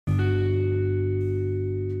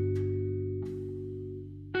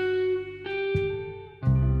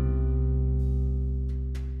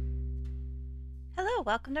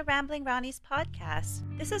welcome to Rambling Ronnie's podcast.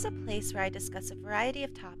 This is a place where I discuss a variety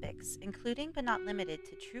of topics, including but not limited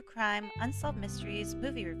to true crime, unsolved mysteries,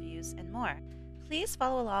 movie reviews, and more. Please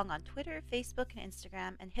follow along on Twitter, Facebook, and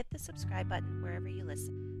Instagram, and hit the subscribe button wherever you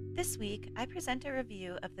listen. This week, I present a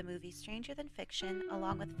review of the movie Stranger Than Fiction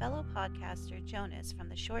along with fellow podcaster Jonas from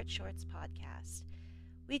the Short Shorts podcast.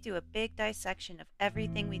 We do a big dissection of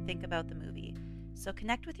everything we think about the movie. So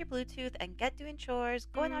connect with your Bluetooth and get doing chores,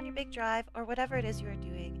 going on your big drive, or whatever it is you are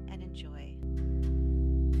doing, and enjoy.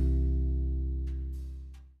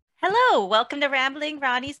 Hello, welcome to Rambling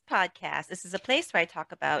Ronnie's podcast. This is a place where I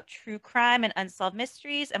talk about true crime and unsolved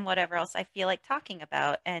mysteries and whatever else I feel like talking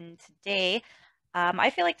about. And today,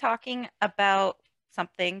 I feel like talking about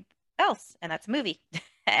something else, and that's a movie.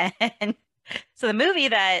 And so the movie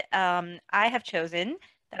that I have chosen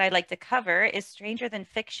that I'd like to cover is Stranger Than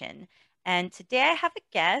Fiction. And today I have a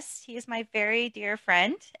guest. He is my very dear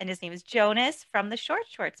friend, and his name is Jonas from the Short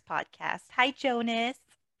Shorts podcast. Hi, Jonas.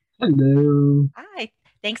 Hello. Hi.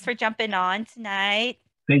 Thanks for jumping on tonight.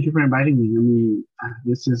 Thank you for inviting me. I mean,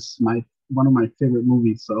 this is one of my favorite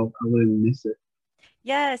movies, so I wouldn't miss it.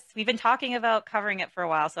 Yes, we've been talking about covering it for a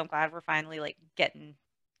while, so I'm glad we're finally getting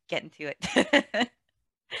to it.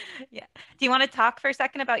 Yeah. Do you want to talk for a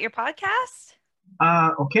second about your podcast?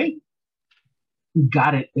 Okay.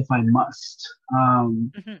 Got it, if I must.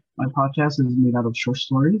 My podcast is made out of short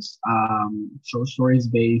stories. Short stories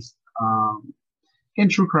based in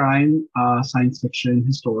true crime, science fiction,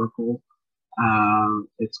 historical.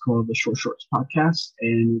 It's called the Short Shorts podcast,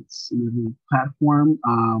 and it's in every platform.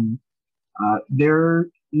 They're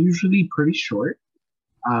usually pretty short,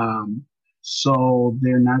 so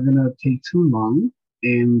they're not gonna take too long,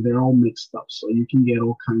 and they're all mixed up. So you can get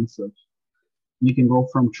all kinds of. You can go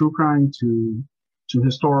from true crime to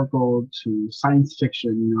historical to science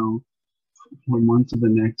fiction, from one to the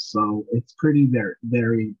next. So it's pretty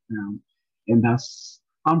varied, and that's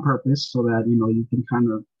on purpose so that you can kind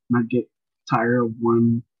of not get tired of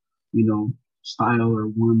one, style or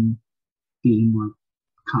one theme or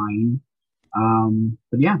kind.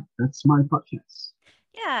 But yeah, that's my podcast.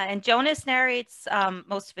 Yeah, and Jonas narrates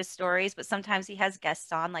most of his stories, but sometimes he has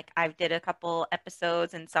guests on. Like I did a couple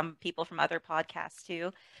episodes and some people from other podcasts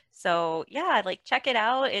too. So yeah, check it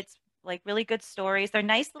out. It's really good stories. They're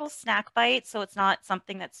nice little snack bites, so it's not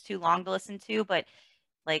something that's too long to listen to, but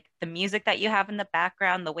the music that you have in the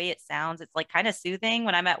background, the way it sounds, it's kind of soothing.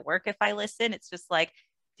 When I'm at work, if I listen, it's just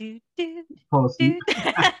do do do.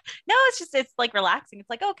 No, it's relaxing.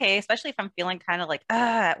 It's okay, especially if I'm feeling kind of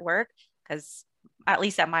at work, because at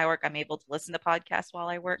least at my work, I'm able to listen to podcasts while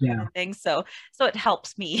I work, kind of thing. So it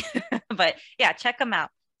helps me. But yeah, check them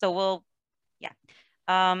out. So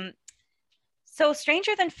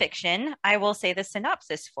Stranger Than Fiction, I will say the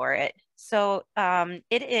synopsis for it. So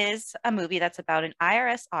it is a movie that's about an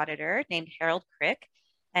IRS auditor named Harold Crick,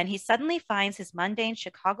 and he suddenly finds his mundane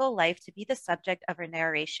Chicago life to be the subject of a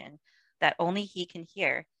narration that only he can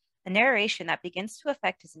hear. A narration that begins to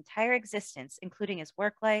affect his entire existence, including his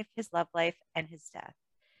work life, his love life, and his death.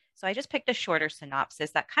 So I just picked a shorter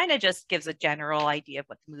synopsis that kind of just gives a general idea of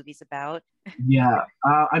what the movie's about. Yeah.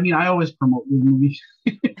 I always promote the movie.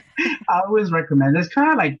 I always recommend it. It's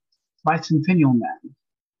kind of like Bicentennial Man.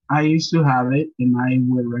 I used to have it, and I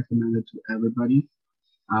would recommend it to everybody.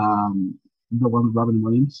 The one with Robin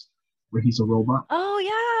Williams, where he's a robot. Oh,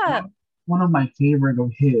 yeah. One of my favorite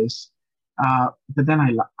of his. But then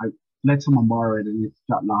I let someone borrow it and it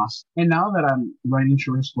got lost. And now that I'm writing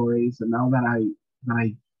short stories, and now that I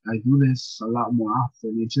do this a lot more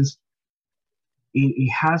often, it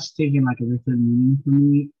has taken a different meaning for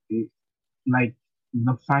me.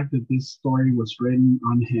 The fact that this story was written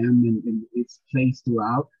on him and it's placed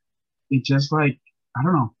throughout, it just I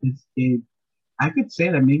don't know. I could say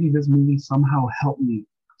that maybe this movie somehow helped me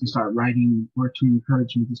to start writing or to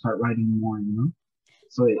encourage me to start writing more.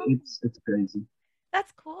 So it's crazy.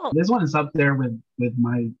 That's cool. This one is up there with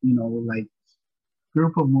my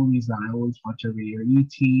group of movies that I always watch every year.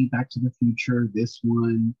 E.T., Back to the Future, this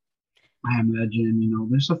one, I Am Legend.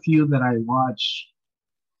 There's a few that I watch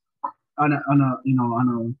on a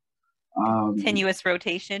continuous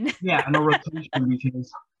rotation. Yeah, on a rotation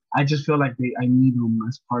because I just feel like I need them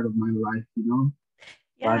as part of my life.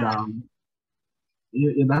 Yeah.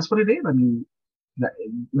 But that's what it is. I mean,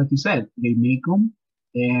 like you said, they make them,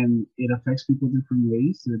 and it affects people different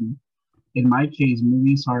ways. And in my case,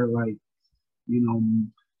 movies are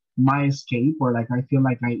my escape, or I feel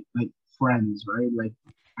like I friends, right?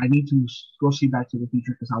 I need to go see Back to the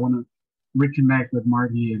Future because I want to reconnect with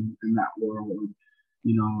Marty and that world,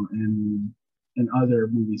 and other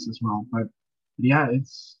movies as well. But yeah,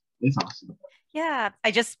 it's awesome. Yeah,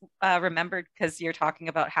 I just remembered because you're talking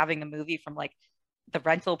about having a movie from like the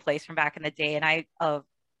rental place from back in the day, and I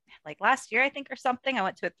like last year I think or something, I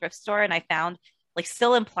went to a thrift store and I found like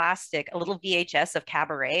still in plastic a little VHS of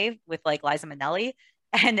Cabaret with like Liza Minnelli,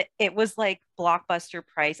 and it was like blockbuster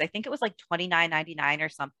price. I think it was like 29.99 or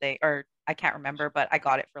something, or I can't remember, but I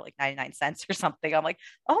got it for like 99 cents or something. I'm like,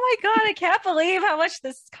 oh my God, I can't believe how much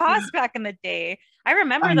this cost back in the day. I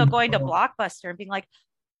remember I though going to know. Blockbuster and being like,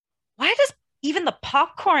 why does even the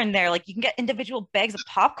popcorn there, like you can get individual bags of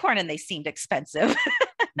popcorn and they seemed expensive.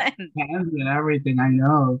 And Hands and everything. I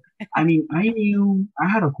know. I mean, I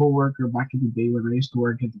had a coworker back in the day when I used to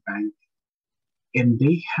work at the bank, and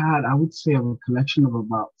they had, I would say, a collection of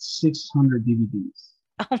about 600 DVDs.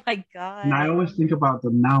 oh my And I God. always think about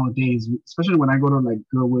them nowadays, especially when I go to like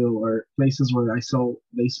Goodwill or places where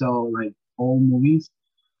they sell like old movies,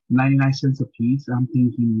 99 cents a piece. I'm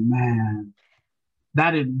thinking, man,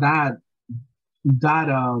 that is that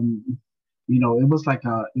it was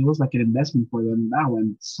like an investment for them. That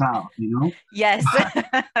went south, you know. Yes,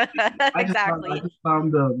 I exactly. just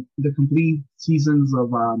found the complete seasons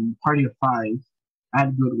of Party of Five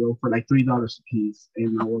at Goodwill for like $3 a piece,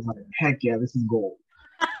 and I was like, heck yeah, this is gold.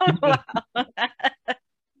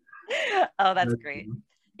 Oh, that's great.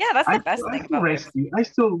 Yeah, that's the best I thing still about thrift. rescue. I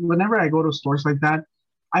still whenever I go to stores like that,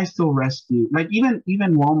 I still rescue. Like even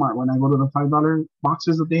Walmart when I go to the $5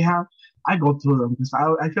 boxes that they have, I go through them because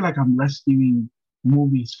I feel like I'm rescuing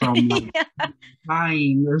movies from like Yeah,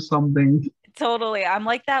 dying or something. totally. I'm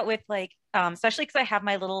like that with like, especially because I have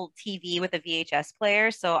my little TV with a VHS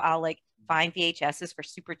player. So I'll like find VHSs for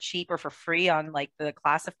super cheap or for free on like the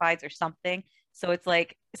classifieds or something. So it's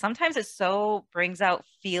like sometimes it so brings out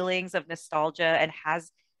feelings of nostalgia and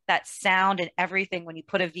has that sound and everything when you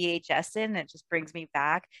put a VHS in, it just brings me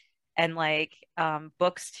back. And like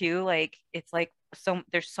books too, like it's like so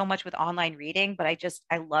there's so much with online reading, but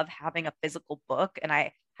I love having a physical book and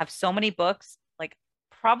I have so many books, like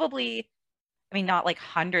probably I mean, not like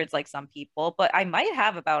hundreds like some people, but I might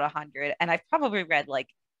have about 100, and I've probably read like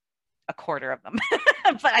a quarter of them.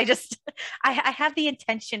 But I have the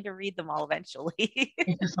intention to read them all eventually.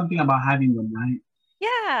 It's just something about having them, right?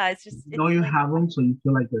 Yeah, You it's know you like, have them, so you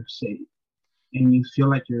feel like they're safe, and you feel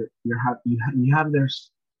like you have you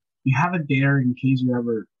have it there in case you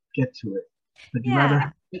ever get to it, but you rather yeah,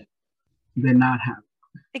 have it than not have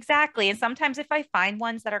it. exactly. And sometimes if I find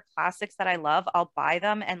ones that are classics that I love, I'll buy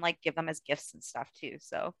them and like give them as gifts and stuff too.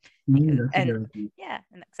 So, because, That's a and good idea. yeah,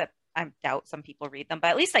 and except I doubt some people read them, but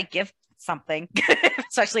at least I give something,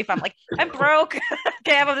 especially if I'm like, I'm broke.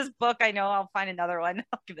 Okay, I have this book. I know I'll find another one.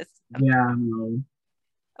 I'll give this to them. Yeah, no.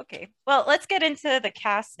 Okay, well, let's get into the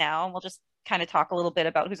cast now, and we'll just kind of talk a little bit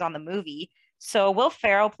about who's on the movie. So, Will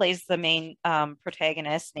Ferrell plays the main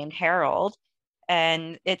protagonist named Harold,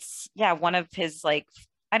 and it's yeah one of his like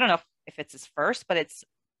I don't know if it's his first, but it's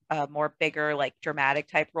a more bigger like dramatic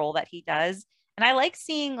type role that he does, and I like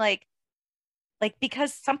seeing like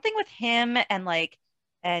because something with him and like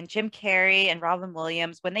and Jim Carrey and Robin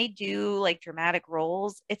Williams when they do like dramatic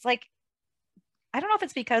roles, it's like I don't know if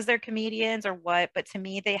it's because they're comedians or what, but to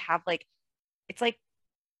me they have it's like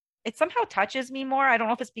it somehow touches me more. I don't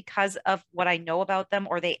know if it's because of what I know about them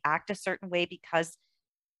or they act a certain way because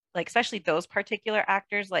like especially those particular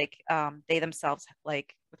actors like they themselves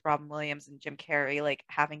like with Robin Williams and Jim Carrey like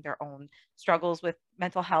having their own struggles with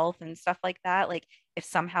mental health and stuff like that. Like if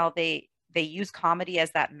somehow they use comedy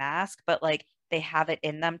as that mask, but like they have it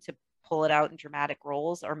in them to pull it out in dramatic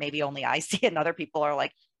roles, or maybe only I see it and other people are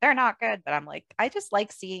like, they're not good. But I'm like, I just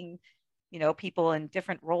like seeing, people in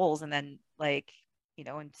different roles and then like,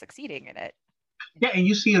 and succeeding in it. Yeah, and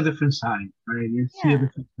you see a different side, right? You see a Yeah.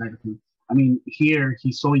 different side of him. I mean, here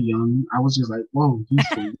he's so young. I was just like, whoa, he's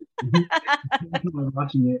so young. I was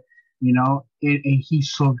watching it, and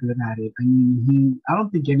he's so good at it. I mean, I don't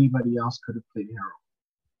think anybody else could have played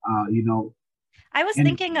Harold, I was and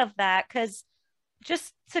thinking of that because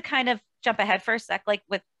just to kind of jump ahead for a sec, like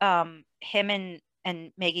with him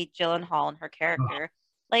and Maggie Gyllenhaal and her oh, character,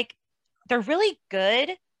 like they're really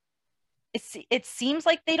good. It seems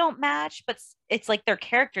like they don't match, but it's like their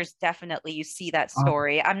characters definitely you see that oh,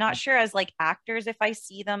 story. I'm not sure as like actors if I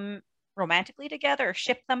see them romantically together or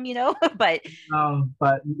ship them, but no,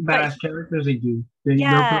 but but as characters, they're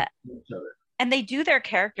yeah, perfect for each other. and they do their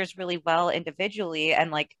characters really well individually and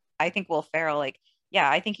like I think Will Ferrell like yeah,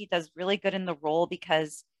 I think he does really good in the role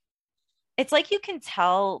because it's like you can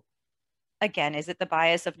tell again, is it the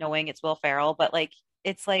bias of knowing it's Will Ferrell? But like,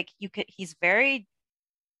 it's like he's very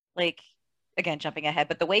like, again, jumping ahead,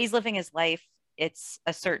 but the way he's living his life, it's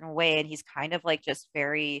a certain way. And he's kind of like just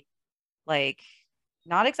very like,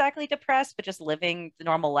 not exactly depressed, but just living the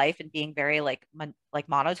normal life and being very like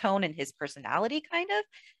monotone in his personality, kind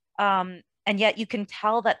of. And yet you can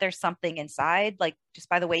tell that there's something inside, like just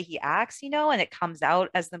by the way he acts, and it comes out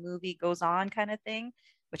as the movie goes on, kind of thing,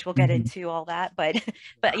 which we'll get Hmm. into all that. But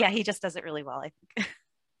but yeah, he just does it really well, I think,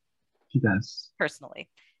 He does. personally.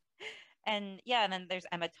 And yeah, and then there's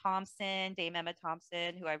Emma Thompson, Dame Emma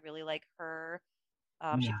Thompson, who I really like her.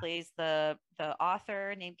 She Yeah, plays the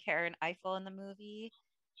author named Karen Eiffel in the movie,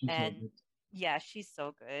 she's so and good. yeah, she's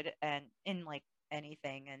so good, and in like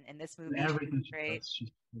anything, and in this And movie, she's everything she great. does, she's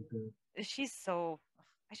so good. She's so,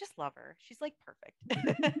 I just love her. She's like perfect.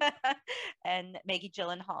 And Maggie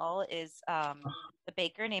Gyllenhaal is the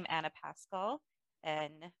baker named Anna Pascal,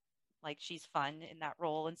 and like she's fun in that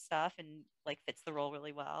role and stuff, and like fits the role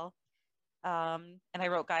really well. And I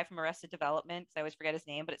wrote guy from Arrested Development because I always forget his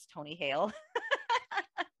name, but it's Tony Hale.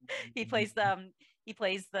 he plays the um, he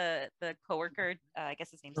plays the coworker. I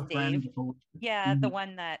guess his name's The Dave. friend, the whole, Yeah, the mm-hmm.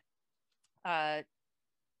 one that uh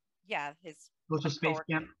yeah, his Goes to like space coworker.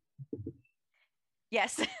 camp.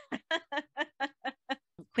 Yes.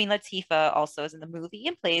 Queen Latifah also is in the movie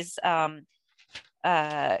and plays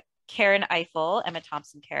uh Karen Eiffel, Emma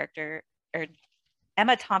Thompson character, or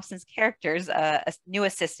Emma Thompson's character's a new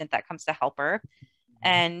assistant that comes to help her.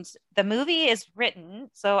 And the movie is written,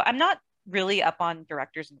 so I'm not really up on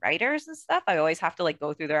directors and writers and stuff. I always have to like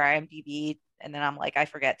go through their IMDb, and then I'm like, I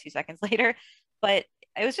forget 2 seconds later. But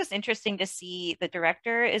it was just interesting to see the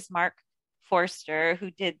director is Mark Forster,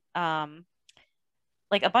 who did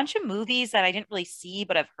like a bunch of movies that I didn't really see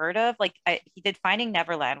but I've heard of. Like he did Finding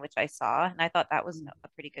Neverland, which I saw, and I thought that was a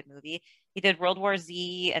pretty good movie. He did World War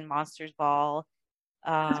Z and Monsters Ball,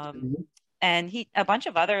 um, Mhm. and he a bunch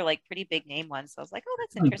of other like pretty big name ones. So I was like, oh,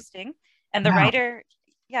 that's Hmm. interesting. And the Yeah, writer,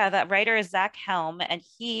 yeah, that writer is Zach Helm, and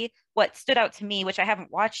he what stood out to me, which I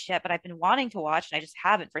haven't watched yet, but I've been wanting to watch and I just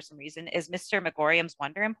haven't for some reason, is Mr. Megorium's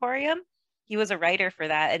Wonder Emporium. He was a writer for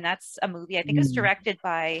that, and that's a movie. I think it was mm, directed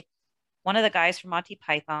by one of the guys from Monty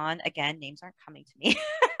Python. Again, names aren't coming to me.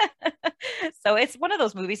 So it's one of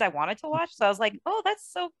those movies I wanted to watch. So I was like, oh, that's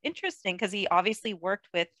so interesting because he obviously worked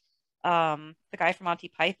with the guy from Monty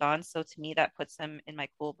Python. So to me, that puts him in my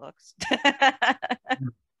cool books.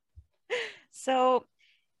 so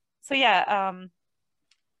so yeah,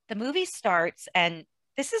 the movie starts, and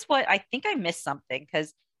this is what I think I missed something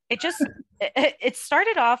because it just it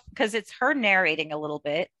started off because it's her narrating a little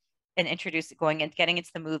bit and introducing going and getting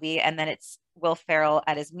into the movie, and then it's Will Ferrell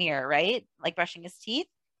at his mirror, right? Like brushing his teeth,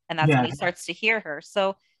 and that's when yeah. he starts to hear her.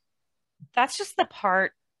 So that's just the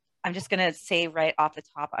part I'm just gonna say right off the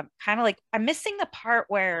top. I'm kind of like I'm missing the part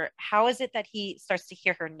where how is it that he starts to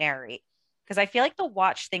hear her narrate? Because I feel like the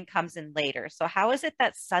watch thing comes in later. So how is it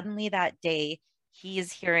that suddenly that day he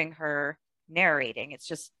is hearing her narrating? It's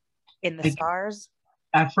just in the Like stars.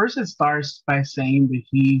 at first, it starts by saying that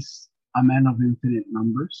he's a man of infinite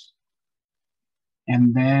numbers,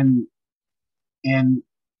 and and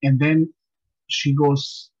and then she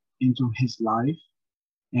goes into his life,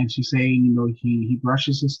 and she's saying, he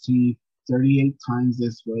brushes his teeth 38 times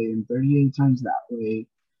this way and 38 times that way,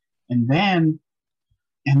 and then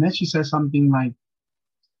she says something like,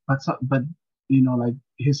 but like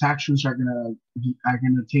his actions are gonna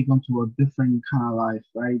take him to a different kind of life,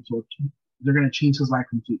 right? So they're gonna change his life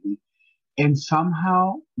completely, and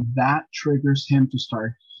somehow that triggers him to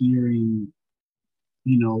start hearing,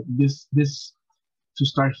 this to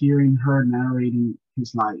start hearing her narrating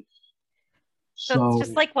his life. So it's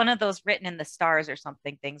just So like one of those written in the stars or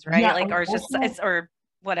something things, right? yeah, Like, or it's just also it's or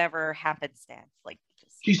whatever happenstance. Like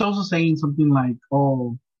just she's also saying something like,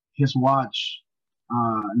 "Oh, his watch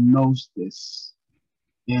knows this,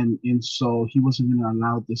 and so he wasn't going to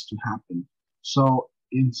allow this to happen." So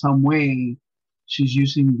in some way, she's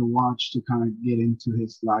using the watch to kind of get into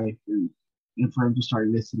his life and for him to start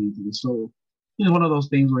listening to this. So it's one of those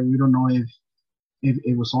things where we don't know if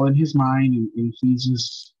it was all in his mind, and he's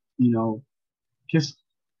just, because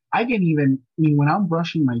I can even, I mean, when I'm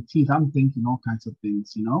brushing my teeth, I'm thinking all kinds of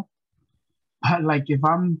things, like if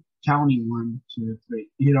I'm counting 1, 2, 3,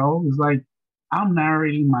 it's like I'm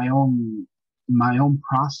narrating my own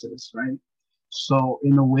process, right? So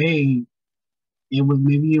in a way, it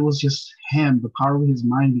was just him, the power of his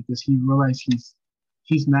mind, because he realized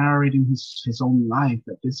he's narrating his own life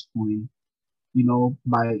at this point,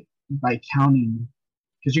 by counting,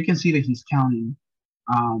 because you can see that he's counting.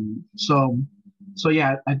 So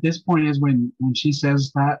yeah, at this point is when she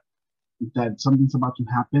says that something's about to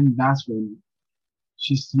happen. That's when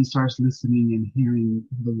he starts listening and hearing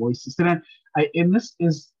the voices. And this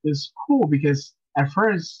is cool because at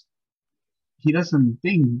first he doesn't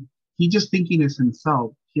think, he just thinking is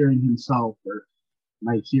himself, hearing himself, or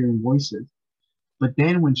like hearing voices. But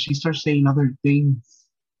then when she starts saying other things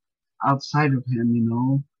outside of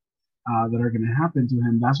him, that are gonna happen to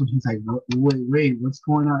him, that's when he's like, wait, what's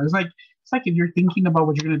going on? It's like if you're thinking about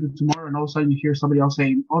what you're gonna do tomorrow, and all of a sudden you hear somebody else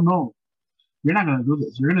saying, "Oh no, you're not gonna do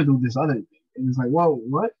this. You're gonna do this other thing," and it's like, whoa,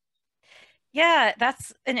 what? Yeah,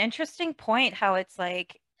 that's an interesting point how it's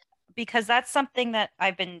like because that's something that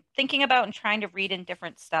I've been thinking about and trying to read in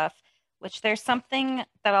different stuff, which there's something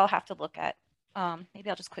that I'll have to look at. Maybe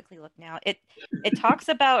I'll just quickly look now. It talks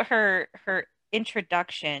about her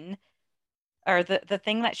introduction or the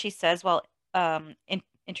thing that she says while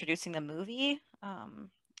introducing the movie.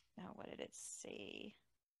 Now what did it say?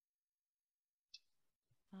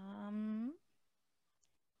 Um,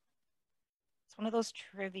 it's one of those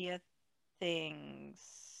trivia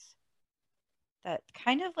things that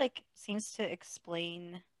kind of like seems to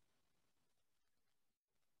explain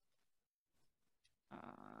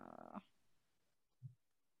uh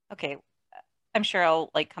okay, I'm sure I'll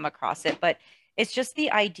like come across it, but it's just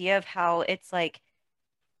the idea of how it's like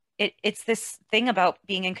it's this thing about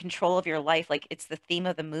being in control of your life. Like it's the theme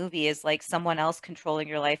of the movie is like someone else controlling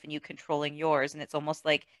your life and you controlling yours. And it's almost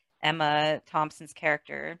like Emma Thompson's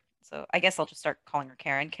character. So I guess I'll just start calling her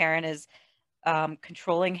Karen. Karen is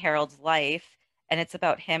controlling Harold's life, and it's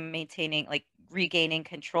about him maintaining, like, regaining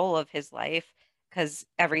control of his life because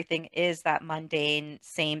everything is that mundane,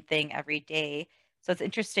 same thing every day. So it's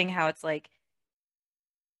interesting how it's like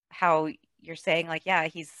how you're saying, like, yeah,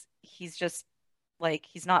 he's just like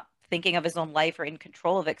he's not thinking of his own life or in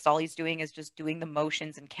control of it because all he's doing is just doing the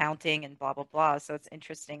motions and counting and blah blah blah. So it's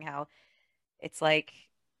interesting how it's like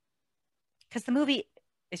because the movie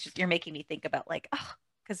it's just you're making me think about like oh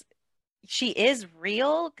because she is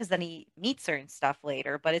real because then he meets her and stuff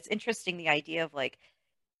later. But it's interesting the idea of like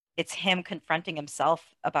it's him confronting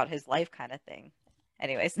himself about his life kind of thing.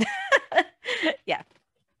 Anyways, yeah.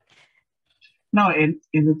 No, and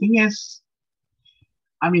the thing is,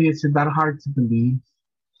 I mean, it's that hard to believe,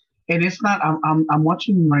 and it's not. I'm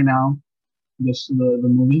watching right now the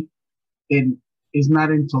movie. It is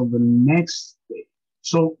not until the next day.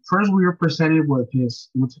 So first we were presented with his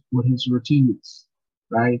routines,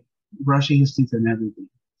 right? Brushing his teeth and everything.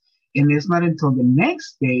 And it's not until the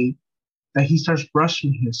next day that he starts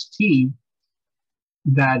brushing his teeth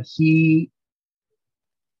that he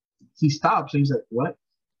stops and he's like, "What?"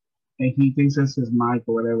 And he thinks that's his mic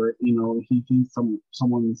or whatever. He thinks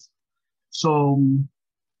someone's. So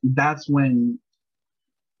that's when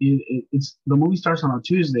it's the movie starts on a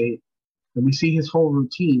Tuesday, and we see his whole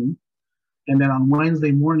routine. And then on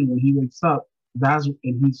Wednesday morning when he wakes up,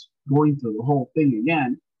 and he's going through the whole thing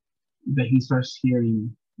again, that he starts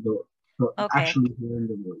hearing Okay. actually hearing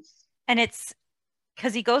the voice. And it's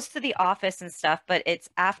because he goes to the office and stuff, but it's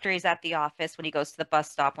after he's at the office when he goes to the bus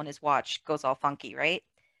stop when his watch goes all funky, right?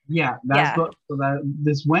 Yeah, that's Yeah. the so that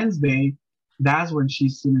this Wednesday, that's when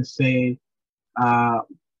she's gonna say uh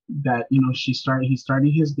that he's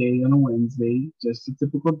starting his day on a Wednesday, just a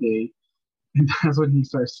typical day, and that's when he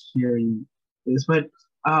starts hearing this. But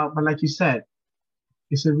like you said,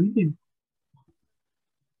 it's a really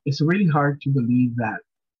it's really hard to believe that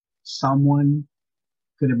someone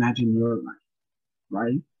could imagine your life,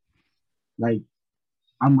 right? Like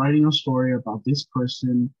I'm writing a story about this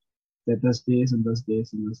person that does this and does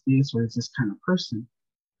this and does this, or it's this kind of person.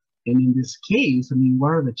 And in this case, I mean, what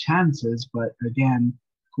are the chances? But again,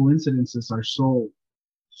 coincidences are so,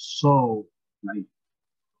 like,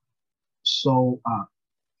 so,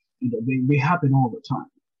 they happen all the time,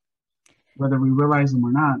 whether we realize them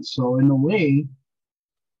or not. So, in a way,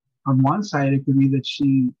 on one side, it could be that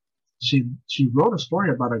she wrote a story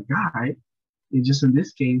about a guy. It just in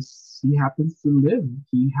this case, he happens to live.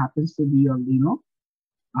 He happens to be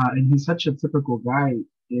and he's such a typical guy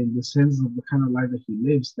in the sense of the kind of life that he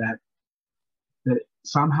lives that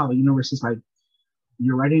somehow the universe is like,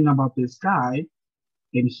 you're writing about this guy,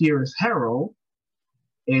 and here is Harold,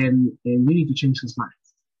 and we need to change his mind.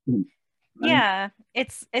 Boom, right? Yeah,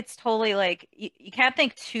 it's totally like you can't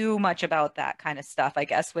think too much about that kind of stuff, I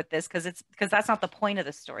guess, with this because that's not the point of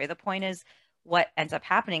the story. The point is what ends up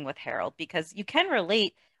happening with Harold because you can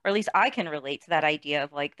relate, or at least I can relate to that idea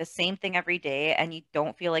of like the same thing every day and you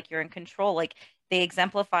don't feel like you're in control. Like they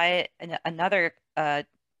exemplify it in another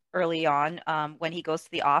early on when he goes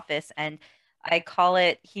to the office and I call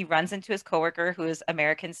it he runs into his coworker who is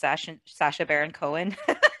American Sasha Baron Cohen.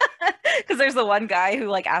 Because there's the one guy who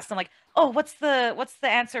like asks him like, "Oh, what's the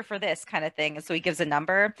answer for this kind of thing?" And so he gives a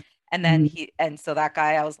number, and then Mhm. so that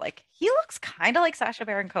guy, I was like, he looks kind of like Sacha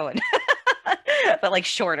Baron Cohen, but like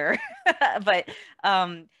shorter. But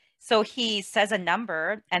um, so he says a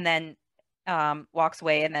number, and then walks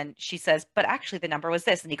away, and then she says, but actually the number was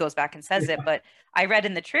this, and he goes back and says it. But I read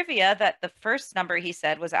in the trivia that the first number he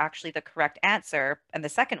said was actually the correct answer and the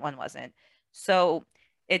second one wasn't. So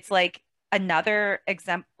it's like another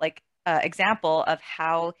example of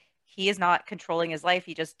how he is not controlling his life.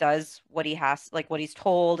 He just does what he has, like what he's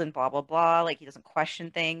told and blah blah blah. Like he doesn't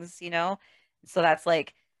question things, you know? So that's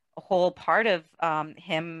like a whole part of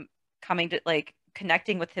him coming to like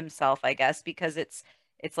connecting with himself, I guess, because it's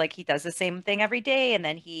like he does the same thing every day, and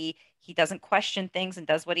then he doesn't question things and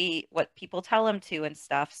does what people tell him to and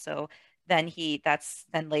stuff. So then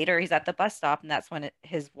later he's at the bus stop, and that's when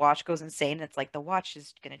his watch goes insane. And it's like the watch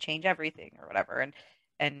is going to change everything or whatever.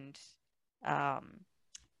 And um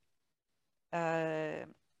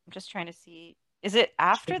I'm just trying to see, is it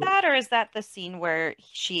after that, or is that the scene where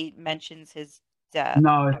she mentions his death?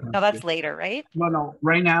 No, it's No, not. that's later, right? No, no.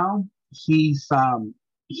 Right now, he starts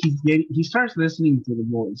listening to the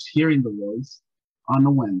voice, hearing the voice on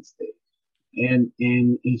a Wednesday, and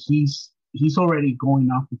he's already going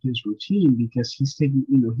off with his routine because he's taking,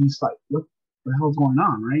 he's like, what the hell's going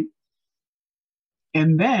on, right?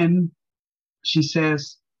 And then she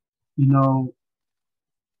says, you know,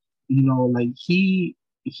 like he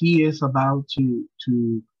is about to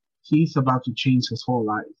he's about to change his whole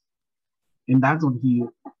life. And that's when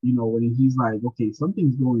when he's like, okay,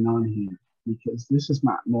 something's going on here because this is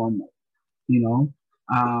not normal, you know,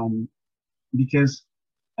 um, because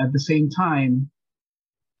at the same time,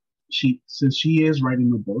 since she is writing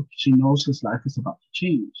a book, she knows his life is about to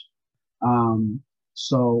change. Um,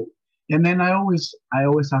 so, and then I always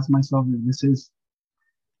ask myself if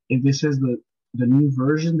this is the new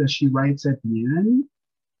version that she writes at the end,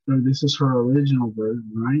 or this is her original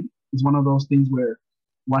version, right? It's one of those things where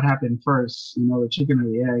what happened first, the chicken or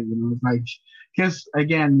the egg, it's like, because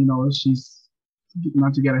again, she's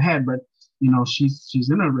not to get ahead, but she's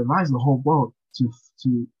gonna revise the whole book to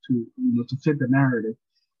fit the narrative,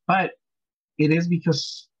 but it is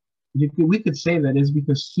because we could say that it's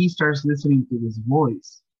because he starts listening to this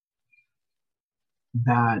voice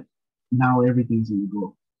that now everything's gonna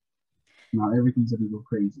go, now everything's gonna go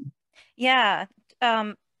crazy. Yeah.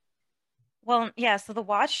 Um, well, yeah, so the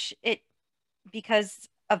watch, it because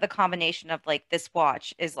of the combination of like this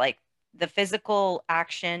watch is like the physical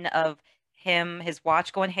action of his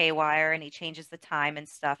watch going haywire, and he changes the time and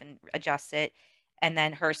stuff and adjusts it. And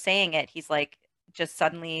then her saying it, he's like just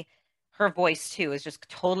suddenly her voice too is just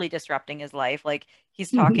totally disrupting his life. Like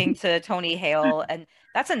he's talking to Tony Hale, and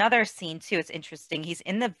that's another scene too. It's interesting. He's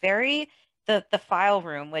in the file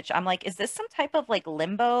room, which I'm like, is this some type of like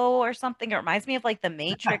limbo or something? It reminds me of like the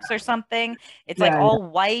Matrix or something. It's like Yeah, all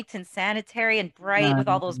white and sanitary and bright yeah. with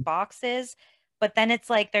all those boxes. But then it's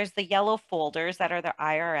like there's the yellow folders that are the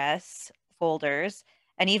IRS folders.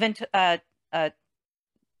 And even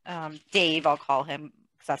Dave, I'll call him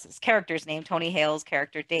because that's his character's name, Tony Hale's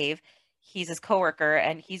character, Dave. He's his coworker,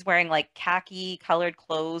 and he's wearing like khaki colored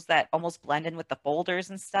clothes that almost blend in with the folders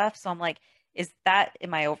and stuff. So I'm like,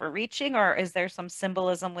 am I overreaching, or is there some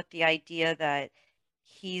symbolism with the idea that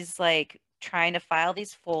he's like trying to file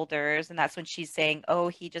these folders, and that's when she's saying, oh,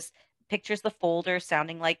 he just pictures the folder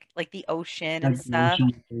sounding like the ocean and Like the stuff.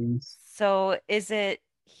 ocean things. So is it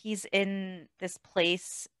he's in this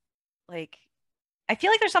place, like I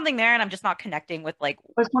feel like there's something there, and I'm just not connecting with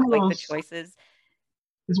It's one of the those. choices.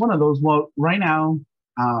 It's one of those. Well, right now,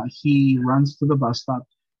 he runs to the bus stop,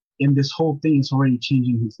 and this whole thing is already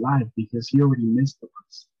changing his life because he already missed the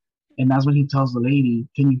bus. And that's when he tells the lady,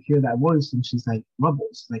 "Can you hear that voice?" And she's like,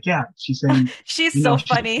 "Rubbles." Like, yeah. She's saying, She's so she's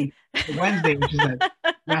funny. saying, Wednesday. And she's like,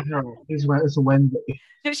 "Yeah, Harold, it's a Wednesday."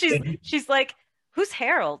 She's like, "Who's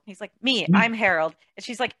Harold?" He's like, "Me, Me, I'm Harold." And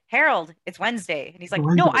she's like, "Harold, it's Wednesday." And he's it's a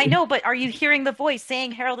like, "No, I Wednesday. know, but are you hearing the voice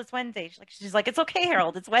saying Harold, it's Wednesday?" She's like, "It's okay,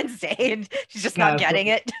 Harold, it's Wednesday." And she's just not Yeah. So, getting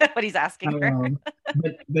it, what he's asking her.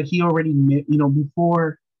 but he already,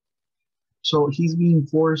 before. So he's being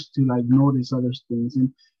forced to like notice other things,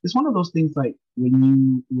 and it's one of those things like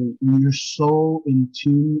when you're so in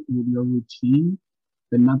tune with your routine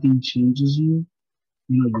that nothing changes you.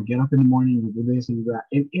 You get up in the morning, you do this and do that,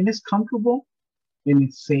 and it's comfortable and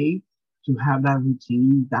it's safe to have that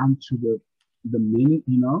routine down to the minute.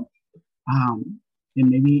 And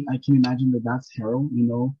maybe I can imagine that that's Harold.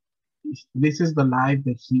 This is the life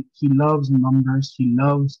that he loves numbers. He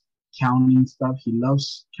loves counting stuff. He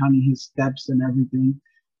loves counting his steps and everything.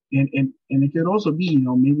 And it could also be,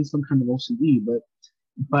 maybe some kind of OCD,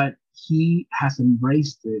 but he has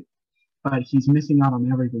embraced it, but he's missing out on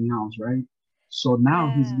everything else, right? So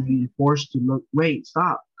now he's Yeah. being forced to look, wait,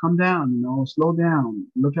 stop, come down, slow down,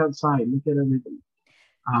 look outside, look at everything.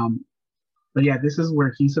 But yeah, this is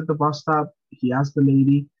where he's at the bus stop. He asked the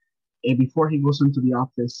lady, before he goes into the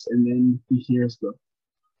office, and then he hears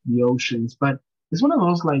the oceans. But it's one of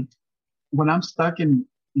those like when I'm stuck in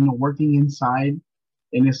working inside,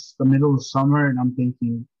 and it's the middle of summer, and I'm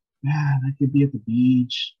thinking, man, I could be at the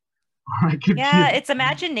beach, or I could be Yeah, at it's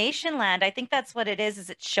imagination land. I think that's what it is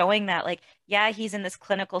it's showing that like, yeah, he's in this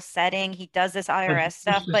clinical setting, he does this but IRS it's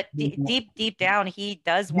stuff, just but deep down, he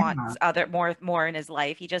does want yeah, other more in his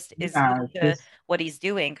life. He just is used yeah, to because what he's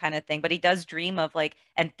doing kind of thing, but he does dream of like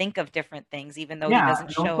and think of different things, even though he yeah, doesn't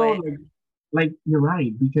and show also it. like you're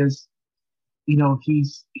right because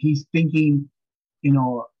he's thinking,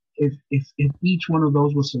 if each one of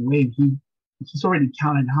those was a wave, he's already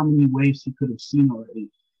counted how many waves he could have seen already.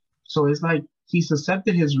 So it's like he's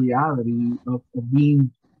accepted his reality of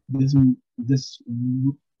being this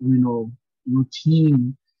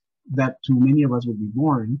routine that to many of us would be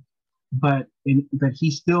boring, but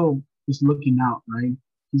he still is looking out, right?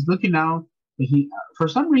 He's looking out. But he for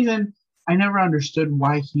some reason I never understood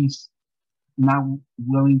why he's not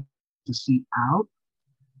willing to see out,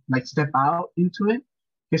 like step out into it,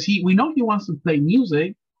 because we know he wants to play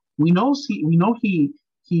music. We know he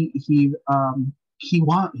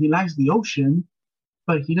likes the ocean,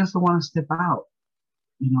 but he doesn't want to step out.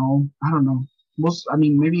 I don't know. I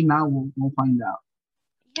mean, maybe now we'll find out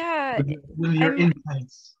Yeah, with your I'm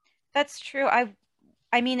insights. that's true.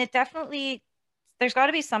 I mean, it definitely there's got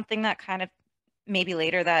to be something that kind of maybe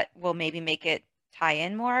later that will maybe make it tie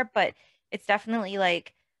in more, but it's definitely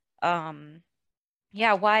like um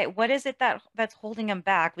yeah, what is it that's holding him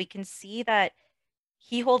back? We can see that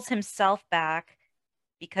he holds himself back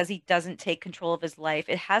because he doesn't take control of his life.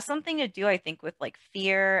 It has something to do, I think, with like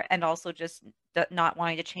fear and also just not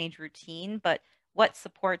wanting to change routine, but what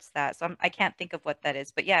supports that? So I can't think of what that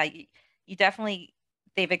is. But yeah, you definitely,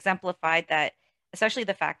 they've exemplified that, especially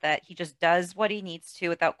the fact that he just does what he needs to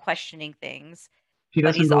without questioning things. He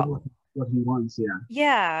But doesn't go with what he wants. Yeah,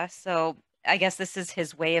 yeah, so I guess this is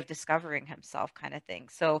his way of discovering himself kind of thing.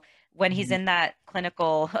 So when he's mhm. in that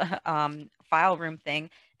clinical file room thing,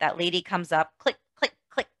 that lady comes up, click, click,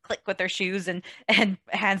 click, click with her shoes and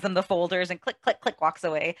hands them the folders and click, click, click, walks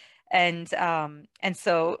away. And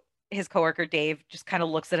so his coworker Dave just kind of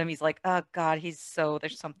looks at him. He's like, "Oh God,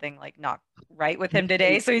 there's something like not right with him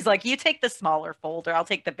today." So he's like, "You take the smaller folder, I'll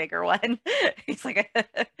take the bigger one." He's like,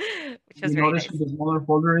 which was You very notice what nice. the smaller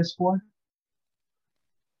folder is for?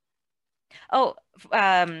 Oh,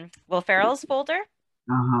 Will Ferrell's folder?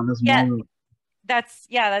 The Yeah, smaller, that's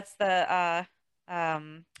the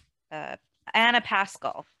um uh Anna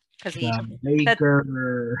Pascal because he the that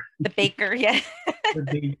baker, the baker, yeah, the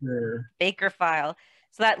baker. baker file.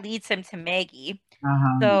 So that leads him to Maggie.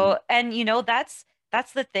 Yeah. So, and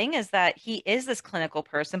that's the thing is that he is this clinical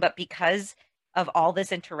person, but because of all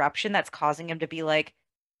this interruption that's causing him to be like,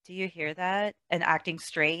 "Do you hear that?" and acting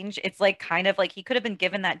strange. It's like kind of like he could have been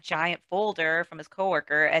given that giant folder from his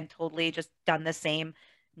coworker and totally just done the same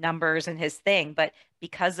numbers in his thing, but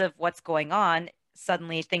because of what's going on,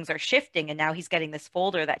 suddenly things are shifting and now he's getting this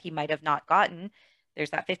folder that he might have not gotten.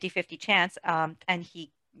 There's that 50-50 chance and and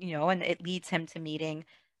it leads him to meeting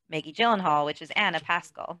Maggie Gyllenhaal, which is Anna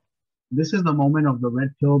Pascal. This is the moment of the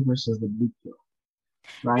red pill versus the blue pill,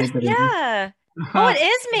 right? That in this, Yeah. Oh, it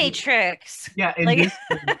is Matrix. yeah, in Like, this,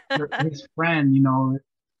 his friend,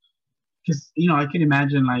 because I can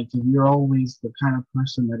imagine like if you're always the kind of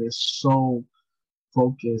person that is so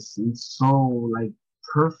focused and so like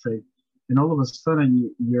perfect, and all of a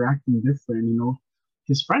sudden you're acting different.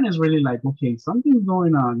 His friend is really like, okay, something's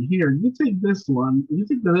going on here. You take this one, you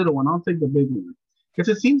take the little one, I'll take the big one. Because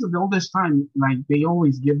it seems that all this time, like they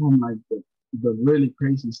always give him like the really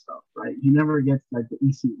crazy stuff, right? He never gets like the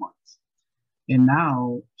easy ones. And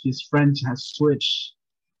now his friend has switched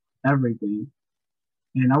everything.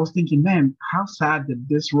 And I was thinking, man, how sad that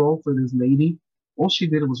this role for this lady, all she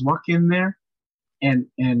did was walk in there and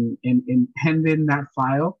hand in that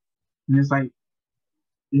file. And it's like,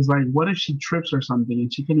 what if she trips or something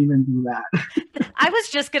and she can't even do that? I was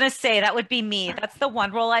just gonna say that would be me. That's the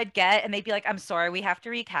one role I'd get, and they'd be like, "I'm sorry, we have to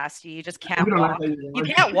recast you. You just We can't don't like walk. that you You work.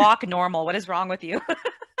 can't walk normal. What is wrong with you?"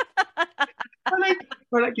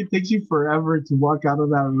 or like it takes you forever to walk out of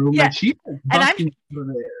that room. Yeah, Like she's and I'm dusting out of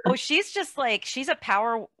there. oh, she's just like she's a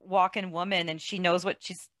power walking woman, and she knows what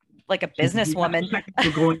she's like a She's like, you have businesswoman. 2 seconds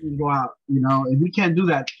to go in and go out. If you can't do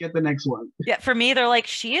that, get the next one. Yeah, for me, they're like,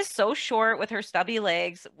 she is so short with her stubby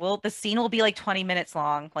legs. Well, the scene will be like 20 minutes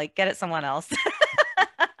long. Like, get it someone else.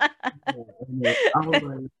 I was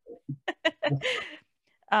like,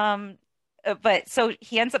 Um, but so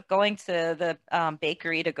he ends up going to the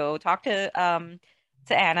bakery to go talk to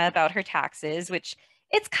Anna about her taxes, which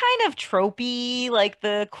it's kind of tropey, like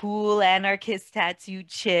the cool anarchist tattooed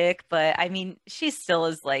chick, but I mean, she still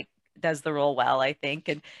is like does the role well, I think.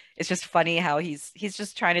 And it's just funny how he's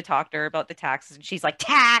just trying to talk to her about the taxes, and she's like,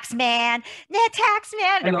 "Tax man, net tax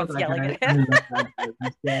man," and I love everyone's that yelling guy. at him. I love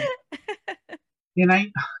that guy. And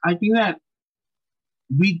I think that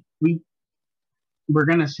we we we're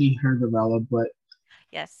gonna see her develop, but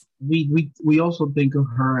Yes. we also think of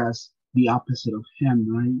her as the opposite of him,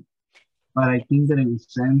 right? But I think Yes. that in a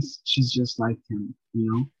sense, she's just like him,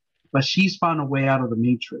 you know. But she's found a way out of the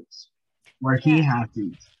matrix where he Yeah.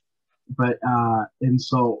 hasn't. But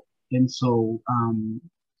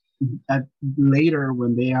at later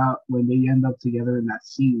when they end up together in that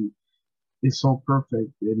scene, it's so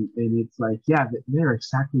perfect, and it's like yeah, they're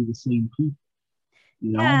exactly the same people,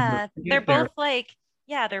 you know. But Yeah. to They're get both there, like,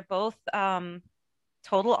 yeah, they're both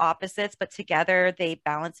total opposites, but together they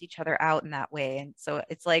balance each other out in that way. And so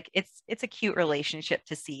it's like it's a cute relationship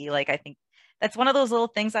to see. Like I think that's one of those little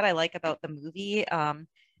things that I like about the movie.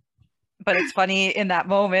 But it's funny in that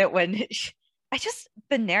moment when I just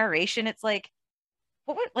the narration, it's like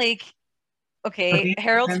what would like but okay, they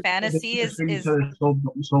Harold's they fantasy understand each is other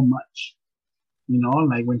so much. You know,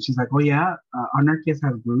 like when she's like, "Oh yeah, anarchists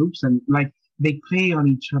have groups," and like they play on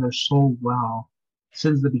each other so well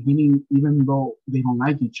since the beginning, even though they don't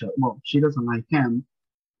like each other. Well, she doesn't like him,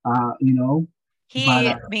 you know, but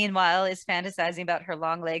he meanwhile is fantasizing about her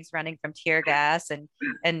long legs running from tear gas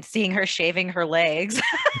and seeing her shaving her legs.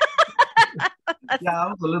 yeah, I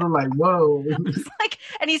was a little like, "Whoa," It's like,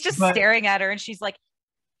 and he's just but staring at her, and she's like,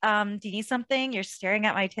 do you need something? You're staring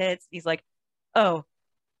at my tits. He's like, oh,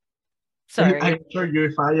 I sorry. assure you,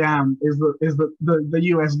 if I am, is the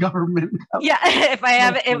U.S. government. Yeah, if I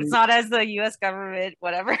have So it, if it's funny. not as the US government,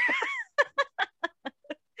 whatever.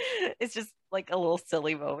 It's just like a little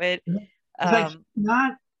silly moment. It's like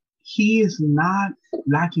Um, he is not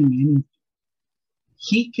lacking anything.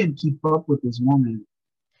 He can keep up with this woman,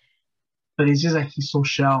 but it's just like he's so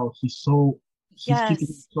shell. He's keeping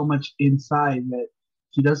yes, so much inside that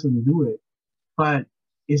he doesn't do it. But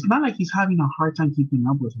it's not like he's having a hard time keeping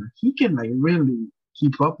up with her. He can like really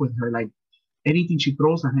keep up with her. Like anything she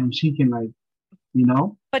throws at him, she can like you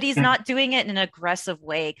know. but he's And not doing it in an aggressive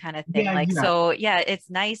way kind of thing. yeah, Like, yeah, so yeah, it's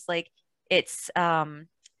nice. Like it's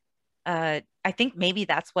I think maybe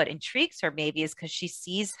that's what intrigues her maybe is because she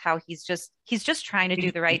sees how he's just trying to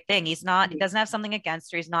do the right thing. He doesn't have something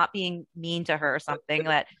against her. He's not being mean to her or something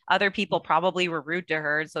that other people probably were rude to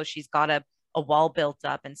her. And so she's got a wall built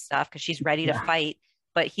up and stuff because she's ready to yeah, fight.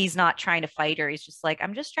 But he's not trying to fight her. He's just like,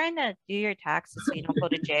 I'm just trying to do your taxes so you don't go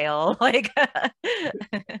to jail. Like,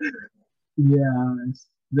 yeah.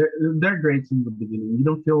 They're great from the beginning. You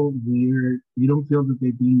don't feel weird. You don't feel that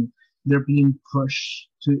they're being pushed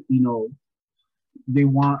to they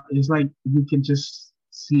want it's like you can just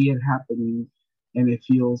see it happening and it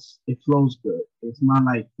flows good. It's not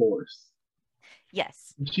like forced.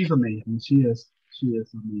 yes. She's amazing. She is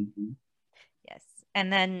amazing. Yes.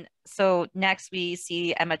 And then so next we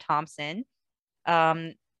see Emma Thompson.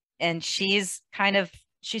 Um, and she's trying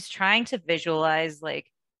to visualize like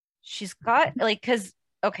she's got like because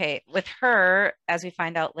okay, with her, as we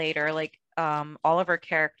find out later, like all of her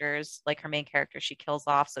characters, like her main character, she kills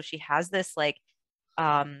off. So she has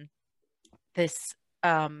um this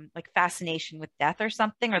like fascination with death or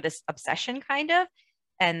something, or this obsession kind of.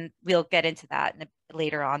 And we'll get into that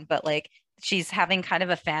later on, but like she's having kind of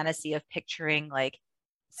a fantasy of picturing like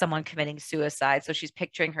someone committing suicide. So she's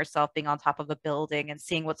picturing herself being on top of a building and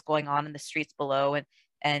seeing what's going on in the streets below.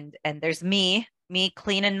 And there's me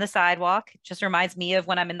cleaning the sidewalk. It just reminds me of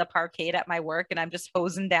when I'm in the parkade at my work and I'm just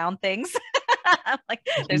hosing down things. I'm like,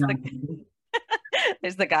 You know,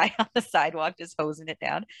 there's the guy on the sidewalk just hosing it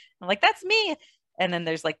down. I'm like, that's me. And then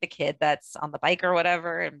there's like the kid that's on the bike or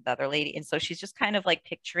whatever, and the other lady. And so she's just kind of like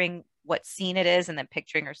picturing what scene it is and then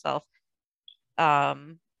picturing herself.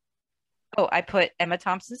 Um, oh, I put Emma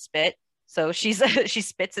Thompson spit. So she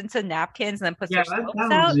spits into napkins and then puts yeah, her that smokes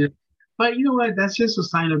was out. it. But you know what? That's just a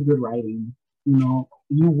sign of good writing. You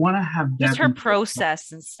want to have Just depth her in your story.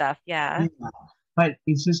 process and stuff. Yeah. Yeah. But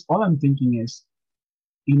it's just all I'm thinking is,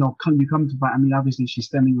 you come to find. I mean, obviously she's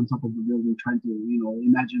standing on top of the building, trying to,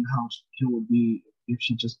 imagine how she would be if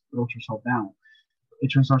she just throws herself down. It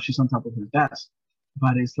turns out she's on top of her desk,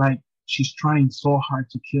 but it's like she's trying so hard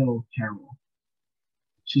to kill Carol.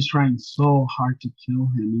 She's trying so hard to kill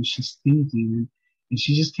him, and she's thinking, and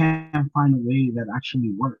she just can't find a way that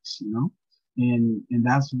actually works. And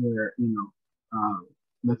that's where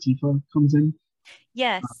Latifah comes in.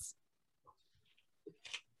 Yes.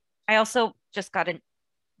 I also just gotta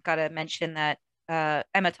mention that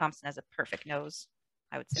Emma Thompson has a perfect nose,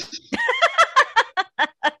 I would say.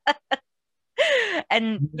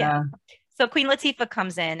 And yeah, Yeah. so Queen Latifah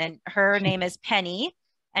comes in, and her name is Penny,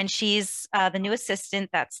 and she's the new assistant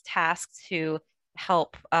that's tasked to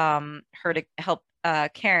help her to help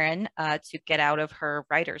Karen to get out of her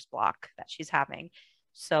writer's block that she's having.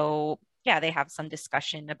 So yeah, they have some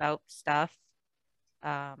discussion about stuff.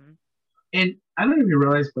 Um, And I don't know if you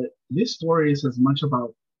realize, but this story is as much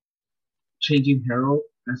about changing Harold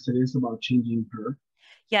as it is about changing her.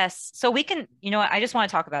 yes, so we can, you know what, I just want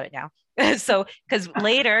to talk about it now. So, because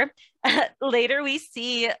later, later we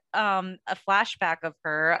see a flashback of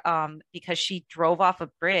her because she drove off a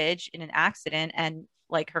bridge in an accident and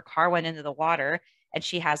like her car went into the water and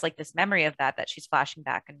she has like this memory of that she's flashing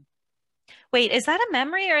back. And wait, is that a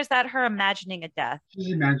memory or is that her imagining a death?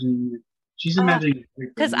 She's imagining it. She's Uh, imagining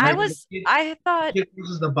because everything. Like I thought, the kid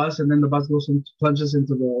uses the bus, and then the bus goes and plunges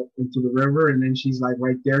into the river, and then she's like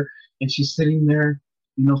right there, and she's sitting there,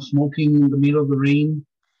 smoking in the middle of the rain,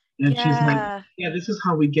 and she's like, yeah, "Yeah, this is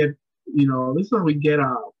how we get, this is how we get,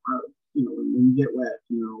 when you get wet,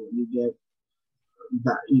 when you get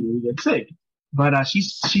that, you get sick." But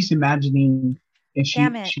she's imagining, and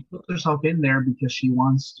damn she it. she puts herself in there because she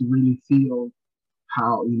wants to really feel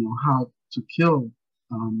how to kill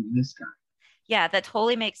this guy. Yeah, that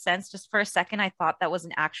totally makes sense. Just for a second, I thought that was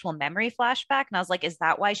an actual memory flashback. And I was like, is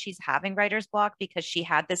that why she's having writer's block? Because she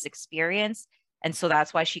had this experience. And so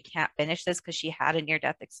that's why she can't finish this because she had a near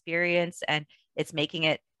death experience. And it's making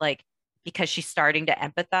it like because she's starting to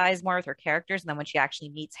empathize more with her characters. And then when she actually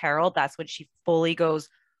meets Harold, that's when she fully goes,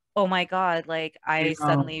 oh my God, like I You know,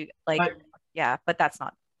 suddenly, like, but yeah, but that's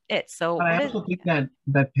not it. So but I what is, also think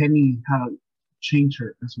that Penny had changed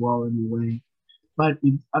her as well in a way. But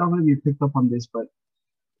I don't know if you picked up on this, but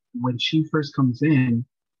when she first comes in,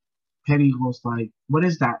 Penny goes like, "What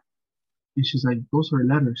is that?" And she's like, "Those are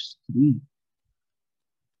letters to me."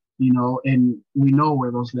 And we know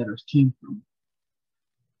where those letters came from.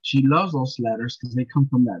 She loves those letters because they come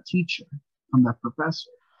from that teacher, from that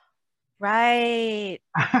professor. right?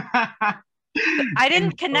 I And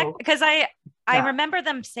didn't connect so, because I yeah. remember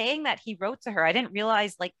them saying that he wrote to her. I didn't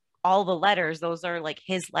realize like all the letters, those are like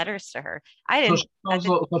his letters to her. I So didn't she's that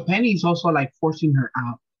didn't also so Penny's also like forcing her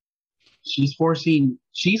out. She's forcing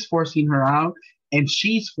her out, and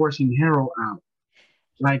she's forcing Harold out.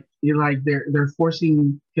 Like they're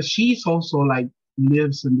forcing, because she's also like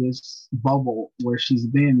lives in this bubble where she's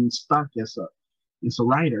been stuck as a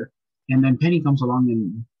writer, and then Penny comes along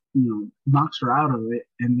and knocks her out of it,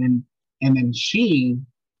 and then she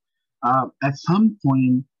at some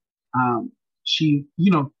point, um, she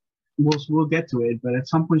we'll get to it, but at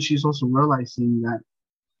some point she's also realizing that,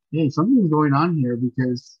 hey, something's going on here,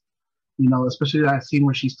 because especially that scene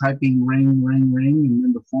where she's typing ring, ring, ring, and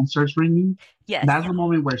then the phone starts ringing. yes. That's the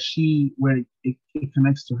moment where it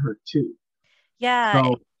connects to her too. Yeah,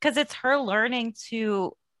 So because it's her learning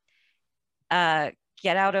to uh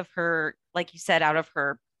get out of her, like you said, out of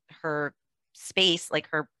her space, like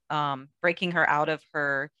her breaking her out of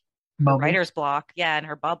her bubble. writer's block, yeah, and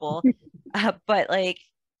her bubble. But like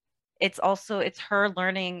it's her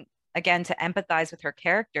learning again to empathize with her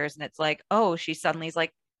characters, and it's like, oh, she suddenly is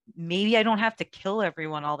like, maybe I don't have to kill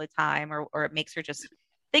everyone all the time, or it makes her just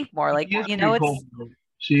think more like, She is pretty it's cold blooded.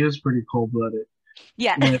 She is pretty cold blooded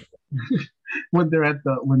yeah. when when they're at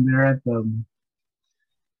the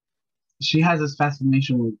she has this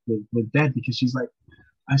fascination with death, because she's like,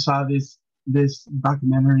 I saw this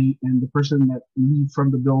documentary, and the person that leave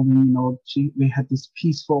from the building, they had this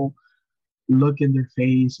peaceful look in their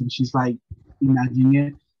face, and she's like imagining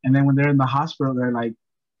it. And then when they're in the hospital, they're like,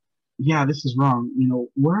 yeah, this is wrong.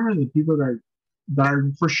 Where are the people that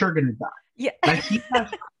are for sure gonna die? Yeah. Like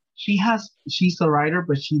she's a writer,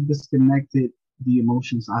 but she disconnected the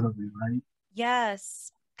emotions out of it, right?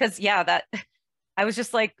 Yes, because yeah, that I was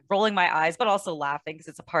just like rolling my eyes, but also laughing because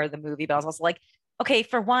it's a part of the movie. But I was also like, okay,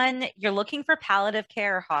 for one, you're looking for palliative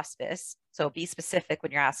care or hospice. So be specific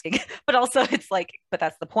when you're asking. But also, it's like, but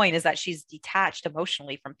that's the point, is that she's detached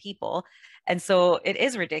emotionally from people. And so it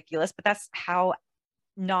is ridiculous, but that's how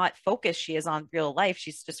not focused she is on real life.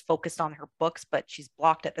 She's just focused on her books, but she's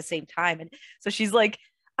blocked at the same time. And so she's like,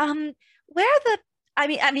 um, where are the I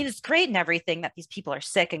mean, it's great and everything that these people are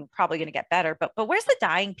sick and probably going to get better, but where's the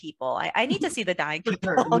dying people? I need to see the dying For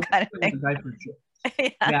people sure. kind of thing. The guy for sure.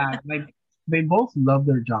 Yeah. Yeah, like they both love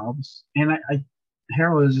their jobs, and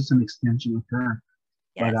Harold is just an extension of her.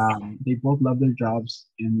 But Yes. they both love their jobs,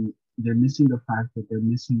 and they're missing the fact that they're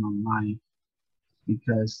missing on life,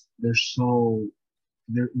 because they're so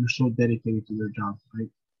dedicated to their jobs, right?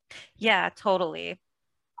 Yeah, totally.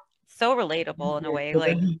 So relatable in a way. But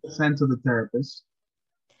then Like, he gets sent to the therapist.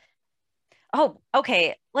 oh,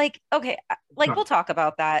 okay. Like, okay, like Sorry. we'll talk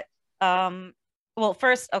about that. Um, well,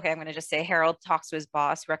 first, okay, I'm gonna just say Harold talks to his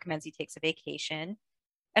boss, recommends he takes a vacation.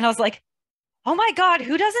 And I was like, oh my God,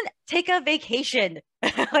 who doesn't take a vacation?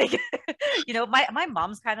 Like, my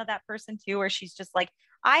mom's kind of that person too, where she's just like,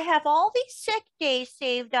 I have all these sick days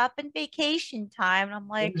saved up in vacation time. And I'm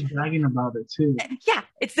like, He's bragging about it too. yeah,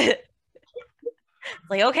 it's like,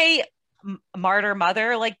 okay, martyr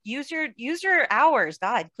mother, like use your hours.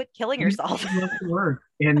 God, quit killing Some yourself. people love to work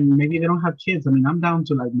and maybe they don't have kids. I mean, I'm down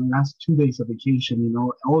to like my last 2 days of vacation,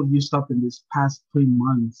 all used up in this past 3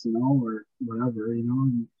 months, or whatever.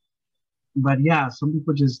 But yeah, some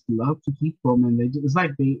people just love to keep them, and it's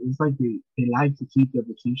like they like to keep their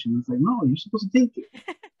vacation. It's like, no, you're supposed to take it.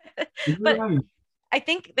 It's your But life. I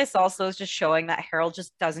think this also is just showing that Harold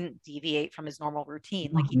just doesn't deviate from his normal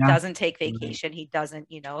routine. Like he Yeah. doesn't take vacation. He doesn't,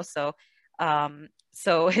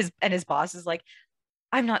 so his boss is like,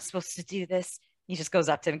 I'm not supposed to do this. He just goes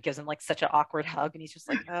up to him and gives him like such an awkward hug, and he's just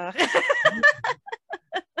like,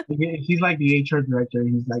 He's like the HR director.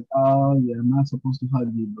 He's like, oh yeah, I'm not supposed to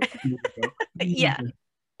hug you, but here we yeah,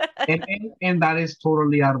 go. And that is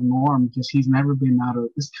totally out of norm because he's never been out of.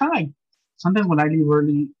 It's kind of like sometimes when I leave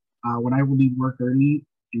early, when I will leave work early,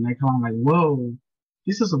 and I come, I'm like, whoa,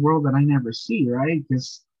 this is a world that I never see, right?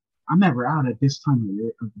 Because I'm never out at this time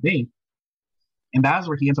of the day, and that's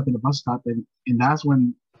where he ends up in the bus stop, and that's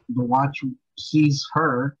when the watch sees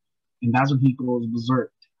her, and that's when he goes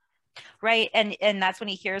berserk. right. And that's when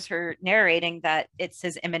he hears her narrating that it's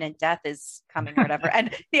his imminent death is coming or whatever,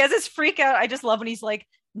 and he has this freak out. I just love when he's like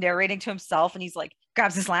narrating to himself, and he's like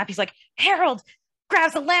grabs his lamp. He's like, Harold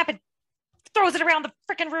grabs the lamp and throws it around the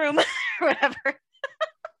freaking room or whatever.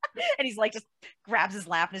 And he's like just grabs his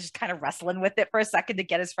lamp and is just kind of wrestling with it for a second to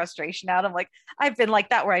get his frustration out. I'm like, I've been like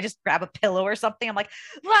that where I just grab a pillow or something. I'm like,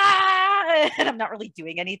 ah! And I'm not really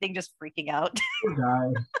doing anything, just freaking out. Poor guy,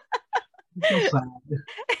 he's so sad.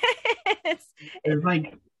 it's, It's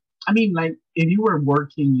like, I mean, like if you were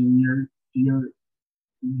working and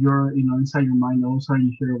you're inside your mind, all of a sudden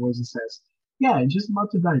you hear a voice that says, "Yeah, she's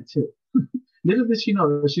about to die too." Little did she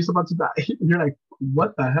know that she's about to die. And you're like,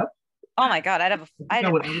 "What the hell?" oh my God, I think I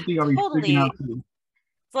would everything. I'll be freaking totally, out it's too.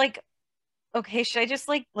 like, okay, should I just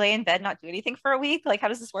like lay in bed, not do anything for a week? Like, how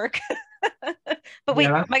does this work? But Yeah, wait,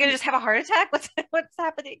 am I gonna just have a heart attack? What's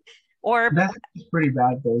happening? Or that's pretty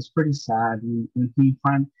bad though. It's pretty sad when he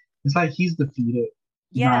find it's like he's defeated.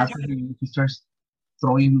 yeah, After he starts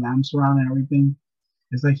throwing lamps around and everything,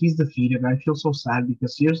 it's like he's defeated. I feel so sad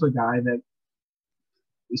because here's a guy that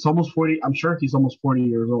is almost 40. I'm sure he's almost 40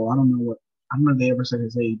 years old. I don't know if they ever said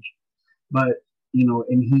his age, but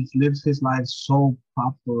and he lives his life so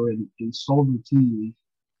proper and so routinely.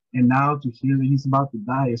 And now to hear that he's about to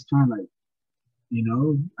die is kind of like,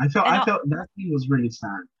 and I felt that thing was really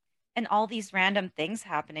sad. all these random things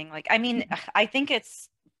happening. Like, I mean, I think it's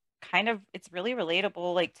really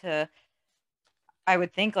relatable, like to, I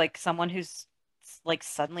would think like someone who's like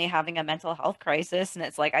suddenly having a mental health crisis, and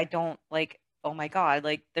it's like, I don't like, oh my God,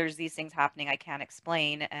 like there's these things happening I can't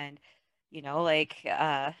explain. And, like,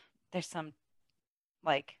 there's some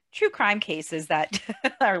like true crime cases that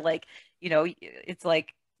are like, it's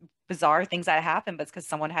like bizarre things that happen, but it's because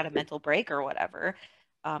someone had a mental break or whatever.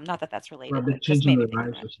 Not that that's Or related, they're but it just changing made me their think of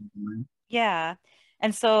lives that. or something, right? Yeah.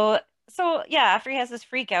 And so yeah, after he has this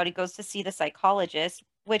freak out, he goes to see the psychologist,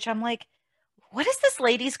 which I'm like, what is this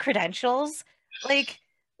lady's credentials? Like,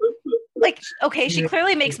 okay, she Yeah.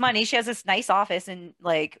 clearly makes money. She has this nice office and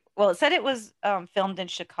like, well, it said it was filmed in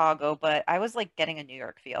Chicago, but I was like getting a New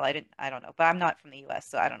York feel. I don't know, but I'm not from the US,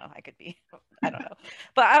 so I don't know. I could be, I don't know.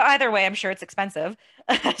 But either way, I'm sure it's expensive.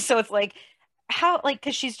 So it's like, how, like,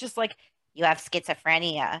 because she's just like, you have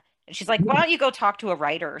schizophrenia. And she's like, why don't you go talk to a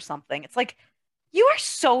writer or something? It's like, you are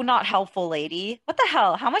so not helpful, lady. What the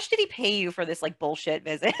hell? How much did he pay you for this like bullshit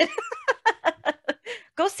visit?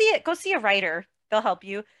 Go see it. Go see a writer. They'll help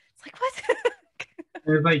you. It's like, what?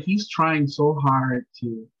 It's like he's trying so hard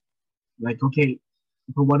to like, okay,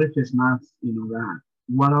 but what if it's not, that?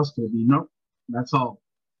 What else could it be? Nope, that's all.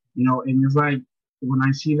 And it's like when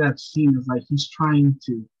I see that scene, it's like he's trying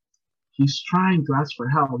to ask for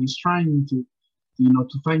help. He's trying to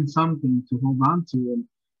find something to hold on to, and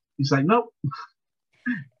he's like, nope,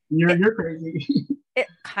 you're It you're crazy. it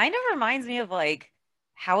kind of reminds me of like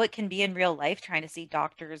how it can be in real life trying to see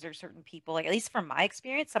doctors or certain people. Like at least from my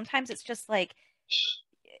experience, sometimes it's like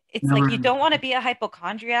Never you ends. don't want to be a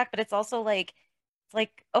hypochondriac, but it's also like it's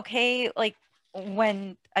like okay, like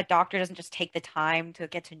when a doctor doesn't just take the time to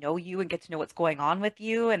get to know you and get to know what's going on with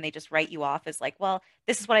you, and they just write you off as like, well,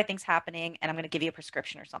 this is what I think's happening, and I'm going to give you a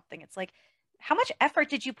prescription or something. It's like, how much effort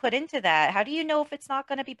did you put into that? How do you know if it's not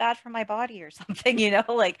going to be bad for my body or something?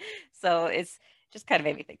 Like, so just kind of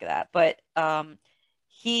made me think of that. But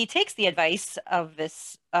he takes the advice of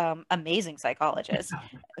this amazing psychologist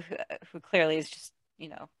who, who clearly is just,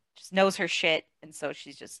 just knows her shit. And so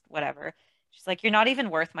she's just whatever. She's like, you're not even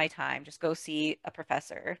worth my time. Just go see a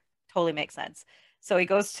professor. Totally makes sense. So he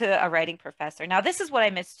goes to a writing professor. Now, this is what I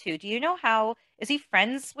missed too. Do you know how, is he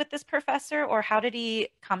friends with this professor, or how did he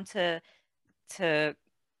to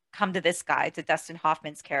come to this guy, to Dustin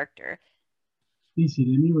Hoffman's character? Easy,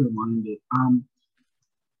 let me rewind it.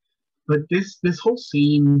 But this whole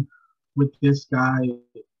scene with this guy,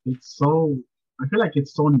 it's so I feel like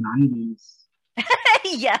it's so 90s.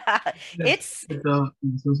 Yeah, Yes, it's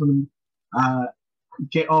it's also, uh,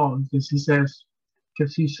 okay, oh, because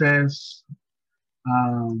he says,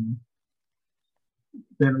 um,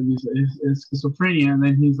 that it's schizophrenia, and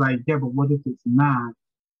then he's like, yeah, but what if it's not?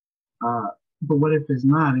 Uh, but what if it's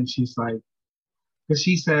not? And she's like, because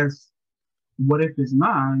she says, what if it's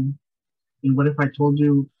not? And what if I told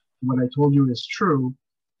you what I told you is true?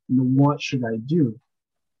 And then what should I do?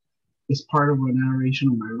 It's part of a narration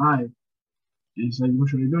of my life. And he's like, what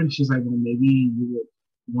should I do? And she's like, well, maybe you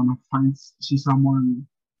would want to see someone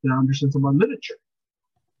that understands about literature.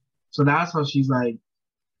 So that's how she's like,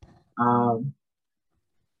 um,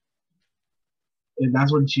 and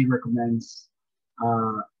that's when she recommends.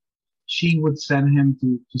 Uh, she would send him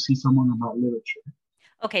to see someone about literature.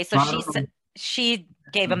 okay. So So I don't know. she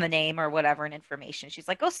gave him the name or whatever and information. She's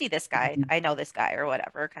like, go see this guy. I know this guy or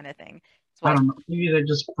whatever kind of thing. That's I what. don't know. Maybe they're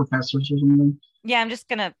just professors or something. Yeah, I'm just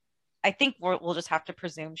gonna. I think we'll just have to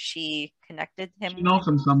presume she connected She him with. knows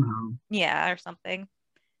him somehow. Yeah, or something.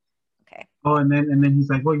 Okay. Oh, and then he's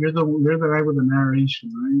like, "Well, you're the guy with the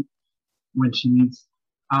narration, right?" When she meets,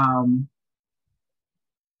 um,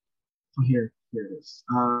 oh, here it is.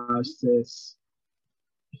 Says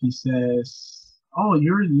he says, "Oh,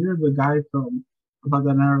 you're the guy from about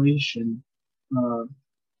the narration. Uh,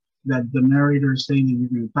 that the narrator is saying that you're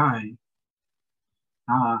gonna die."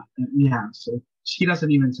 Yeah. So she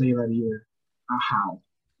doesn't even say that either. How?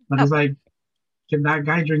 But Oh. it's like, can that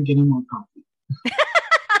guy drink any more coffee?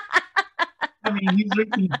 I mean, he's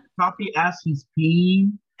drinking coffee as he's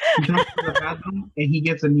peeing. He comes to the bathroom and he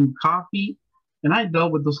gets a new coffee. And I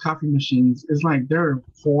dealt with those coffee machines. It's like they're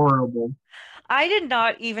horrible. I did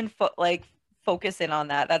not even focus in on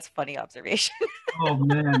that. That's funny observation. Oh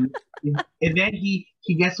man. And then he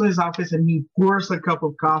gets to his office and he pours a cup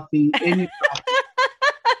of coffee in his office.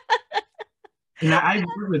 And I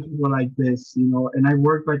work with people like this, and I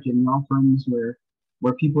work like in law firms where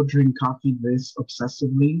people drink coffee this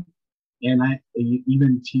obsessively. And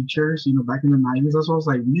even teachers, back in the 90s, that's what I was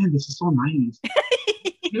like, man, this is so 90s.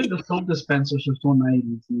 Even the soap dispensers are so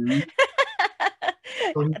 90s.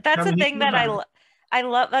 So That's I the mean, thing that I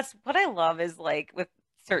love. That's what I love is like with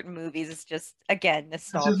certain movies. It's just again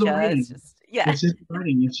it's just the nostalgia. It's writing. just yeah. It's just the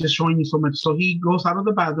writing. It's just showing you so much. So he goes out of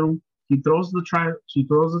the bathroom. He throws the trash. He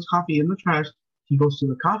throws his coffee in the trash. He goes to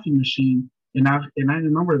the coffee machine, and I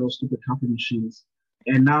remember those stupid coffee machines.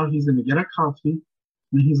 And now he's gonna get a coffee,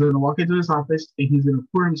 and he's gonna walk into his office, and he's gonna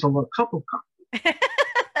pour himself a cup of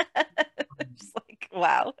Just like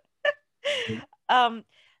wow. coffee. Um,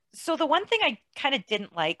 so the one thing I kind of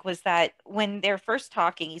didn't like was that when they're first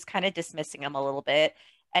talking, he's kind of dismissing him a little bit,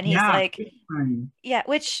 and he's Yeah, like, big time. yeah,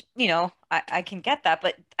 which I can get that,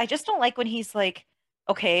 but I just don't like when he's like,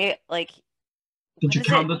 okay, like Did what you is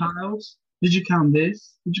count it? the tiles? Did you count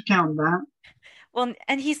this? Did you count that? Well,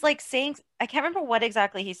 and he's like saying, I can't remember what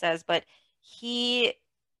exactly he says, but he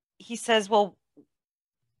he says, well,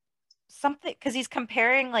 something because he's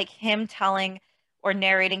comparing like him telling or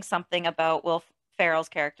narrating something about Will Ferrell's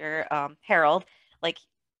character, Harold. Like,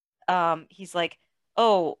 he's like,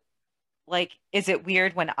 oh, like, is it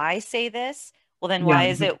weird when I say this? Well, then Yeah, why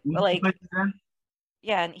is it like,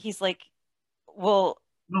 yeah? And he's like, well,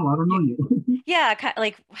 no, I don't know you, you. yeah,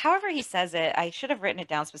 like, however he says it, I should have written it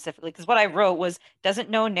down specifically because what I wrote was doesn't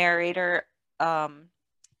know narrator. Um,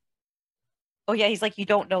 oh yeah, he's like, you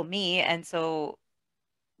don't know me, and so,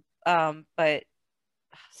 but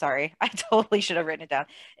sorry, I totally should have written it down.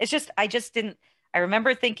 It's just, I just didn't. I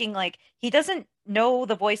remember thinking like he doesn't know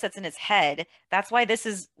the voice that's in his head. That's why this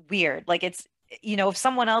is weird. Like it's, if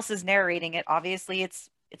someone else is narrating it, obviously it's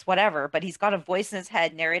whatever, but he's got a voice in his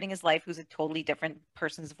head narrating his life who's a totally different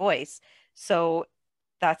person's voice. So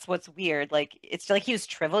that's what's weird. Like it's like he was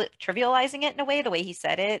trivializing it in a way, the way he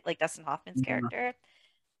said it, like Dustin Hoffman's Yeah. character,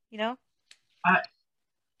 you know? I,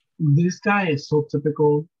 this guy is so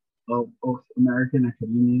typical of American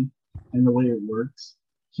academia and the way it works.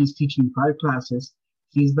 He's teaching 5 classes.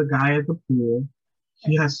 He's the guy at the pool.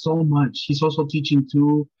 He has so much. He's also teaching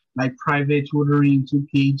two like private tutoring, two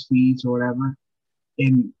PhDs or whatever.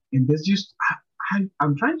 And this just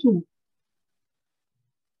I'm trying to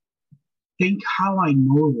think how I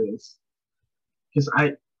know this because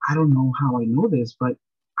I don't know how I know this, but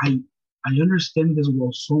I I understand this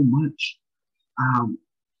world so much. Um,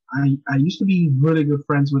 I used to be really good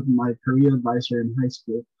friends with my career advisor in high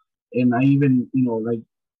school, and I even like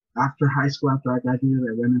after high school, after I graduated,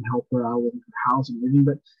 I went and helped her out with her house and everything.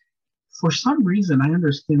 But for some reason, I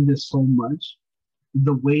understand this so much.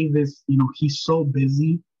 The way this, he's so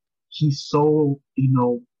busy, he's so,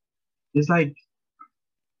 it's like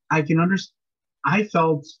I can understand. I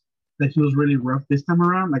felt that he was really rough this time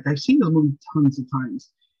around. Like I've seen this movie tons of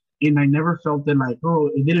times, and I never felt that like, oh,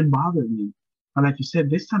 it didn't bother me. But like you said,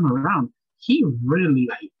 this time around, he really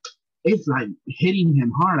like it's like hitting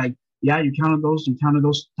him hard. Like, yeah, you counted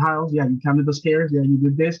those tiles, yeah, you counted the stairs, yeah, you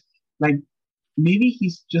did this. Like maybe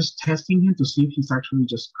he's just testing him to see if he's actually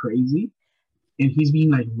just crazy, and he's being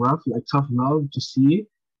like rough, like tough love to see it,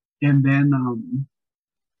 and then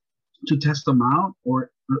to test him out or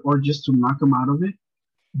just to knock him out of it.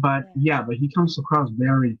 But Yeah. yeah, but he comes across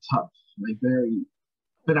very tough, like very.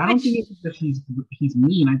 But I don't think Which, it's that he's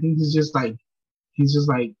mean. I think he's just like it's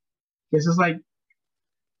just like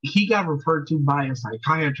he got referred to by a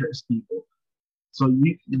psychiatrist, people. So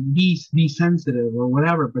you be sensitive or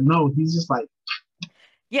whatever. But no, he's just like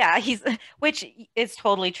yeah, which is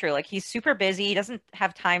totally true. Like he's super busy. He doesn't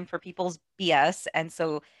have time for people's BS. And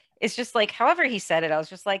so it's just like, however he said it, I was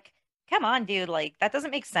just like, come on, dude. Like that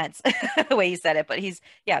doesn't make sense the way he said it. But he's,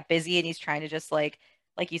 yeah, busy and he's trying to just like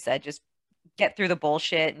you said, just get through the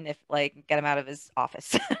bullshit and if like get him out of his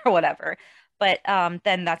office or whatever. But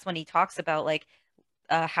then that's when he talks about like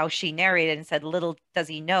how she narrated and said, "Little does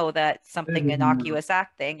he know that something innocuous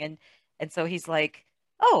acting," and so he's like,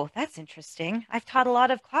 "Oh, that's interesting. I've taught a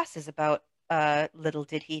lot of classes about little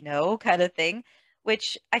did he know kind of thing."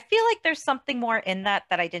 Which I feel like there's something more in that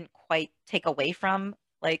that I didn't quite take away from,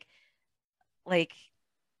 like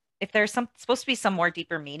if there's some supposed to be some more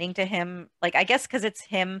deeper meaning to him, like I guess because it's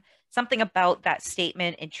him, something about that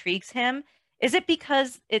statement intrigues him. Is it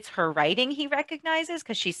because it's her writing he recognizes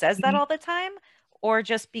because she says that all the time, or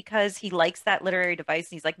just because he likes that literary device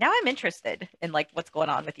and he's like, now I'm interested in like what's going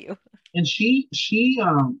on with you? and she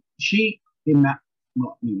in that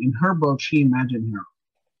well, in her book she imagined her,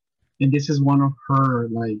 and this is one of her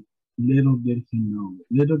like little did he know,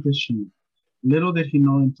 little did he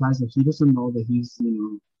know implies that he doesn't know that he's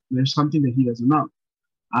there's something that he doesn't know.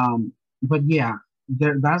 Um, but yeah,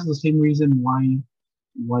 that's the same reason why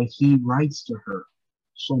he writes to her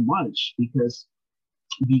so much because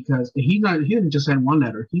he didn't just send one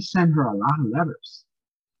letter, he sent her a lot of letters,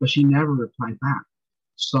 but she never replied back.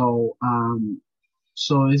 So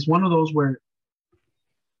so it's one of those where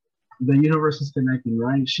the universe is connecting,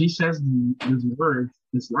 right? She says these words,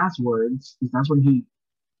 these last words, because that's when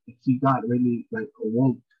he got really like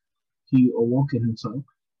awoke. He awoke in himself,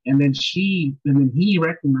 and then he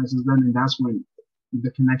recognizes them, and that's when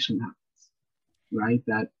the connection happens, right?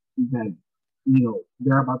 That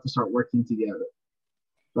they're about to start working together.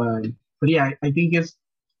 But but yeah, I think it's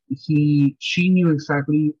she knew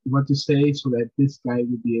exactly what to say so that this guy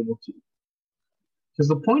would be able to. Because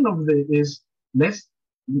the point of it is let's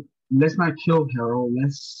let's not kill Harold.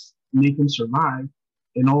 Let's make him survive.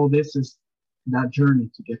 And all this is that journey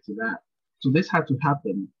to get to that. So this had to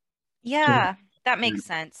happen. So that Yeah, that makes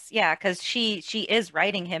sense. Yeah, because she is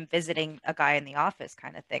writing him visiting a guy in the office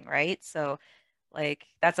kind of thing, right? So like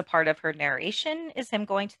that's a part of her narration is him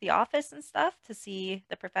going to the office and stuff to see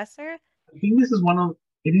the professor. I think this is one of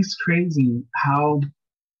it is crazy how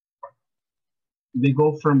they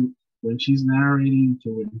go from when she's narrating to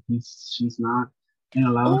when she's not. And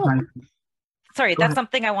a lot of Oh, times, sorry, go that's ahead.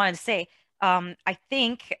 something I wanted to say. I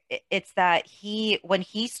think it's that when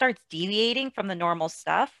he starts deviating from the normal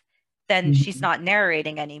stuff, then she's Mhm. not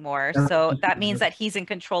narrating anymore. That's what So she that means said. that he's in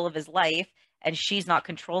control of his life and she's not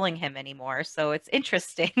controlling him anymore. So it's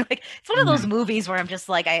interesting. Like it's one of Yeah. those movies where I'm just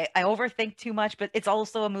like I overthink too much, but it's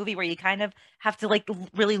also a movie where you kind of have to like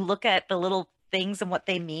really look at the little things and what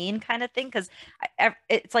they mean kind of thing because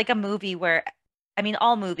it's like a movie where I mean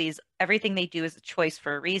all movies, everything they do is a choice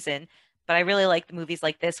for a reason. But I really like the movies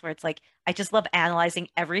like this where it's like I just love analyzing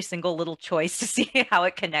every single little choice to see how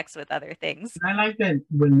it connects with other things. And I like that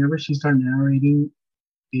whenever she starts narrating,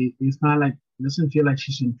 it's not like it doesn't feel like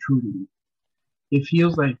she's intruding. It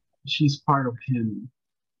feels like she's part of him,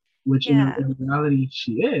 which Yeah. in reality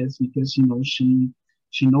she is because she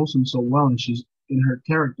knows him so well, and she's in her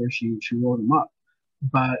character she wrote him up.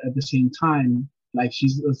 But at the same time, like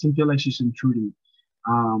she's it doesn't feel like she's intruding,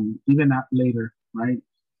 even that later, right?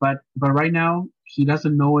 But right now he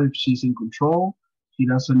doesn't know if she's in control. He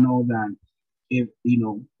doesn't know that. if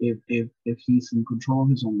if he's in control of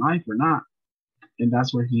his own life or not, and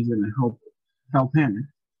that's where he's gonna help him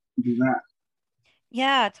do that.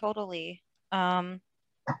 Yeah, totally. Um,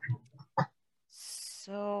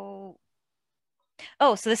 so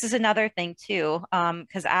oh, so this is another thing too.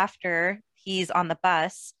 Because after he's on the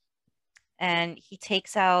bus and he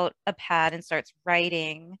takes out a pad and starts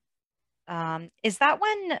writing. Is that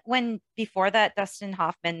when before that Dustin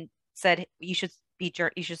Hoffman said you should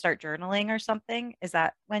start journaling or something? Is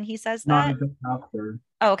that when he says No, that? just after.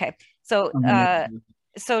 Oh, okay. So I mean,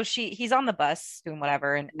 he's on the bus doing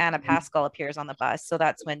whatever, and Anna Pascal appears on the bus. So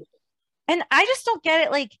that's when, and I just don't get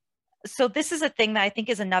it. Like, so this is a thing that I think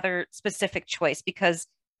is another specific choice because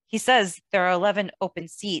he says there are 11 open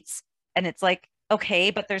seats, and it's like, okay,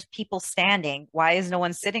 but there's people standing. Why is no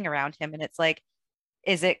one sitting around him? And it's like,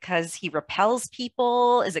 is it because he repels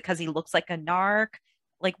people? Is it because he looks like a narc?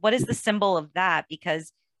 Like, what is the symbol of that?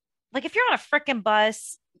 Because, like, if you're on a freaking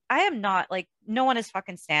bus, I am not like, no one is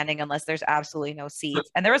fucking standing unless there's absolutely no seats.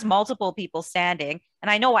 And there was multiple people standing.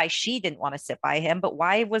 And I know why she didn't want to sit by him, but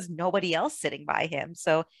why was nobody else sitting by him?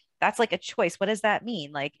 So that's like a choice. What does that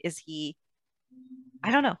mean? Like, is he,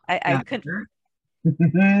 I don't know. I yeah. couldn't.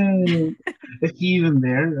 Is he even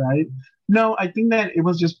there, right? No, I think that it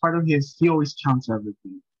was just part of his. He always counts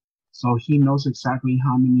everything, so he knows exactly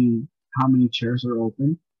how many chairs are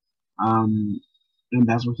open. Um, and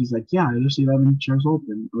that's what he's like. Yeah, there's 11 chairs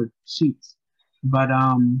open or seats, but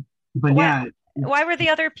But why? yeah, Why were the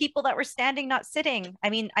other people that were standing not sitting? I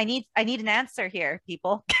mean, I need an answer here,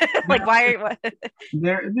 people. Like, they're why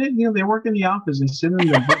are they work in the office. They sit in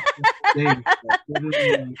their books every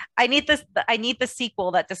day. Like, I need this. I need the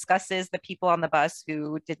sequel that discusses the people on the bus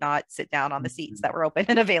who did not sit down on the seats that were open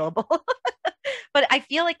and available. But I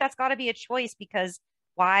feel like that's got to be a choice because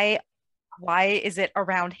why? Why is it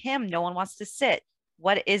around him? No one wants to sit.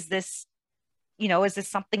 What is this? Is this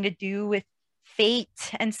something to do with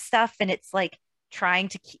fate and stuff? And it's like trying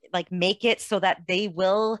to like make it so that they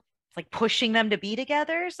will like pushing them to be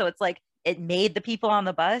together. So it's like it made the people on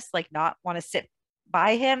the bus like not want to sit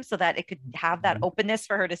by him so that it could have that openness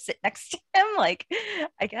for her to sit next to him, like,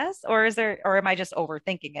 I guess. Or is there, or am I just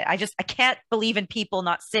overthinking it? I can't believe in people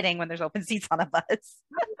not sitting when there's open seats on a bus.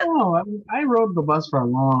 no, I rode the bus for a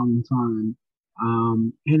long time,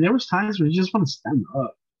 and there was times where you just want to stand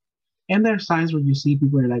up. And there's times where you see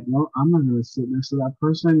people are like, no, I'm not gonna sit next to that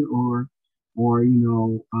person, or or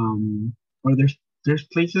there's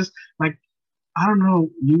places like I don't know.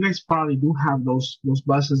 You guys probably do have those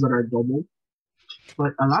buses that are double,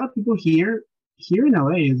 but a lot of people here in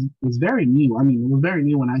LA is very new. I mean, it was very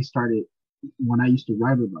new when I used to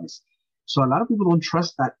ride a bus. So a lot of people don't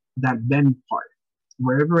trust that bend part.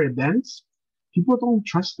 Wherever it bends, people don't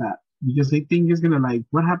trust that because they think it's gonna like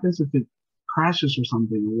what happens if it crashes or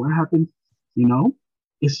something, or what happens, you know?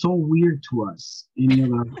 It's so weird to us. Any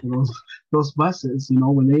of those buses,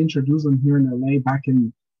 when they introduced them here in LA back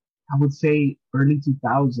in I would say early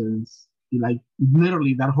 2000s, like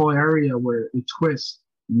literally that whole area where it twists,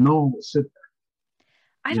 no sit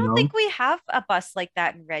I there, don't think we have a bus like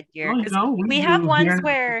that in Red Deer Oh, because we we have do ones here.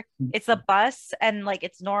 where it's a bus and like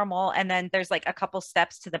it's normal, and then there's like a couple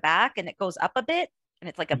steps to the back and it goes up a bit and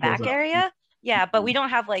it's like a It goes back up. area. Yeah, but we don't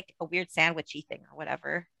have like a weird sandwichy thing or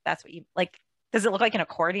whatever. That's what you like. Does it look like an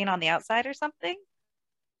accordion on the outside or something?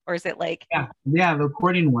 Or is it like, Yeah, the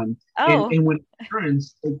accordion one. And oh, and when it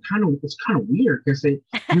turns, it's kind of weird because you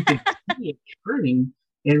can see it turning,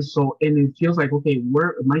 and it feels like, okay,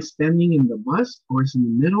 where am I standing in the bus or is it in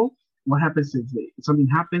the middle? What happens if something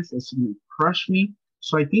happens? Is it going to crush me?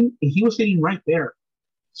 So I think he was sitting right there.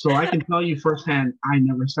 So I can tell you firsthand, I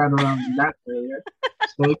never sat around in that area.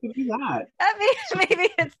 So it could be that. that So, maybe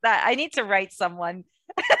it's that. I need to write someone.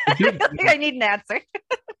 dude, I need an answer.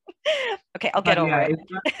 Okay, I'll get but over yeah, it.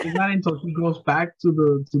 it's not until he goes back to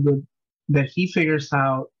the that he figures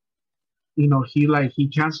out, he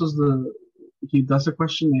cancels he does a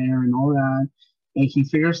questionnaire and all that, and he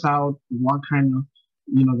figures out what kind of,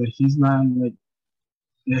 that he's not like,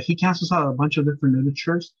 yeah, he cancels out a bunch of different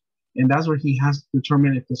literatures, and that's where he has to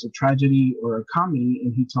determine if it's a tragedy or a comedy,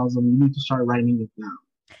 and he tells them, you need to start writing it down.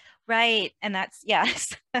 Right. And that's,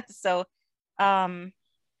 yes. So, um,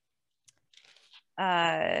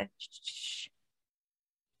 uh,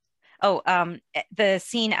 the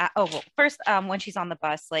scene well, first, when she's on the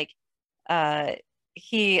bus, like, uh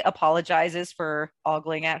he apologizes for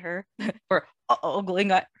ogling at her for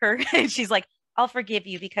ogling at her and she's like, I'll forgive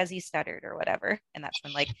you because you stuttered or whatever, and that's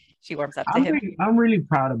when like she warms up to him. I'm really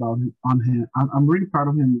proud about him on him. I'm really proud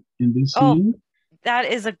of him in this Oh, scene. that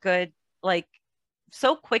is a good, like,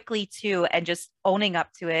 so quickly too, and just owning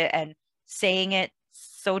up to it and saying it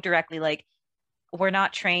so directly, like, we're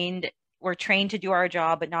not trained. We're trained to do our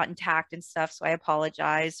job, but not intact and stuff. So I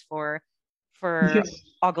apologize for Because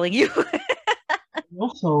ogling you.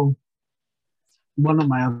 also one of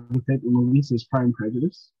my other favorite movies is Pride and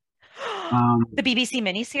Prejudice. The Um, BBC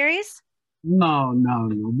miniseries? no,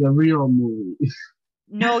 the real movie.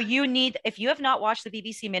 No, you need, if you have not watched the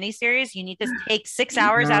BBC miniseries, you need to take 6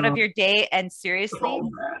 hours out of No, your day and so seriously,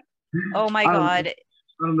 bad. oh my I don't know. God. I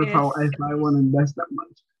don't know It's if I want to invest that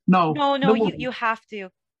much. No, no, no, the you movie, you have to.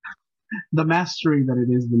 the mastery that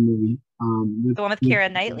it is, the movie, The one with with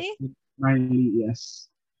Keira Knightley? Riley, yes.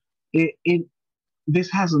 It this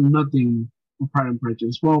has nothing of Pride and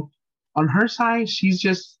Prejudice. Well, on her side, she's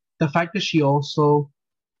just the fact that she also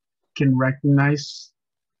can recognize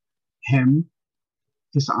him,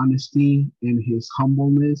 his honesty and his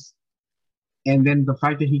humbleness, and then the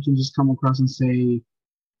fact that he can just come across and say,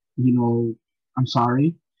 you know, I'm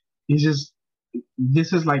sorry. It's just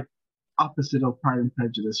this is like opposite of Pride and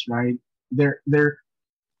Prejudice, right? They're they're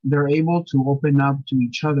they're able to open up to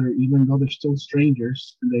each other even though they're still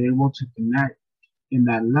strangers, and they're able to connect in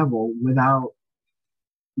that level without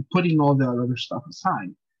putting all the other stuff aside.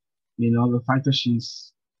 You know, the fact that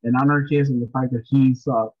she's an anarchist and the fact that he's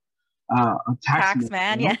a taxman, Tax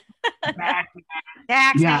man, you yeah. know? Back,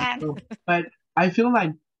 Tax yeah. man. So, but I feel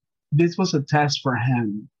like this was a test for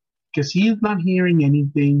him because he's not hearing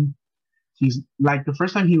anything. He's like the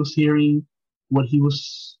first time he was hearing what he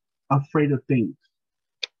was afraid to think.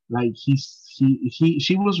 Like she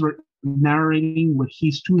was narrating what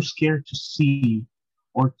he's too scared to see,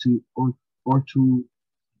 or to or to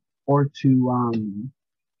or to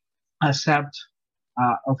accept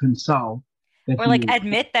of himself that Or like he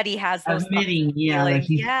admit that he has those thoughts and admitting, yeah, that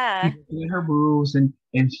feelings. Yeah. he's looking at her boobs and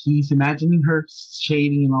he's imagining her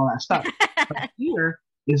shaving and all that stuff. But here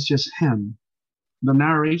it's just him. The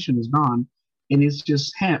narration is gone, and it's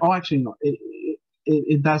just him. Oh, actually, no,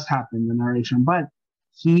 it does happen the narration, but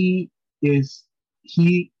he is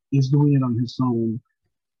he is doing it on his own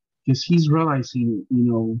because he's realizing,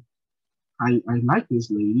 I like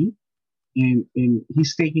this lady, and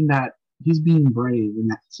he's taking that he's being brave in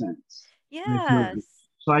that sense. Like really. Yes.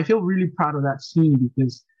 So I feel really proud of that scene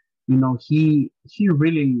because he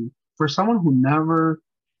really, for someone who never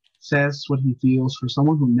says what he feels, for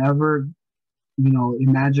someone who never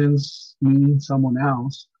imagines meeting someone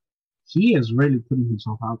else, he is really putting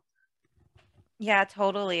himself out. Yeah,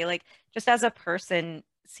 totally. Like just as a person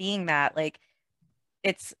seeing that, like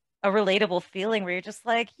it's a relatable feeling where you're just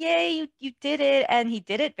like, yay, you did it. And he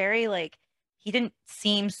did it very like he didn't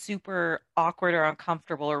seem super awkward or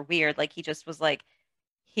uncomfortable or weird. Like he just was like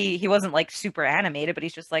he wasn't like super animated, but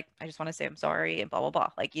he's just like, I just want to say I'm sorry and blah blah blah.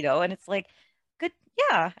 Like, and it's like good.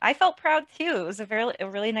 Yeah, I felt proud too. It was a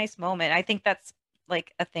really nice moment. I think that's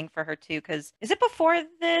like a thing for her too, because is it before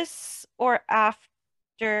this or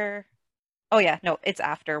after? Oh yeah, no, it's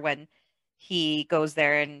after when he goes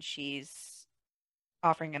there and she's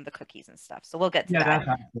offering him the cookies and stuff. So we'll get to Yeah, that.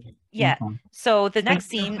 that's actually Yeah. So the and next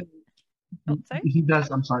scene, oh, sorry. he does.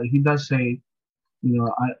 I'm sorry. He does say,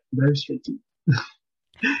 I very straight.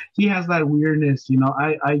 He has that weirdness.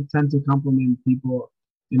 I tend to compliment people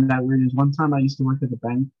in that weirdness. One time I used to work at the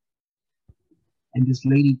bank, and this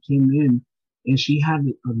lady came in, and she had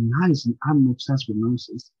a nice, and I'm obsessed with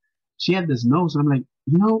noses. She had this nose, and I'm like,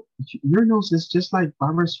 your nose is just like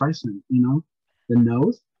Barbara Streisand, the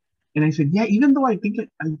nose. And I said, yeah, even though I think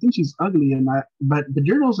she's ugly, but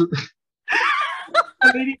your nose is.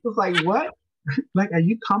 The lady was like, what? Like, are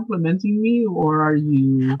you complimenting me, or are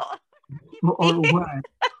you, Oh, or what?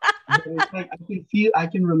 But it's like I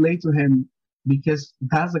can relate to him because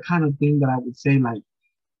that's the kind of thing that I would say, like,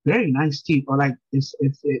 very nice teeth, or like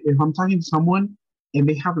if I'm talking to someone and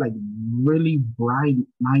they have like really bright,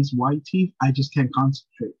 nice white teeth, I just can't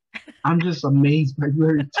concentrate. I'm just amazed by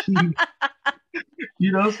their teeth,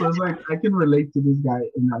 So it's like I can relate to this guy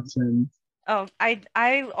in that sense. Oh,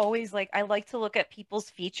 I always like I like to look at people's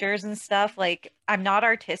features and stuff. Like I'm not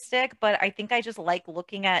artistic, but I think I just like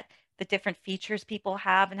looking at the different features people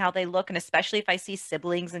have and how they look, and especially if I see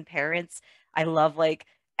siblings and parents, I love like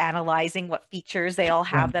analyzing what features they all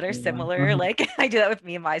Yeah, have that are yeah, similar. Like I do that with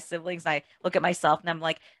me and my siblings. And I look at myself and I'm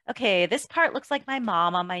like, okay, this part looks like my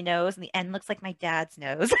mom on my nose, and the end looks like my dad's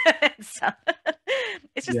nose. So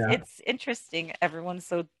it's just yeah. it's interesting. Everyone's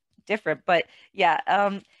so different, but yeah.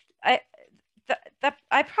 I that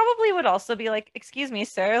I probably would also be like, excuse me,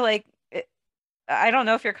 sir, like I don't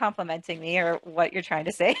know if you're complimenting me or what you're trying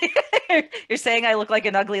to say. You're saying I look like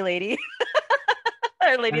an ugly lady or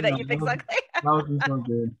a I lady that know you think's ugly. that was just so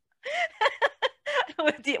good.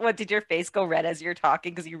 What did your face go red as you're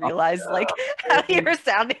talking because you Oh, realized like yeah. how you were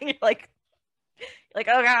sounding? You're like Like,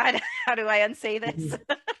 oh God, how do I unsay This this? is,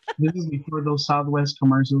 this is before those Southwest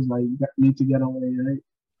commercials like you need to get away, right?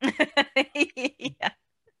 Yeah.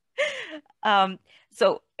 Um,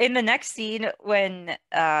 so in the next scene when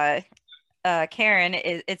Karen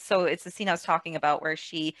is it's the scene I was talking about where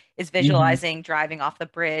she is Hmm. visualizing driving off the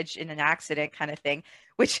bridge in an accident kind of thing,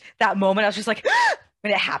 which that moment I was just like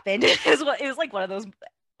when it happened, it was like one of those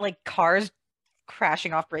like cars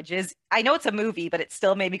crashing off bridges. I know it's a movie, but it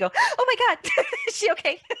still made me go, "Oh my God, is she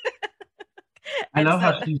okay?" I And love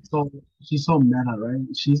how so she's so meta, right?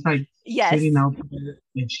 She's like sitting yes. out there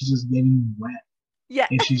and she's just getting wet Yeah.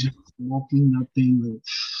 and she's just smoking nothing, like,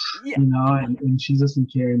 Yeah. and she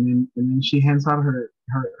doesn't care. And then she hands out her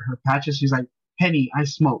patches. She's like, Penny, I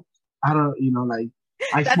smoke. I don't, like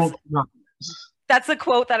I That's smoke cigarettes. that's a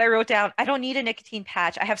quote that I wrote down. I don't need a nicotine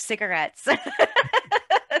patch. I have cigarettes.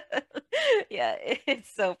 Yeah,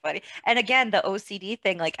 it's so funny. And again, the OCD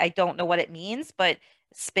thing, like I don't know what it means, but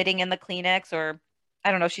spitting in the Kleenex or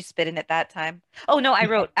I don't know if she spit in it that time. Oh no, I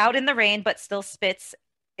wrote out in the rain, but still spits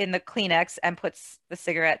in the Kleenex and puts the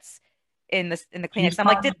cigarettes in the She's Kleenex. I'm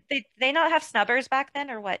like, probably did they not have snubbers back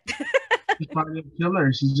then or what? she's probably a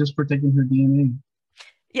killer. She's just protecting her DNA.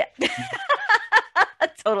 Yeah. She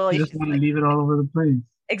Totally. just She's want to like, leave it all over the place.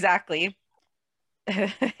 exactly.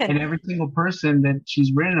 And And every single person that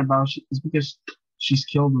she's written about is because she's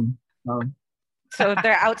killed them. Um, so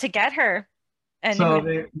they're out to get her. And so who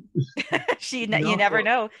they, you never so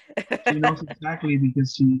know. she knows exactly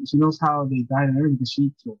because she knows how they died and everything because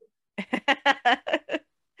she killed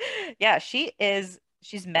Yeah, she's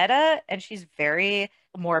meta and she's very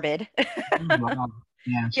morbid. them. She's raw.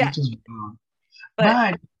 Yeah, Yeah, she's just raw. but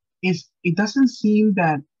But it doesn't seem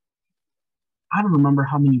that I don't remember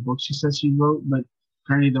how many books she said she wrote, but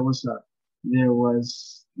apparently there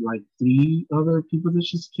was like three other people that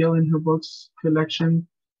she's killed in her books collection.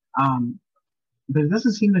 Um, but it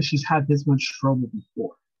doesn't seem that she's had this much trouble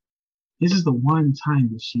before. This is the one time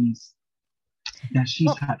that she's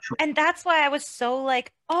well, had trouble. and that's why I was so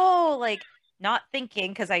like, oh, like not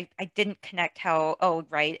thinking because I didn't connect how, oh,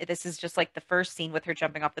 right, this is just like the first scene with her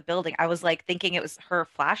jumping off the building. I was like thinking it was her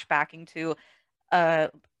flashbacking to uh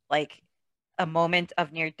like a moment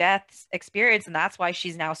of near death experience and that's why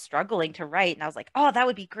she's now struggling to write and I was like oh that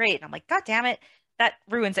would be great and I'm like god damn it that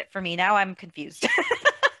ruins it for me now I'm confused.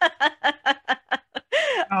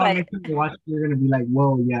 Oh, But next time you watch, you're gonna be like,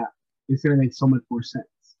 "Whoa, yeah, it's gonna make so much more sense."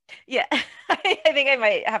 yeah, I think I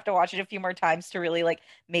might have to watch it a few more times to really like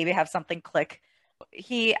maybe have something click.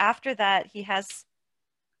 He after that he has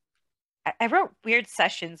I wrote weird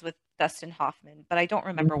sessions with Dustin Hoffman but I don't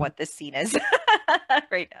remember Mhm. what this scene is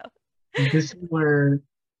right now. This is where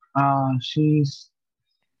she's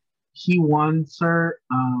he wants her.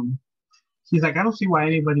 He's like, I don't see why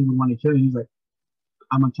anybody would want to kill you. He's like,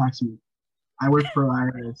 I'm a taxi. I work for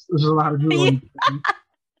IRS. There's a lot of people, Yeah.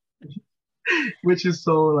 which is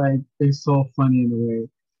so like it's so funny in a way.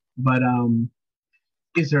 But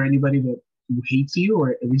is there anybody that hates you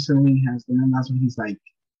or recently has? And then that's when he's like,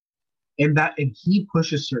 and he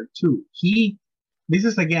pushes her too. This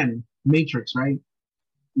is again Matrix, right?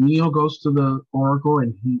 Neo goes to the Oracle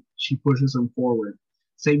and she pushes him forward.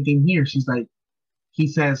 Same thing here. She's like, he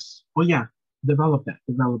says, "Oh yeah, develop that."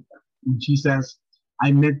 And she says,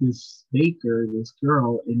 "I met this baker, this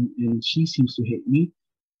girl, and she seems to hate me."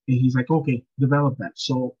 And he's like, "Okay, develop that."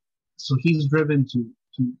 So he's driven to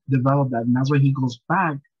develop that, and that's why he goes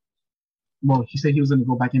back. Well, he said he was going to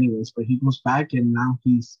go back anyways, but he goes back, and now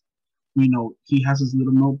he has his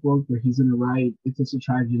little notebook where he's going to write if it's a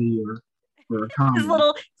tragedy or a his comedy.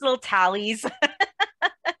 little tallies.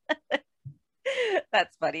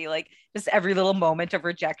 That's funny. Like just every little moment of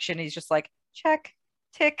rejection, he's just like, check,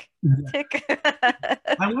 tick, tick.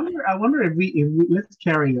 I wonder if we let's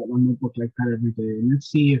carry a notebook like that every day, and let's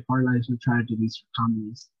see if our lives are tragedies or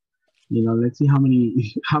comedies. Let's see how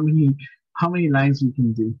many how many lines we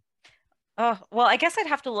can do. Oh, well, I guess I'd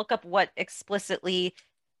have to look up what explicitly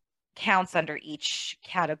counts under each This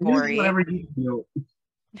is category. whatever you feel.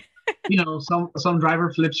 Some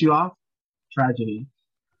driver flips you off, tragedy.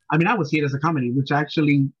 I mean, I would see it as a comedy, which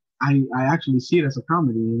actually I actually see it as a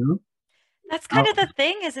comedy. That's I, kind of the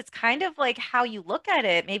thing is it's kind of like how you look at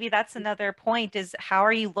it. Maybe that's another point is how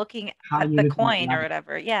are you looking how at you the look at coin or life.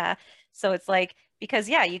 whatever. Yeah. So it's like because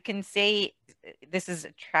yeah, you can say this is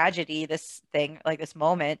a tragedy, this thing, like this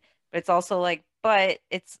moment, but it's also like, but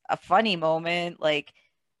it's a funny moment. Like,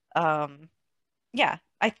 um, yeah,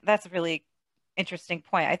 I that's a really interesting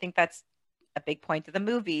point. I think that's a big point of the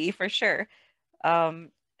movie for sure. Um,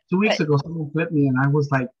 2 weeks but ago, someone flipped me, and I was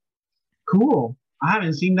like, "Cool! I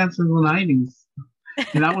haven't seen that since the '90s."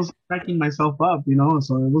 And I was cracking myself up.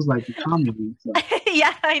 So it was like a comedy. So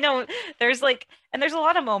Yeah, I know. There's like, and there's a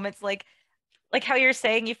lot of moments like how you're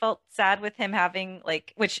saying you felt sad with him having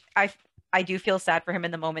like, which I do feel sad for him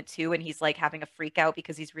in the moment too, when he's like having a freak out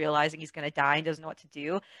because he's realizing he's gonna die and doesn't know what to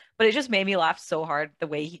do. But it just made me laugh so hard the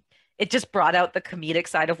way it just brought out the comedic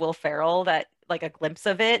side of Will Ferrell, that like a glimpse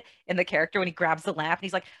of it in the character when he grabs the lamp and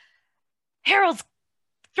he's like, Harold's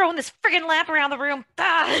throwing this friggin' lamp around the room.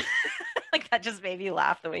 Ah! Like that just made me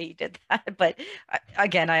laugh the way he did that. But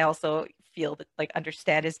again, I also feel that like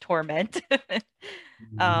understand his torment.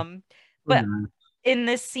 Mhm. Um, Poor but guy. in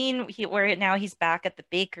this scene where now he's back at the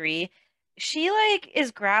bakery, she like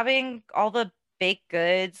is grabbing all the baked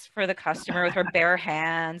goods for the customer with her bare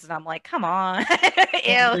hands, and I'm like, come on.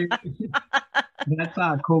 Ew. That's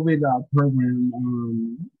a COVID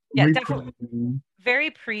program, Yeah, definitely reprogram. very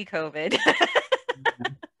pre-COVID.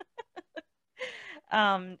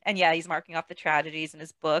 And yeah, he's marking off the tragedies in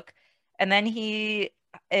his book. And then he's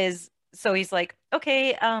like,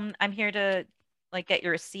 okay, I'm here to like get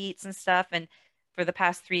your receipts and stuff. And for the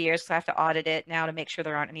past 3 years, so I have to audit it now to make sure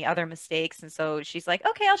there aren't any other mistakes. And so she's like,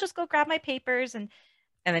 okay, I'll just go grab my papers. And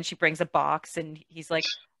then she brings a box and he's like,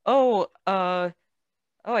 oh, oh,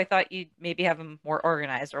 I thought you'd maybe have them more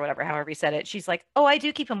organized or whatever, however he said it. She's like, oh, I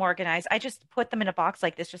do keep them organized. I just put them in a box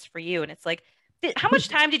like this just for you. And it's like, how much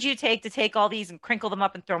time did you take to take all these and crinkle them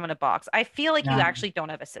up and throw them in a box? I feel like you Yeah, actually don't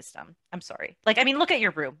have a system. I'm sorry. Like, I mean, look at your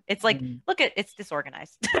room. It's like, look at it's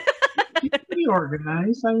disorganized. she's pretty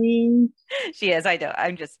organized. I mean, She is. I know.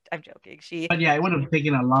 I'm joking. but yeah, it would have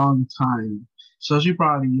taken a long time. So she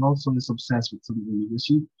probably also is obsessed with something because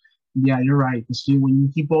she, yeah, you're right. Because she, when you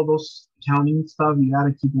keep all those counting stuff, you got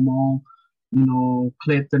to keep them all,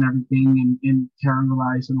 clipped and everything and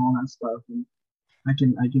categorized and all that stuff. And I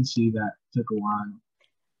can see that took a while.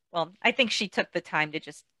 Well, I think she took the time to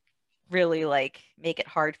just really like make it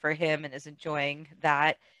hard for him and is enjoying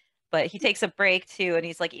that. But he takes a break too, and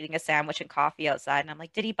he's like eating a sandwich and coffee outside. And I'm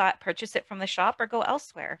like, did he purchase it from the shop or go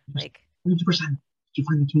elsewhere? Like, 22%. Did you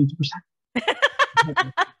find the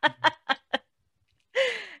 22%?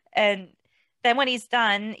 and then when he's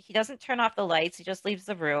done, he doesn't turn off the lights. He just leaves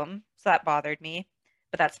the room. So that bothered me,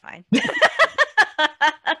 but that's fine.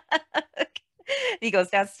 He goes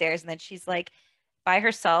downstairs, and then she's like by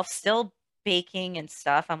herself, still baking and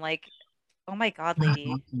stuff. I'm like, oh my God, That's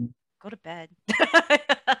lady, awesome. go to bed.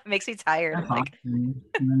 Makes me tired. I'm That's like, awesome.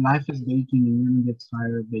 And then life is baking and you're gonna get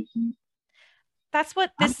tired of baking. that's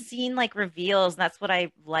what I'm this scene like reveals, and that's what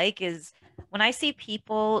I like is when I see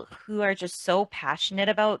people who are just so passionate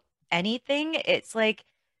about anything, it's like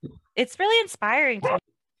it's really inspiring to me.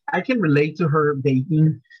 I can relate to her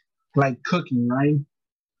baking, like cooking, right?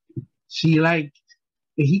 She like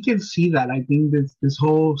he can see that. I think this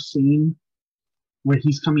whole scene where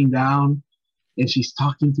he's coming down and she's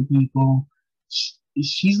talking to people,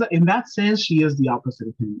 she's in that sense she is the opposite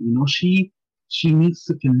of him. She needs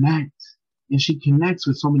to connect, and she connects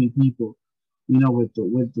with so many people. With the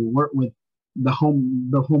work with the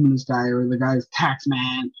homeless guy or the guy's tax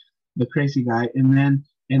man, the crazy guy, and then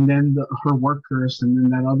her workers, and then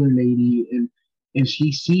that other lady, and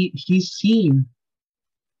he's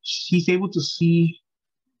able to see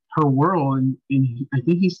her world, and I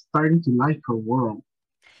think he's starting to like her world,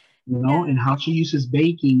 and Yeah. how she uses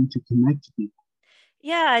baking to connect to people.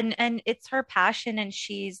 Yeah, and it's her passion, and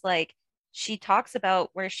she's like she talks about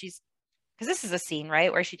where she's because this is a scene,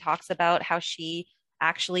 right, where she talks about how she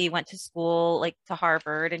actually went to school, like to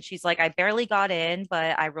Harvard, and she's like, I barely got in,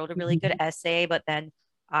 but I wrote a really good essay, but then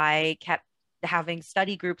I kept having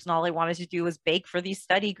study groups, and all I wanted to do was bake for these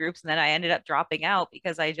study groups, and then I ended up dropping out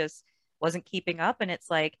because I just wasn't keeping up. And it's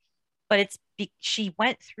like, but she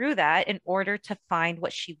went through that in order to find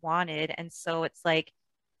what she wanted, and so it's like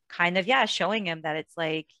kind of yeah showing him that it's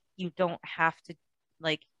like you don't have to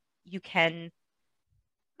like you can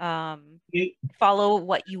follow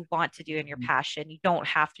what you want to do in your passion. You don't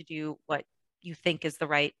have to do what you think is the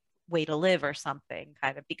right way to live or something,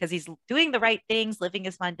 kind of, because he's doing the right things, living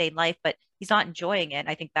his mundane life, but he's not enjoying it. And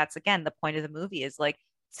I think that's again the point of the movie is like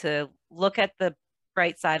to look at the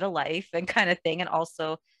bright side of life and kind of thing, and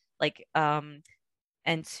also like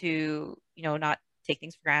and to not take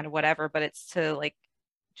things for granted, whatever, but it's to like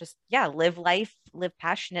just yeah live life, live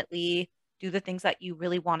passionately, do the things that you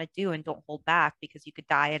really want to do and don't hold back because you could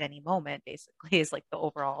die at any moment, basically, is like the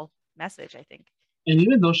overall message, I think. And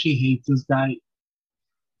even though she hates this guy,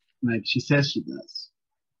 like she says she does,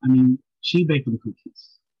 I mean, she baked them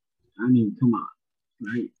cookies. I mean, come on,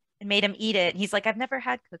 right? And made him eat it, and he's like, I've never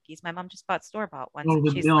had cookies, my mom just bought store-bought ones, Oh, and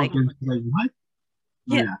with she's milk, like, and she's like, what?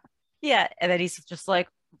 Oh yeah, yeah. yeah. And then he's just like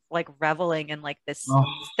reveling in like this Oh,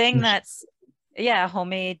 thing this, that's yeah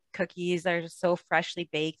homemade cookies that are just so freshly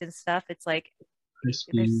baked and stuff. It's like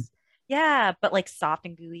crispy. There's yeah, but like soft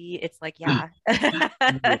and gooey. It's like yeah.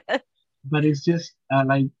 But it's just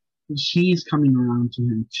like she's coming around to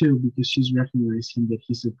him too because she's recognizing that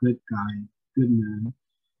he's a good guy, good man.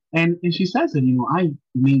 And she says that, I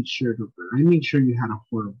made sure to her. I made sure you had a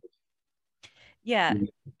horrible Yeah. day.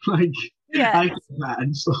 Like Yeah. I feel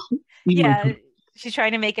bad. So eat my Yeah. cookies. She's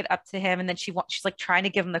trying to make it up to him and then she's like trying to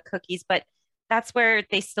give him the cookies, but that's where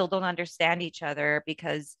they still don't understand each other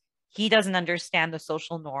because he doesn't understand the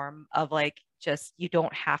social norm of like just you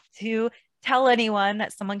don't have to tell anyone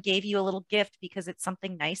that someone gave you a little gift because it's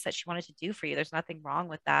something nice that she wanted to do for you. There's nothing wrong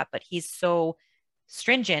with that, but he's so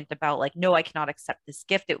stringent about like no, I cannot accept this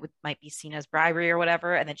gift. It would might be seen as bribery or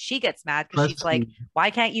whatever, and then she gets mad because she's Trust like, me. why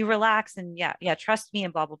can't you relax and yeah, trust me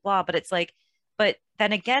and blah blah blah. But it's like, but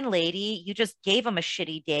then again, lady, you just gave him a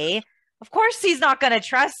shitty day. Of course he's not going to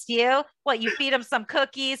trust you. What, you feed him some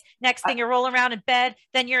cookies, next I, thing you're rolling around in bed,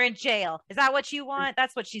 then you're in jail. Is that what you want?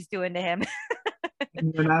 That's what she's doing to him.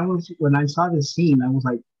 when I saw this scene, I was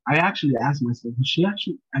like, I actually asked myself, was she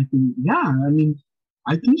actually? I think, yeah. I mean,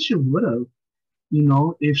 I think she would have.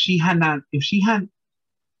 If she had not, if she had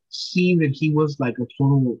seen that he was like a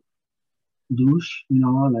total douche,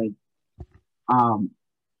 like um,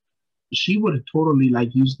 she would have totally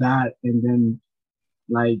like used that and then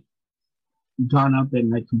like gone up and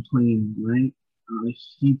like complained, right?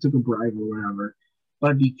 He took a bribe or whatever.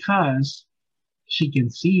 But because she can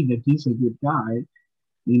see that he's a good guy,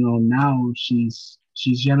 now she's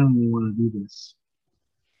genuinely want to do this.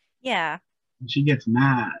 Yeah. And she gets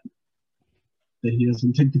mad that he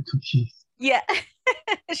doesn't take the cookies. Yeah.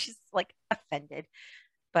 She's like offended.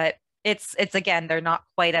 But it's again, they're not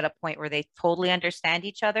quite at a point where they totally understand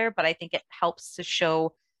each other, but I think it helps to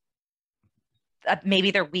show maybe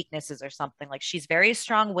their weaknesses or something. Like she's very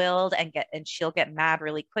strong-willed and she'll get mad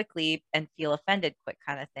really quickly and feel offended quick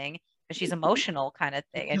kind of thing because she's emotional kind of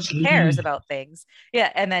thing and Just she cares leave. about things.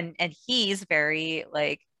 Yeah, and he's very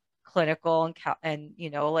like clinical and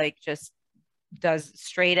like just does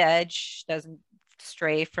straight edge, doesn't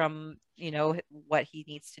stray from, what he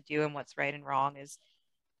needs to do and what's right and wrong is,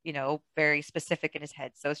 very specific in his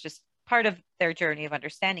head. So it's just part of their journey of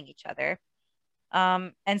understanding each other.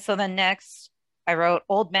 And so then next, I wrote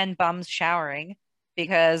old men bums showering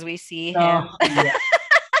because we see Oh him. yeah,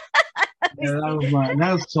 We yeah, see,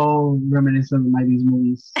 that was so reminiscent of 90s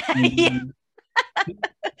movies. yeah,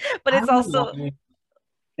 but I it's don't know also why.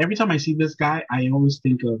 Every time I see this guy, I always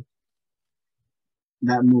think of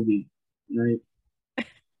that movie, right?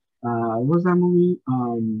 What was that movie?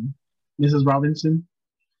 Mrs. Robinson.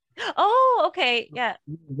 oh, okay, yeah,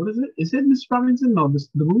 What is it? Is it Miss Robinson? No,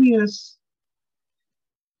 the movie is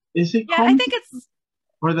it yeah. I Come think it's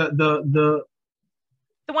or the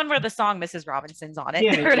the one where the song Mrs. Robinson's on it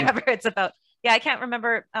yeah, or yeah, whatever it's about. Yeah, I can't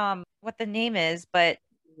remember what the name is, but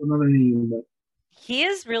another name, but he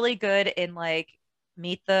is really good in like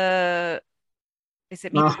Meet the is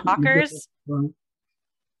it Meet the uh, Fockers? uh,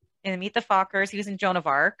 In Meet the Fockers, he was in Joan of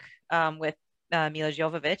Arc with Mila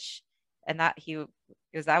Jovovich, and that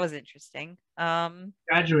was interesting.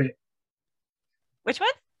 Graduate, Which one?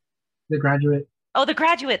 the Graduate. Oh, The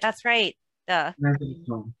Graduate. That's right. Duh. That's what it's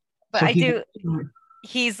called. But So I he do. goes,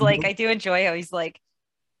 He's he like goes, I do enjoy how he's like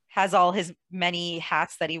has all his many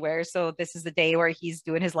hats that he wears. So this is the day where he's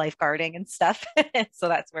doing his lifeguarding and stuff. So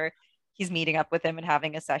that's where he's meeting up with him and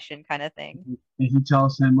having a session kind of thing. and he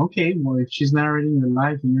tells him, okay, well, if she's narrating your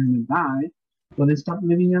life and you're gonna die, well, then stop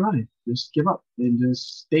living your life. Just give up and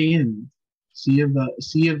just stay in. See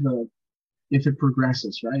if it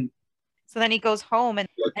progresses, right? So then he goes home and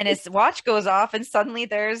his watch goes off and suddenly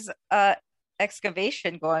there's a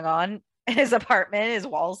excavation going on in his apartment. His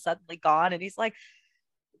wall's suddenly gone and he's like,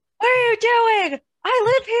 "What are you doing?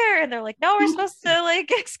 I live here." And they're like, "No, we're supposed to like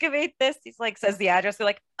excavate this." He's like says the address. They're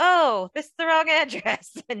like, "Oh, this is the wrong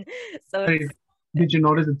address." And so Like, it's did you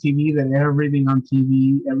notice the TV that everything on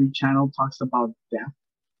TV, every channel talks about death?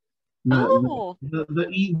 oh,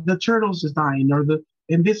 The turtles is dying,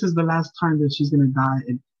 and this is the last time that she's gonna die,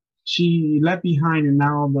 and she left behind, and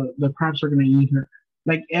now the crabs are gonna eat her.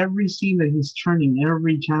 Like every scene that he's turning,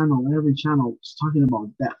 every channel is talking about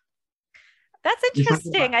death. that's It's talking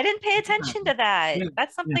interesting. about I didn't pay yeah, attention to that. yeah,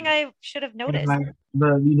 That's yeah. something I should have And noticed. like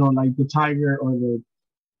like the tiger or the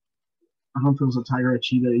I don't know if it was a tiger or a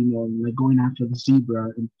cheetah, like going after the zebra,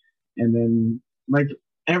 and then like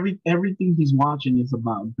everything he's watching is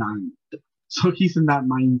about dying. So he's in that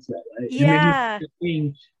mindset, right? And then Yeah. he's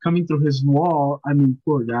seeing coming through his wall. I mean,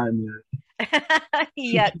 poor guy, man.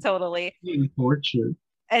 Yeah, totally. Being tortured.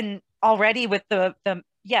 And already with the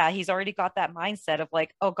yeah, he's already got that mindset of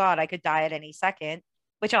like, oh God, I could die at any second,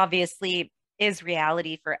 which obviously is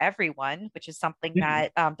reality for everyone, which is something Yeah.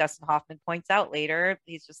 that Dustin Hoffman points out later.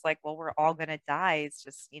 He's just like, well, we're all gonna die. It's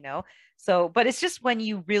just, so, but it's just when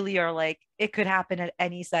you really are like, it could happen at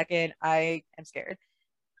any second. I am scared.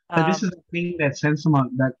 But this is Um, the thing that sends him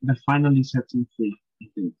out, that finally sets him free, I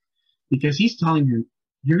think. Because he's telling him,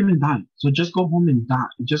 you're gonna die. So just go home and die.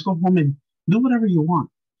 Just go home and do whatever you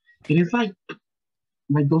want. And it's like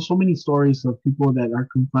those so many stories of people that are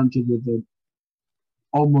confronted with the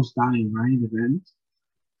almost dying, right, event,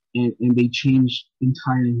 and they change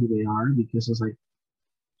entirely who they are because it's like,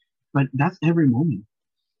 but that's every moment.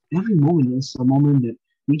 Every moment is a moment that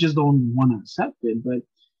we just don't want to accept it, but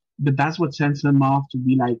that's what sends him off to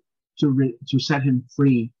be like to set him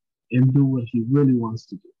free and do what he really wants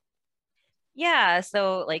to do. yeah,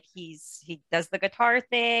 so like he does the guitar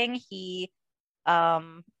thing. He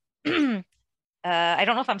um I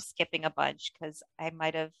don't know if I'm skipping a bunch because I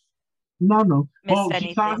might have No, no. missed Well,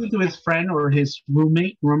 he talks anything. to his friend or his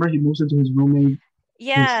roommate. Remember, he moves into his roommate, his,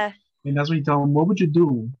 Yeah, and that's what he tell him. What would you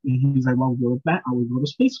do? And he's like, "Well, go to that. I would go to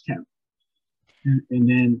space camp." And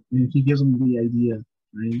then he gives him the idea,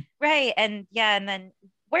 right? right. And yeah, and then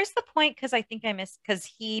where's the point? Because I think I missed because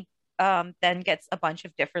he then gets a bunch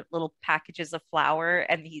of different little packages of flour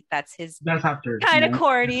and that's his That's after, kind of yeah.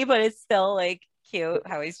 corny, but it's still like cute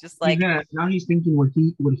how he's just He's like, gonna now he's thinking what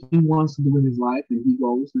he wants to do with his life, and he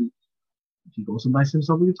goes and buys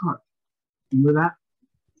himself a guitar. Remember that?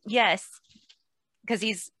 yes, because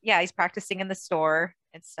he's practicing in the store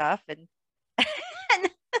and stuff. And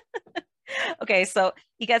okay, so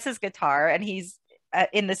he gets his guitar and he's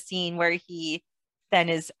in the scene where he then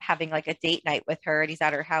is having like a date night with her and he's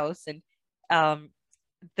at her house. And um,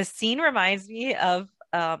 the scene reminds me of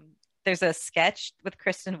there's a sketch with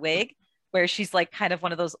Kristen Wiig where she's like kind of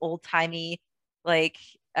one of those old timey, like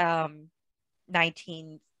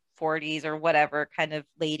 1940s or whatever kind of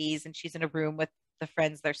ladies. And she's in a room with the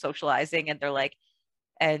friends they're socializing and they're like,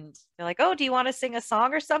 oh, do you want to sing a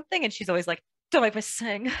song or something? And she's always like, don't make me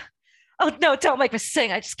sing. Oh no, don't make me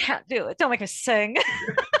sing. I just can't do it. Don't make me sing.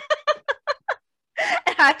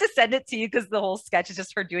 I have to send it to you because the whole sketch is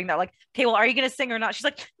just her doing that. Like, okay, well, are you gonna sing or not? She's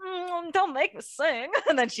like, don't make me sing.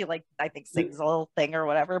 And then she like, I think sings a little thing or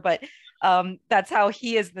whatever. But that's how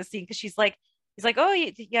he is in the scene because he's like, oh,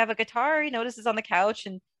 you have a guitar. He notices on the couch,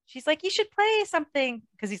 and she's like, you should play something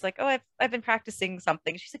because he's like, oh, I've been practicing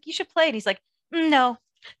something. She's like, you should play, and he's like, no,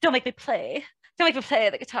 don't make me play. Don't make me play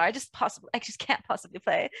the guitar. I just can't possibly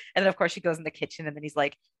play. And then of course she goes in the kitchen, and then he's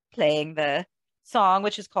like playing the song,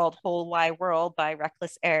 which is called Whole Wide World by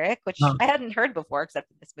Reckless Eric, which No. I hadn't heard before except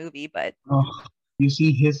in this movie, but Oh, you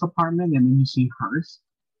see his apartment, and then you see hers.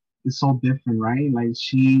 It's so different, right? Like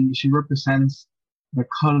she represents the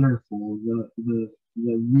colorful, the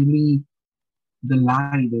really the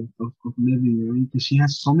light of living, right? Because she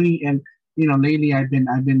has so many, and lately I've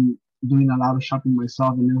been doing a lot of shopping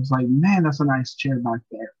myself, and it was like, man, that's a nice chair back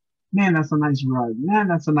there. Man, that's a nice rug. Man,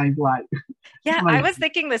 that's a nice light. yeah, I Like was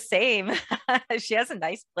thinking the same. She has a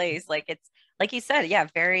nice place. Like it's like you said, yeah,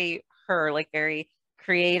 very her, like very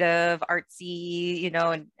creative, artsy,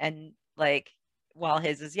 and like while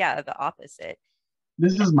his is yeah, the opposite.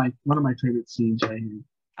 this is my one of my favorite scenes right here.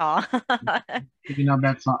 Oh. Picking up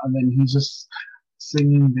that song, and then he's just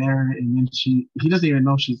singing there, and then he doesn't even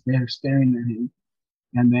know she's there staring at him,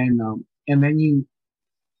 and then you,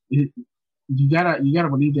 you gotta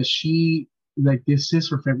believe that she like this is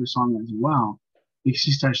her favorite song as well because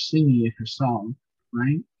she starts singing it herself,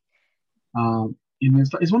 right? And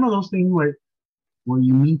it's one of those things where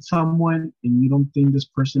you meet someone and you don't think this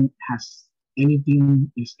person is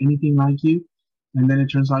anything like you, and then it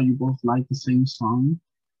turns out you both like the same song,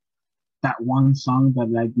 that one song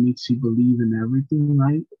that like makes you believe in everything,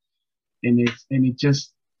 right? And it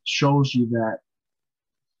just shows you that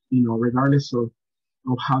regardless of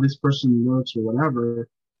how this person looks or whatever,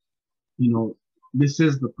 you know, this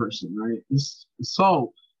is the person, right?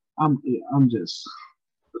 So I'm just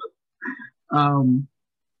um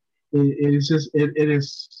it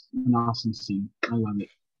is an awesome scene. I love it.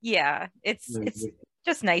 Yeah, I love it's it.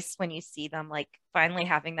 just nice when you see them like finally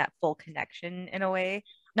having that full connection in a way.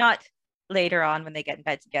 Not later on when they get in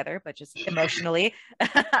bed together, but just emotionally.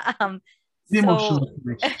 um, The so emotional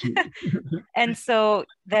connection. and so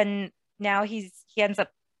then now he ends up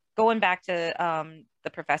going back to the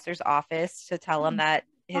professor's office to tell him that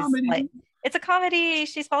his like Comedy. it's a comedy.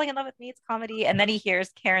 She's falling in love with me. It's a comedy. And then he hears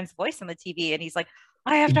Karen's voice on the TV and he's like,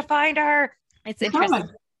 I have to find her. It's It's kind of interesting.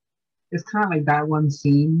 like it's kind of like that one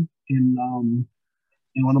scene in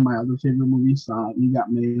one of my other favorite movies, You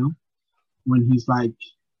Got Mail, when he's like,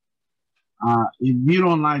 if you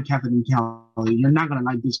don't like Kathleen Kelly, you're not gonna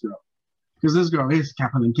like this girl because this girl is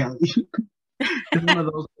Kathleen Kelly. It's one of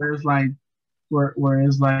those where it's like where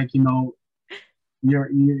it's like, it's not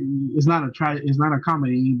it's not a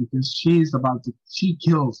comedy because she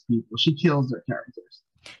kills people, she kills their characters,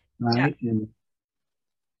 Yeah. right? And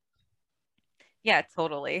Yeah,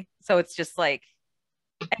 totally. So it's just like,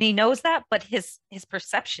 and he knows that, but his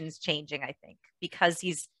perception's changing, I think, because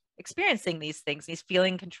he's experiencing these things. He's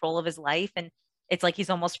feeling control of his life, and it's like he's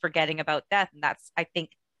almost forgetting about death. And that's, I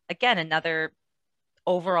think, again, another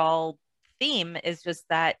overall theme is just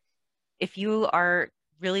that if you are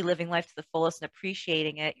really living life to the fullest and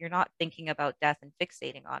appreciating it, you're not thinking about death and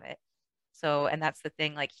fixating on it. So, and that's the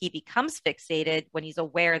thing, like he becomes fixated when he's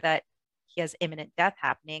aware that he has imminent death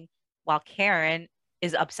happening, while Karen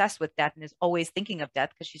is obsessed with death and is always thinking of death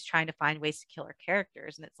because she's trying to find ways to kill her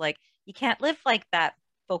characters. And it's like, you can't live like that,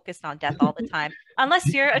 focused on death all the time,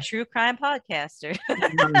 unless you're a true crime podcaster.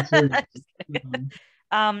 I'm serious. Just kidding.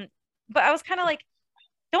 Um, but I was kind of like,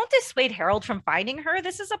 don't dissuade Harold from finding her.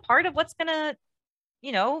 This is a part of what's gonna,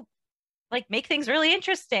 you know, like make things really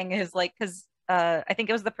interesting. Is like, because I think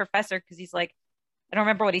it was the professor, because he's like, I don't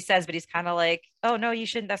remember what he says, but he's kind of like, oh no, you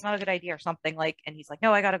shouldn't, that's not a good idea or something like, and he's like,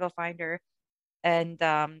 no, I gotta go find her. And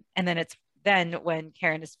then it's then when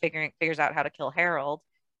Karen is figures out how to kill Harold,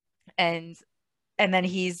 and then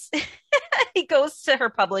he goes to her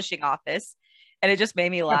publishing office, and it just made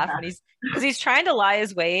me laugh when he's, because he's trying to lie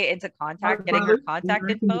his way into Our contact, getting her brother, contact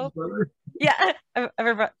American info. brother. Yeah,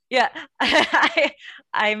 yeah.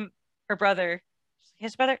 I'm her brother,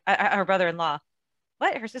 his brother, her brother-in-law.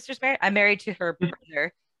 What? Her sister's married? I'm married to her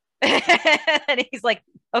brother. And he's like,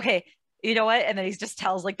 okay, you know what? And then he just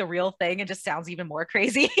tells like the real thing and just sounds even more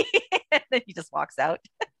crazy. And then he just walks out.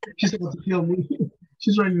 She's about to kill me.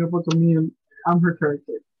 She's writing a book of me, and I'm her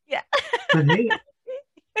character. Yeah. But hey,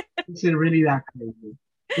 is it really that crazy?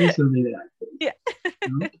 Is it really that crazy? Yeah.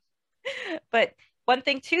 You know? But one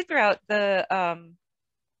thing too throughout the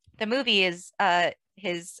movie is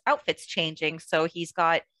his outfit's changing. So he's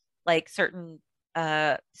got like certain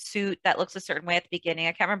suit that looks a certain way at the beginning.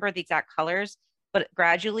 I can't remember the exact colors, but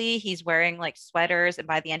gradually he's wearing like sweaters, and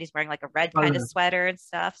by the end he's wearing like a red kind of Color. sweater and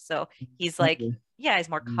stuff. So he's like, Okay. yeah, he's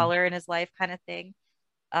more Mm. color in his life kind of thing.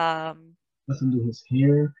 Um, Doesn't do his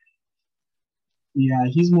hair. Yeah,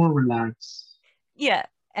 he's more relaxed. yeah,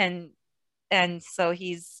 and so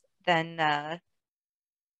he's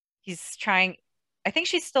trying, I think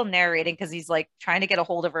she's still narrating because he's like trying to get a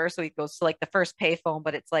hold of her. So he goes to like the first payphone,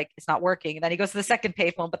 but it's like it's not working. And then he goes to the second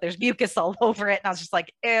payphone, but there's mucus all over it. And I was just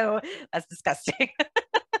like, ew, that's disgusting.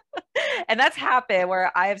 And that's happened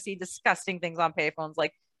where I have seen disgusting things on payphones.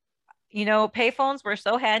 Like, payphones were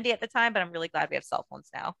so handy at the time, but I'm really glad we have cell phones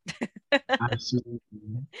now. Absolutely.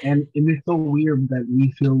 And it's so weird that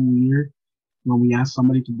we feel weird when we ask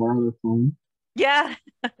somebody to borrow their phone. Yeah.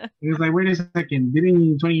 It's like, wait a second, didn't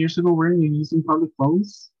you 20 years ago weren't you using public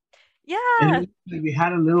phones? Yeah. And like, we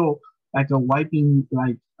had a little like a wiping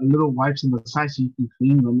like a little wipes on the side so you can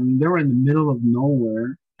clean them. I mean, they were in the middle of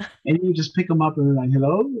nowhere, and you just pick them up and they're like,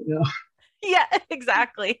 "Hello." Yeah. Yeah,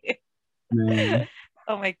 exactly. Man,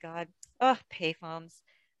 Oh my God. Oh, payphones.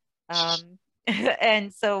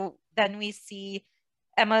 And so then we see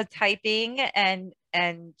Emma typing, and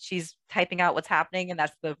she's typing out what's happening, and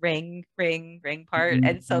that's the ring, ring, ring part.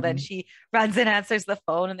 And so then mhm. she runs and answers the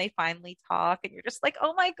phone, and they finally talk, and you're just like,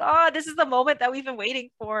 oh my God, this is the moment that we've been waiting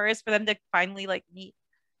for, is for them to finally like meet.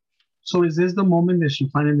 So is this the moment that she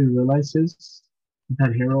finally realizes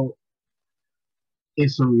that Harold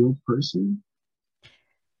is a real person?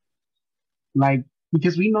 Like,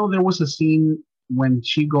 because we know there was a scene when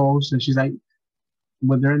she goes and she's like,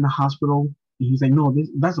 when they're in the hospital, and he's like, no,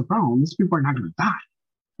 that's a problem. These people are not going to die.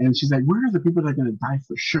 And she's like, where are the people that are going to die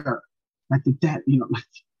for sure? Like the dead, like,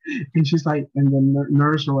 and she's like, and the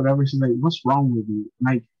nurse or whatever, she's like, what's wrong with you?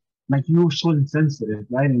 Like you were so insensitive,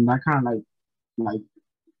 right? And that kind of like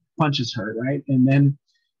punches her, right? And then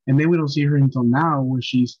we don't see her until now where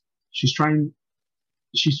she's trying,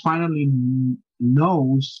 she's finally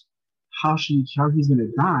knows how he's going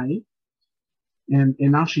to die. And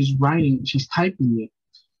now she's typing it.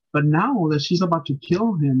 But now that she's about to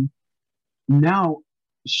kill him, now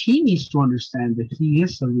she needs to understand that he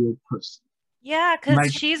is a real person. Yeah, because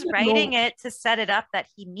Like, she's no, writing it to set it up that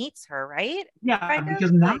he meets her, right? yeah, Kind of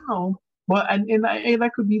because like, now, well, and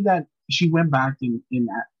that could be that she went back and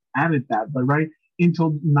added that, but right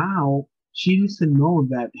until now, she needs to know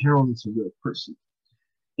that Harold is a real person,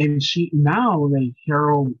 and she now that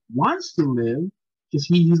Harold wants to live, because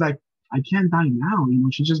he's like, I can't die now,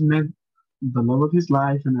 she just met the love of his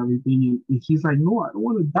life and everything, and he's like, no, I don't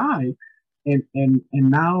want to die, and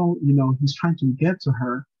now he's trying to get to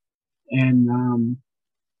her, and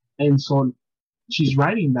so she's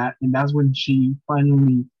writing that, and that's when she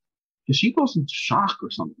finally, because she goes into shock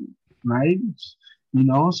or something, right?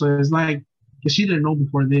 So it's like, because she didn't know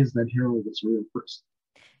before this that Harold was a real person,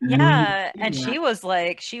 and then when you Yeah, see and that,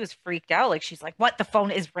 she was freaked out. Like she's like, "What? The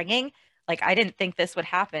phone is ringing?" Like I didn't think this would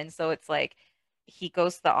happen. So it's like he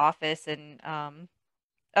goes to the office and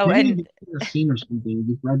oh, maybe and they did a scene or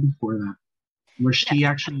something right before that, where yeah, she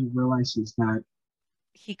actually realizes that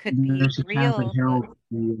he could be there's a chance that real, but Harold could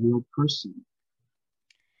be a real person.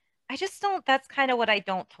 I just don't, that's kind of what I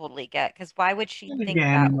don't totally get because why would she And think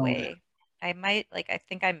again, that way? I might like I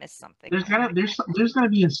think I missed something there's there. gotta there's gotta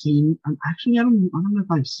be a scene. Actually, I don't know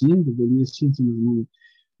if I've seen the video scenes in the movie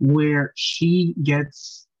where she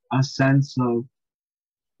gets a sense of,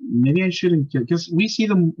 maybe I shouldn't get, because we see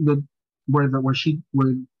the where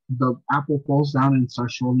the apple falls down and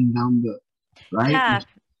starts rolling down the right, and Yeah,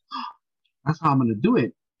 that's how I'm gonna do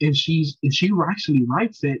it. And she actually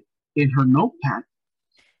writes it in her notepad,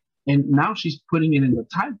 and now she's putting it in the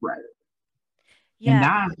typewriter, and yeah.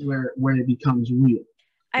 that's where it becomes real.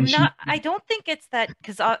 And I don't think it's that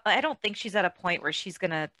because I don't think she's at a point where she's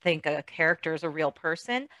gonna think a character is a real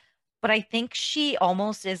person, but I think she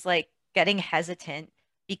almost is like getting hesitant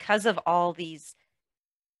because of all these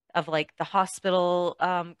of like the hospital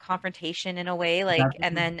confrontation in a way like that's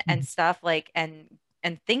and then and stuff like and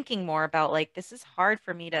thinking more about like this is hard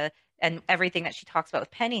for me to and everything that she talks about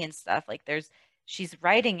with Penny and stuff like there's she's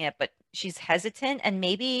writing it but she's hesitant and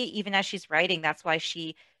maybe even as she's writing that's why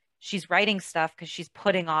she's writing stuff because she's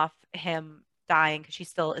putting off him dying because she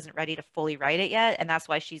still isn't ready to fully write it yet and that's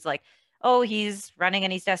why she's like oh he's running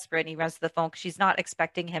and he's desperate and he runs to the phone because she's not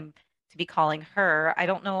expecting him to be calling her. I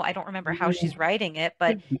don't know. I don't remember how she's writing it,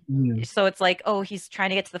 but yeah, so it's like, oh, he's trying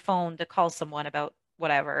to get to the phone to call someone about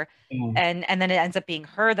whatever. yeah. And then it ends up being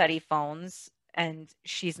her that he phones and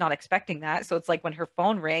she's not expecting that. So it's like when her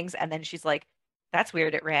phone rings and then she's like, that's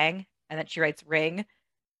weird, it rang. And then she writes ring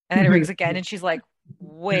and then it rings again and she's like,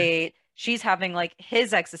 wait, she's having like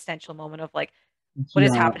his existential moment of like, what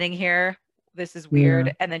is Yeah, happening here? This is yeah.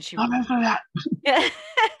 weird. And then she Oh, that's for that. yeah.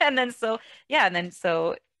 And then so yeah, and then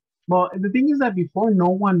so Well, the thing is that before, no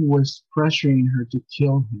one was pressuring her to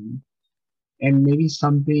kill him, and maybe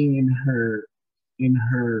something in her,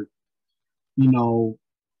 you know,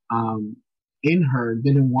 um, in her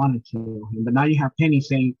didn't want to kill him. But now you have Penny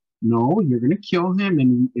saying, "No, you're gonna kill him,"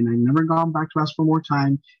 and I've never gone back to ask for more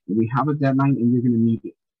time. And we have a deadline, and you're gonna meet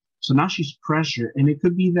it. So now she's pressured, and it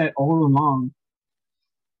could be that all along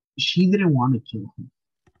she didn't want to kill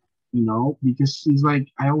him, because she's like,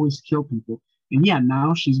 I always kill people. And yeah,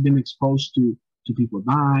 now she's been exposed to people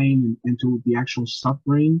dying and to the actual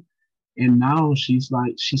suffering. And now she's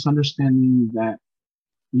understanding that,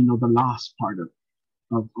 the loss part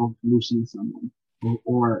of losing someone,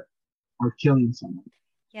 or killing someone.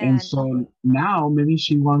 yeah, And so now maybe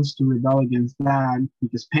she wants to rebel against that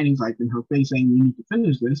because Penny's like in her face saying, "You need to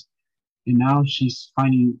finish this." And now she's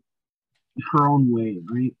finding her own way,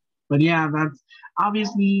 right? But yeah, that's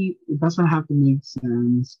obviously it doesn't have to make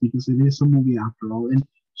sense because it is a movie after all, and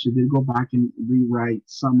she did go back and rewrite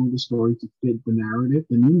some of the story to fit the narrative,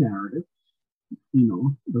 the new narrative.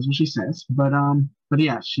 That's what she says. But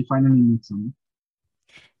yeah, she finally meets him.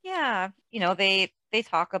 yeah, they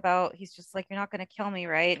talk about he's just like you're not going to kill me,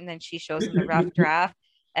 right? And then she shows him the rough draft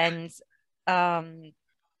and um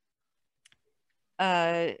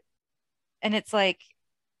uh and it's like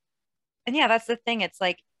and yeah, that's the thing. It's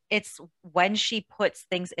like it's when she puts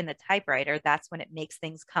things in the typewriter, that's when it makes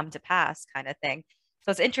things come to pass kind of thing.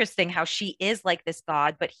 So it's interesting how she is like this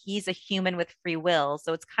god, but he's a human with free will.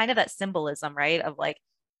 So it's kind of that symbolism, right? Of like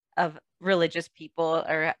of religious people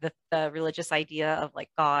or the religious idea of like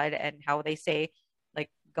God and how they say like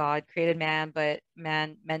God created man, but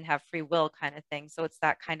men have free will kind of thing. So it's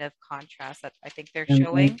that kind of contrast that I think they're And,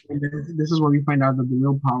 showing. and this is where we find out that the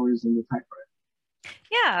real power is in the typewriter.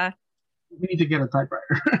 Yeah, We need to get a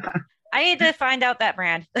typewriter. I need to find out that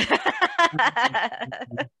brand.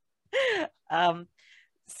 um,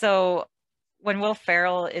 so when Will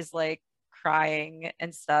Ferrell is like crying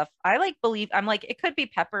and stuff, I like believe I'm like it could be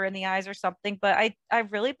pepper in the eyes or something, but I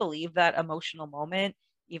really believe that emotional moment,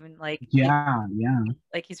 even Yeah, yeah.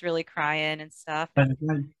 like he's really crying and stuff. But it's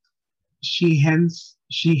like she hands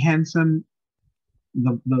him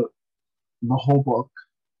the whole book,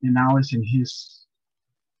 and now it's in his.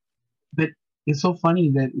 But it's so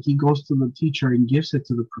funny that he goes to the teacher and gives it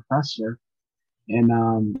to the professor,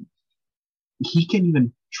 and he can't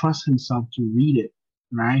even trust himself to read it,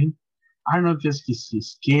 right? I don't know if it's because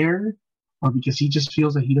he's scared or because he just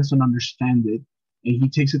feels that he doesn't understand it, and he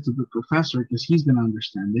takes it to the professor because he's gonna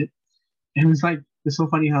understand it. And it's so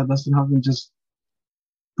funny how Dustin Hoffman just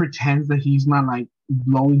pretends that he's not like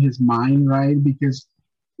blowing his mind, right? Because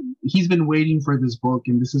he's been waiting for this book,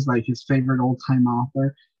 and this is like his favorite old time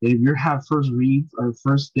author. If you have first reads or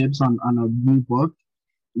first dibs on a new book,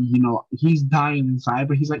 he's dying inside,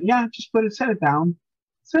 but he's like, yeah, just set it down,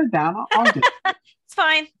 I'll get It's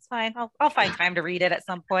fine. It's fine. I'll find time to read it at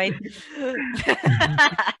some point.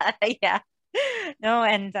 Yeah. No,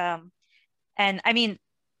 and I mean,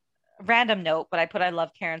 random note, but I love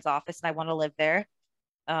Karen's office and I want to live there.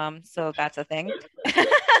 So that's a thing.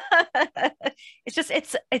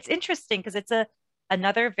 It's interesting because it's a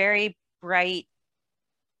another very bright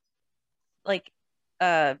like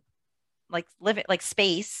uh living like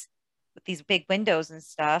space with these big windows and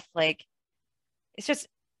stuff. Like it's just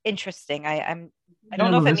interesting. I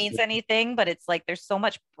don't know if it means minimalistic. anything, but it's like there's so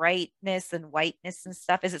much brightness and whiteness and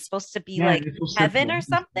stuff. Is it supposed to be Yeah, like it's so heaven simple. or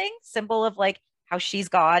something? Symbol of like how she's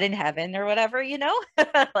God in heaven or whatever, you know?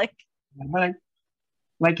 Like But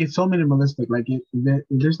like it's so minimalistic. Like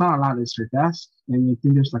there's not a lot. It's her desk, and I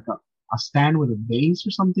think there's like a stand with a vase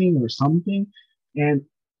or something. And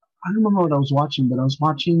I don't remember what I was watching, but I was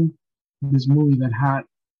watching this movie that had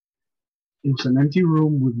it was an empty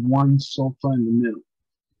room with one sofa in the middle.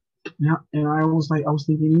 Yeah, and I was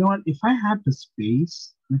thinking, you know what? If I had the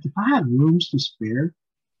space, like if I had rooms to spare,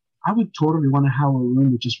 I would totally want to have a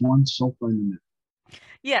room with just one sofa in the middle.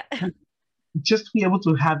 yeah. Like, just to be able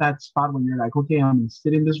to have that spot where you're like, okay, I'm gonna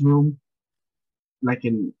sit in this room, like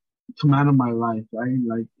in command of my life, right?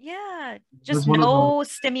 Like Yeah, just there's one of those no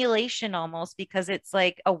stimulation almost because it's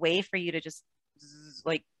like a way for you to just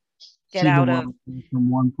like get see the out of world from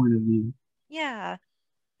one point of view. yeah.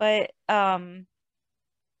 But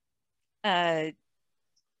uh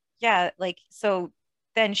yeah, like so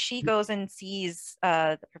then she goes and sees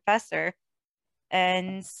the professor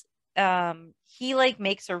and he like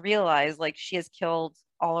makes her realize like she has killed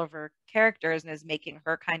all of her characters and is making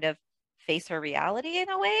her kind of face her reality in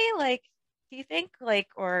a way. Like, do you think like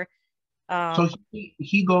or So um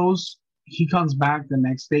he comes back the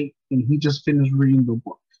next day, and he just finished reading the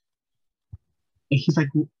book. And he's like,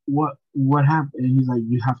 what happened? And he's like,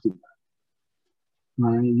 you have to die,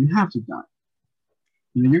 right? You have to die.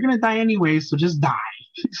 You're gonna die anyway, so just die.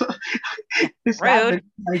 So yeah, this guy, rude.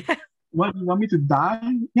 like, what, you want me to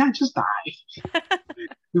die? Yeah, just die.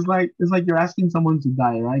 It's like you're asking someone to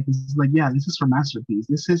die, right? It's like, yeah, this is her masterpiece.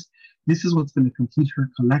 This is what's gonna complete her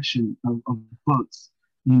collection of books,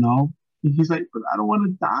 you know. And he's like, but I don't want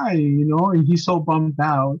to die, and he's so bummed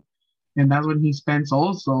out. And that's when he spends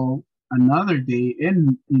also another day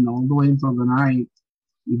in, all the way until the night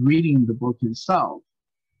reading the book himself.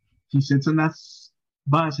 He sits in that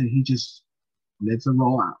bus and he just lets it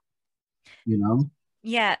roll out, you know?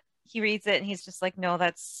 Yeah, he reads it and he's just like, no,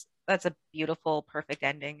 that's a beautiful, perfect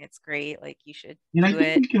ending. It's great. Like you should And I do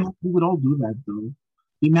think it. we would all do that though.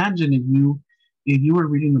 Imagine if you were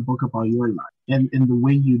reading a book about your life, and the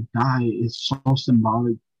way you die is so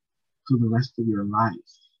symbolic to the rest of your life.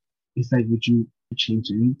 It's like, would you change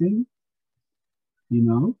anything? You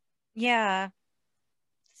know? Yeah.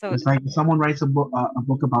 So It's like if someone writes a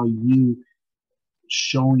book about you,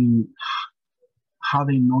 showing how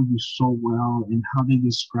they know you so well and how they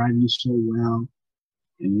describe you so well.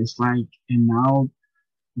 And it's like, and now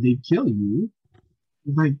they kill you.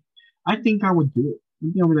 It's like, I think I would do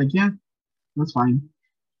it. I'll be like, yeah, that's fine.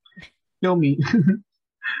 Kill me,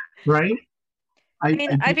 right? I I,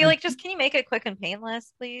 mean, I I'd think be like, just can you make it quick and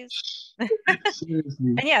painless, please?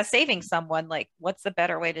 seriously, And yeah, saving someone, like, what's a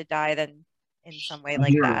better way to die than in some way a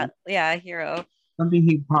like hero. that? Yeah, a hero. Something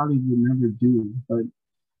he probably would never do.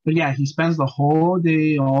 But yeah, he spends the whole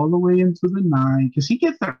day all the way into the night because he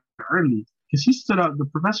gets there early. Because he stood up, the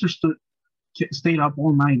professor stayed up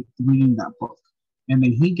all night reading that book, and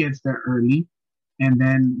then he gets there early, and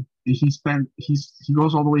then he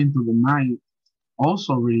goes all the way into the night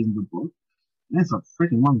also reading the book. And it's a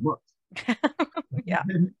freaking long book. Yeah.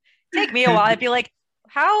 Take me a while. I'd be like,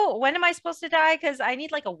 when am I supposed to die? Because I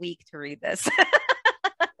need like a week to read this.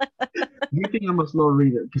 You think I'm a slow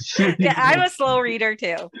reader because you're Yeah, thinking I'm like. a slow reader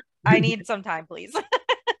too. I need some time, please.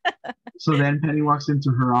 So then Penny walks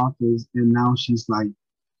into her office, and now she's like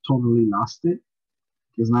totally lost it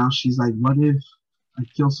because now she's like, what if I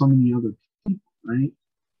kill so many other people, right?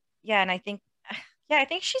 Yeah, and I think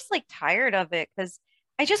she's like tired of it because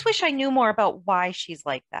I just wish I knew more about why she's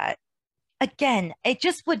like that. Again, it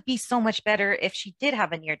just would be so much better if she did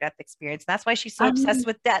have a near-death experience. That's why she's so I obsessed mean,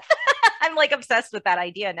 with death. I'm like obsessed with that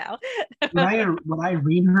idea now. when I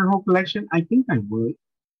read her whole collection, I think I would.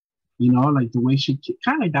 Like the way she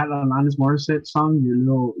kind of like that Alanis Morissette song,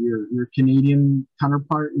 your Canadian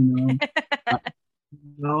counterpart. Uh,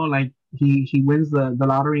 like he wins the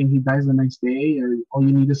lottery and he dies the next day, or all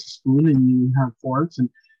you need is a spoon and you have forks, and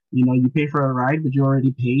you pay for a ride, but you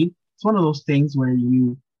already paid. It's one of those things where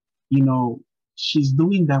you know, she's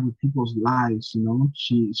doing that with people's lives.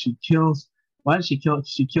 She kills. What she killed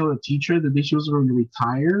a teacher the day she was going to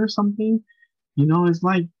retire or something. It's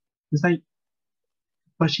like,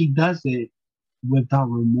 but she does it without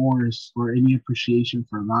remorse or any appreciation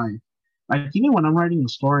for life. Like even when I'm writing a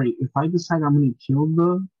story, if I decide I'm going to kill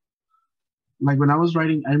the like when I was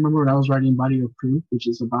writing, I remember when I was writing Body of Proof, which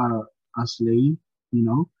is about a slave, you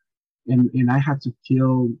know, and I had to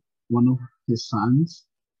kill one of his sons.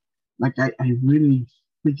 Like I really,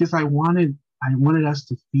 because I wanted us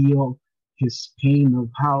to feel his pain of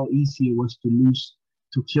how easy it was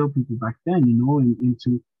to kill people back then, and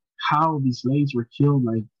to how these slaves were killed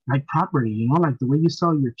like property, like the way you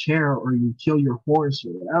sell your chair or you kill your horse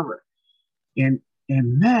or whatever. And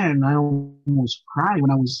and man, I almost cried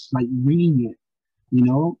when I was like reading it,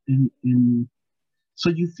 and so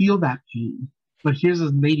you feel that pain. But here's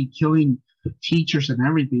this lady killing teachers and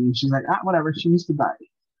everything, and she's like, whatever, she needs to die,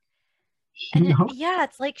 you And know. yeah,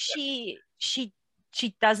 it's like she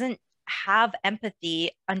doesn't have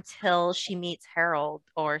empathy until she meets Harold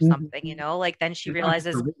or something, Mhm. like then she That hit her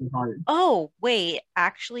realizes, really hard. oh, wait,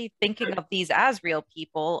 actually thinking of these as real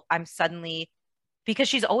people, I'm suddenly, because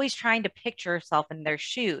she's always trying to picture herself in their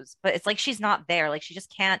shoes, but it's like she's not there. Like she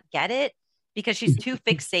just can't get it because she's too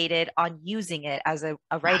fixated on using it as a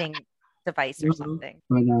writing device or Mhm. something.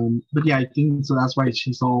 But yeah, I think so. That's why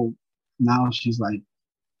she's all now. She's like,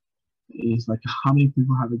 it's like, how many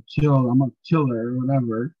people have it killed? I'm a killer or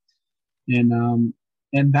whatever. And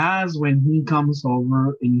that's when he comes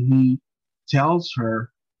over and he tells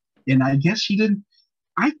her. And I guess she didn't.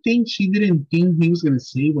 I think she didn't think he was gonna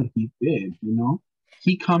say what he did.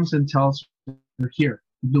 He comes and tells her, "Here,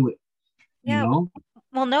 do it." You Yeah, know.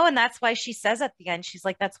 well, no, and that's why she says at the end, she's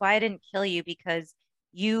like, that's why I didn't kill you because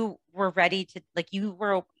you were ready to, like, you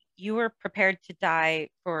were prepared to die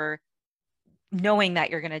for knowing that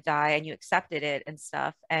you're going to die and you accepted it and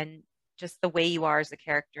stuff. And just the way you are as a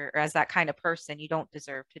character or as that kind of person, you don't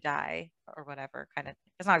deserve to die or whatever kind of.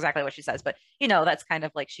 That's not exactly what she says, but that's kind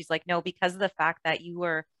of like she's like, no, because of the fact that you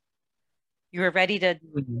were ready to,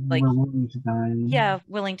 like, We're willing to die. yeah,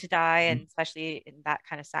 willing to die, and especially in that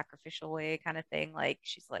kind of sacrificial way kind of thing. Like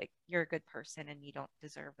she's like, you're a good person and you don't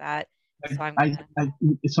deserve that. So I'm I, gonna,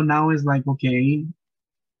 I, so now it's like, okay,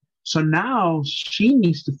 so now she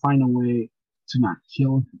needs to find a way to not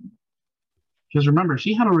kill him. Because remember,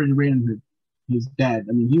 she had already written he's dead.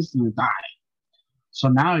 I mean, he's gonna die. So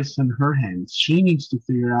now it's in her hands. She needs to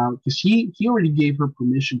figure out because he already gave her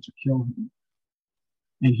permission to kill him,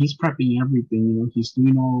 and he's prepping everything. He's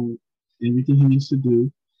doing everything he needs to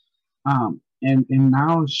do. And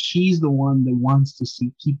now she's the one that wants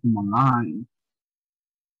to keep him alive.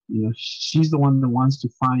 She's the one that wants to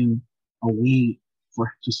find a way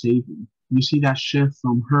to save him. You see that shift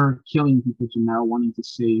from her killing people to now wanting to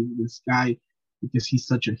save this guy because he's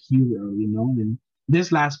such a hero. And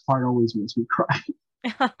this last part always makes me cry.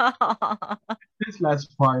 This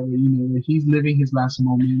last part, where he's living his last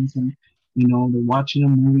moments, and they're watching a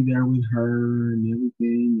movie there with her and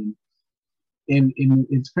everything, and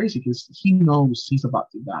it's crazy because he knows he's about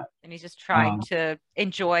to die. and he's just trying Uh, to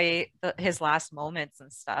enjoy his last moments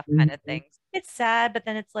and stuff kind of mhm. things. It's sad, but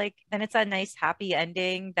then it's like then it's a nice happy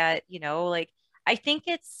ending that, like I think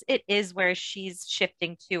it is where she's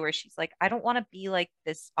shifting to where she's like, I don't want to be like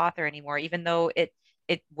this author anymore, even though it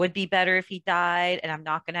would be better if he died and I'm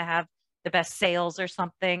not gonna have the best sales or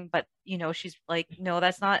something. But she's like, no,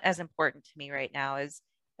 that's not as important to me right now as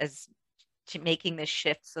to making this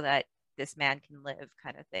shift so that this man can live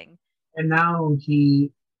kind of thing. And now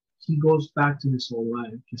he goes back to his old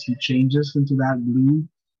life because he changes into that blue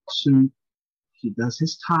suit. He does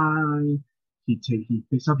his tie. He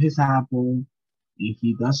picks up his apple, and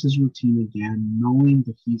he does his routine again, knowing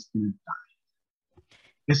that he's gonna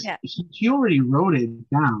die. Yeah. He already wrote it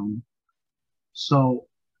down, so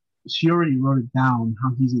she already wrote it down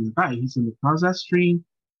how he's gonna die. He's gonna cross that street.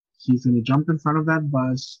 He's gonna jump in front of that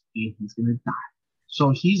bus, and he's gonna die.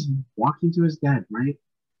 So he's walking to his death, right?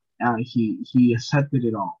 He accepted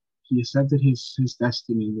it all. He accepted his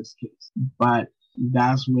destiny in this case. But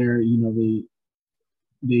that's where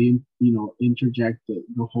they interject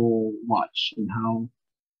the whole watch and how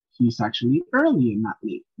he's actually early and not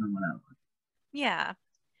late or whatever. Yeah.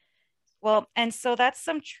 Well, and so that's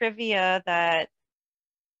some trivia that,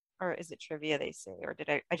 or is it trivia they say, or did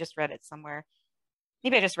I just read it somewhere?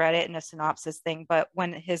 Maybe I just read it in a synopsis thing, but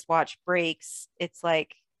when his watch breaks, it's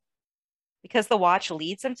like because the watch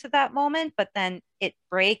leads him to that moment, but then it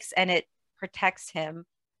breaks and it protects him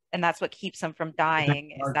and that's what keeps him from Protects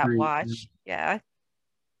dying his is that artery. Yeah. watch. Yeah.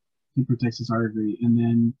 He protects his artery,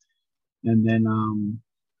 and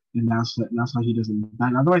that's how he doesn't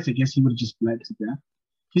die. Otherwise, I guess he would have just bled to death.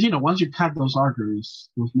 Because once you cut those arteries,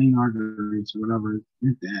 those main arteries or whatever,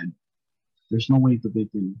 you're dead. There's no way that they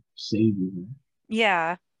can save you.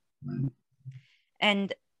 Yeah. Right?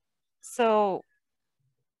 And so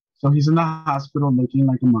So he's in the hospital looking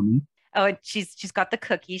like a mummy. oh, and she's got the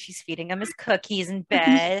cookies. She's feeding him his cookies in Like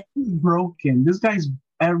he's bed. broken. This guy's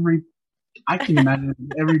every. I can imagine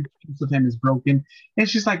every piece of him is broken, and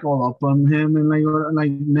she's like all up on him and like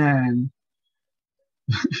man,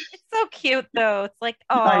 It's so cute though. It's like,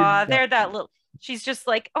 I oh, they're that little. She's just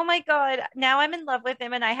like, oh my God, now I'm in love with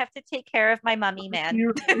him and I have to take care of my mummy man.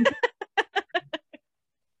 you're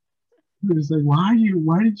it's like why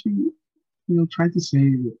did try to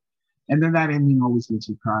save it, and then that ending always makes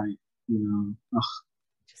you cry. Ugh,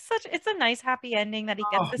 Just such it's a nice happy ending that he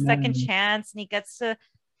gets oh the second man, chance and he gets to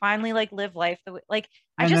finally like live life the way like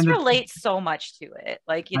I and then just relate so much to it.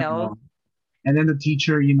 Like, I know, and then the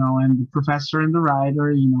teacher, and the professor and the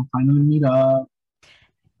writer, finally meet up.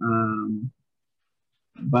 Um,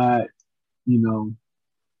 but you know,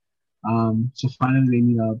 so finally they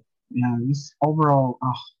meet up. Yeah, this overall,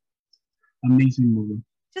 amazing movie.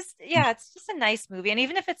 just yeah, it's just a nice movie. And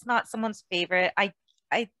even if it's not someone's favorite, I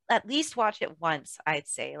at least watch it once, I'd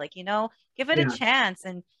say. Like, give it a Yeah, chance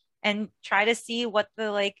and try to see what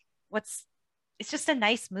the like what's it's just a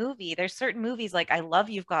nice movie. There's certain movies like I love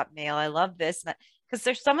You've Got Mail. I love this because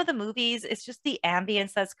there's some of the movies, it's just the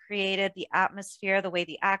ambience that's created, the atmosphere, the way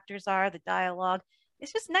the actors are, the dialogue.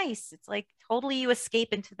 It's just nice. It's like totally you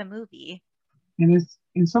escape into the movie. and it's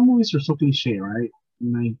in some movies are so cliche, right?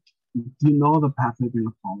 Like you know the path they're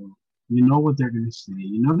gonna follow. You know what they're gonna say.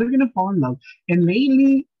 You know they're gonna fall in love. And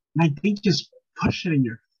lately, like they just push it in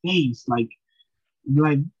your face, like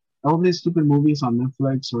all these stupid movies on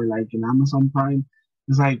Netflix or like in Amazon Prime.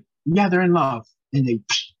 It's like, yeah, they're in love, and they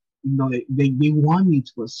want me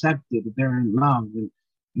to accept it that they're in love, and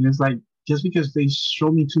it's like just because they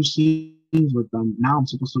show me two scenes with them, now I'm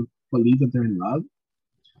supposed to believe that they're in love.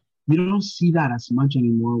 You don't see that as much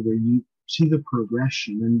anymore, where you see the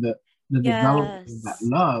progression and the development of that Yes.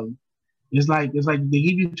 love. It's like they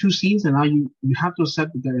give you two scenes, and now you have to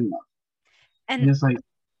accept that they're in love, And and it's like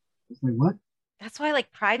what? that's why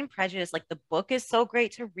like Pride and Prejudice, like the book is so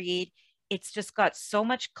great to read. It's just got so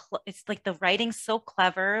much it's like the writing's so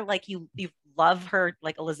clever. Like you love her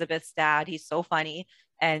like Elizabeth's dad. He's so funny.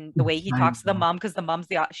 And the way he I talks to the mom, because the mom's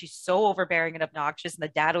she's so overbearing and obnoxious, and the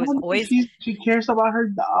dad was Well, always she cares about her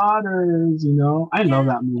daughters. I love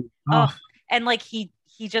yeah. that movie. Oh, Oh, and like he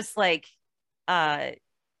just like uh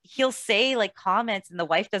he'll say like comments and the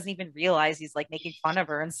wife doesn't even realize he's like making fun of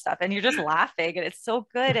her and stuff and you're just laughing and it's so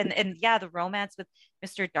good and yeah, the romance with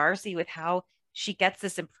Mr. Darcy with how she gets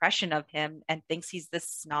this impression of him and thinks he's this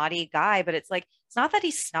snotty guy, but it's like it's not that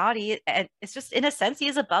he's snotty and it's just in a sense he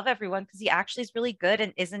is above everyone because he actually is really good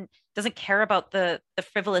and doesn't care about the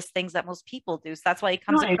frivolous things that most people do. So that's why he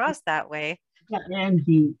no, comes across that way. yeah, and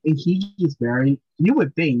he is very. You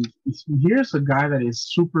would think here's a guy that is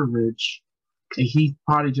super rich, and he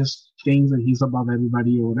probably just thinks that he's above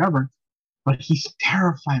everybody or whatever, but he's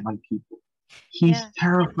terrified by people. He's Yeah.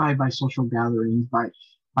 terrified by social gatherings,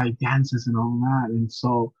 by dances and all that, and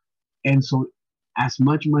so as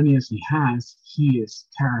much money as he has, he is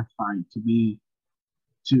terrified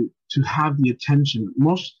to have the attention.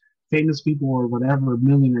 Most famous people or whatever,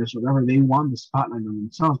 millionaires, whatever, they want the spotlight on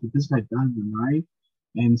themselves, but this guy doesn't, right?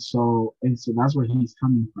 And so that's where he's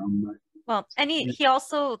coming from. But Well, and yeah, he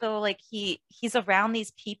also though like he's around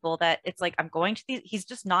these people that it's like I'm going to these he's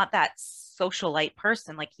just not that socialite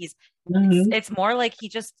person. Like mhm. it's more like he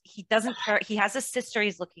doesn't care. He has a sister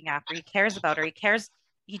he's looking after. He cares about her.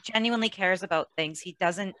 He genuinely cares about things. He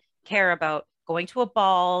doesn't care about going to a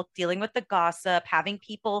ball, dealing with the gossip, having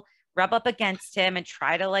people rub up against him and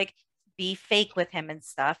try to like be fake with him and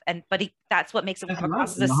stuff. And but that's what makes him That's come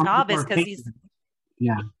across love. as a How many snob people is are because faking?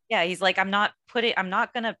 Yeah, yeah, he's like, I'm not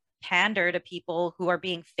gonna pander to people who are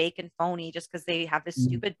being fake and phony just because they have this mm,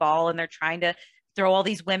 stupid ball and they're trying to throw all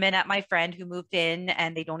these women at my friend who moved in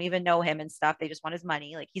and they don't even know him and stuff. They just want his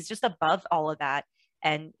money. Like he's just above all of that.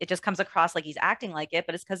 And it just comes across like he's acting like it,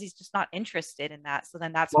 but it's because he's just not interested in that. So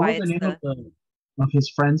then that's what why was the it's name the of his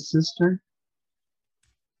friend's sister?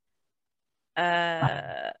 I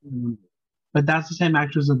uh don't remember. But that's the same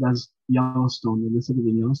actress that does Yellowstone, Elizabeth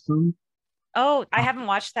in Yellowstone. oh, I Oh, haven't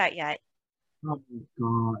watched that yet. oh my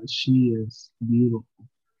God, she is beautiful,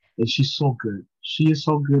 and she's so good. She is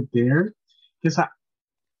so good there. Because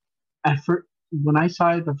at first, when I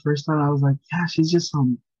saw it the first time, I was like, yeah, she's just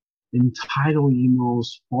some. entitled,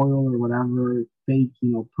 spoiled or whatever fake,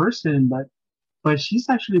 person, but she's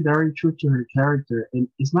actually very true to her character, and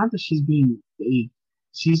it's not that she's being fake.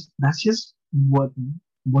 That's just what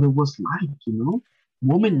it was like. Yeah.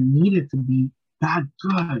 Women needed to be that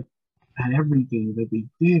good at everything that they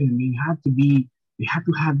did, and they had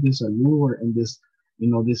to have this allure and this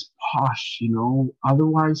posh,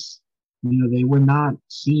 otherwise, they were not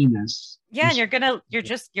seen as Yeah, and this.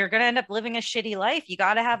 you're gonna end up living a shitty life. You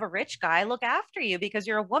got to have a rich guy look after you because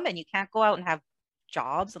you're a woman. You can't go out and have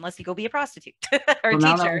jobs unless you go be a prostitute or a So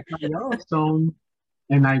now that I teacher. saw Yellowstone,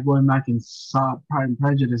 and I went back and saw Pride and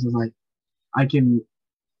Prejudice, it's like I can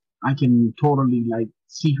I can totally like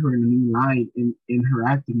see her in a new light in her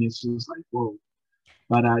acting. It's just like whoa.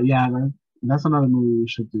 But yeah, that's another movie we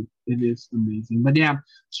should do. It is amazing. But yeah,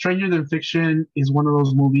 Stranger Than Fiction is one of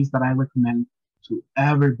those movies that I recommend to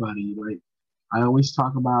everybody. Like I always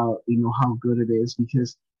talk about, how good it is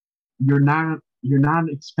because you're not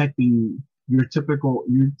expecting your typical.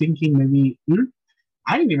 You're thinking maybe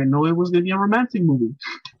I didn't even know it was gonna be a romantic movie,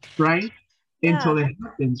 right? Until Yeah. it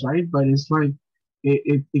happens, right? But it's like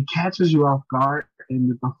it catches you off guard,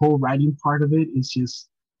 and the whole writing part of it is just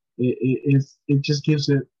it just gives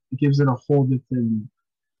it a whole different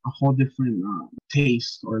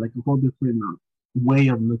taste, or like a whole different way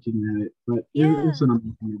of looking at it. But it's Yeah. an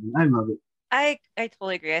amazing movie. I love it. I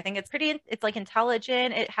totally agree. I think it's like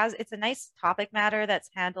intelligent. It's a nice topic matter that's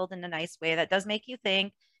handled in a nice way that does make you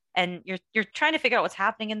think, and you're trying to figure out what's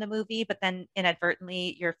happening in the movie, but then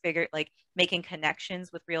inadvertently you're figure like making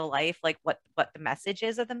connections with real life, like what the message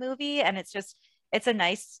is of the movie, and it's a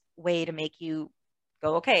nice way to make you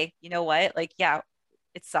go, okay, you know what? Like, yeah,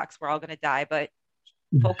 it sucks. We're all gonna die, but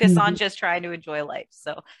focus on just trying to enjoy life.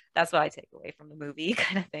 So that's what I take away from the movie,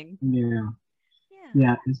 kind of thing. Yeah, Yeah.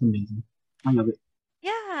 yeah, it's amazing. I love it.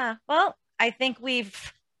 Yeah. Well, I think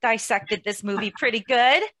we've dissected this movie pretty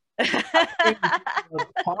good. I think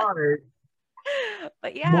apart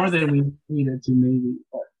But more yes, than we needed to, maybe.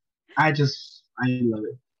 But I love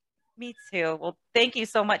it. me too. Well, thank you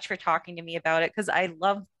so much for talking to me about it because I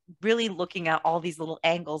love really looking at all these little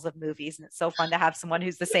angles of movies, and it's so fun to have someone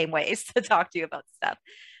who's the same ways to talk to you about stuff.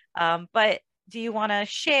 But do you want to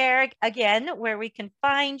share again where we can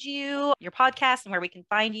find you, your podcast, and where we can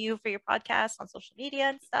find you for your podcast on social media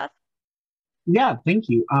and stuff? Yeah, thank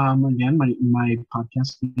you. Again, my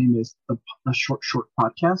podcast name is the Short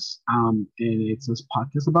Podcast. And it's this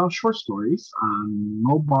podcast about short stories.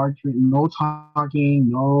 No barking, no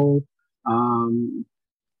talking, um,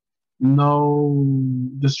 no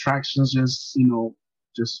distractions. Just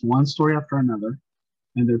one story after another,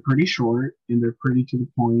 and they're pretty short and they're pretty to the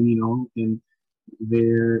point. And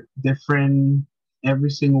they're different.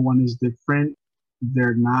 Every single one is different.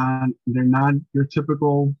 They're not your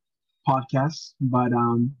typical podcasts, but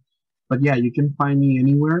yeah, you can find me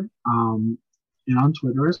anywhere. And on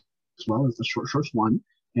Twitter as well as the Shorts one.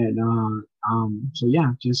 And so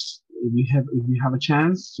yeah, just if you have a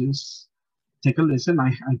chance, just take a listen.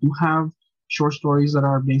 I do have short stories that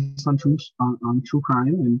are based on true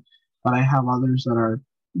crime, but I have others that are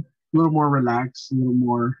a little more relaxed, a little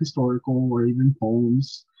more historical, or even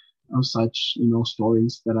poems of such,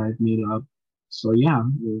 stories that I've made up. So yeah,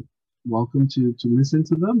 you're welcome to listen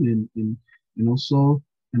to them, and also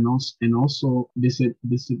and also visit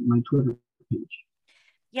my Twitter page.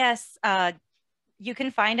 Yes, you can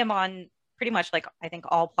find him on pretty much like I think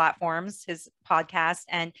all platforms, his podcast,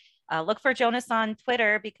 and look for Jonas on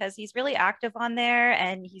Twitter because he's really active on there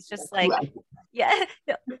and he's just like, yeah,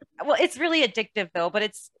 well, it's really addictive though, but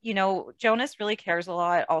Jonas really cares a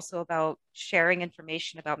lot also about sharing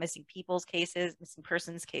information about missing people's cases, missing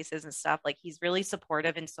persons cases and stuff. Like he's really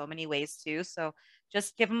supportive in so many ways too. So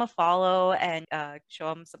just give him a follow and show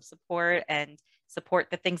him some support and support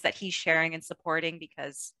the things that he's sharing and supporting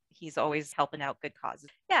because he's always helping out good causes.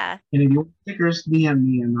 Yeah. And if you want stickers, DM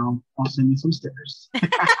me and I'll send you some stickers.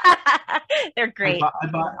 They're I great. bought I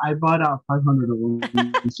bought I bought 500 of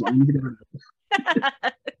them, so I need to get rid of them.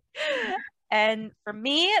 And for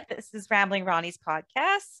me, this is Rambling Ronnie's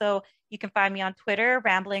podcast. So you can find me on Twitter,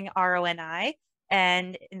 Rambling RONI,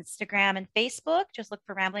 and Instagram and Facebook. Just look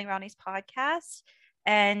for Rambling Ronnie's podcast.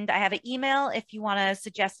 And I have an email if you want to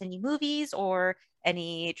suggest any movies or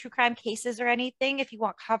any true crime cases or anything. If you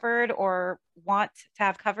want covered or want to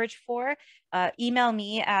have coverage for, email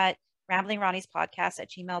me at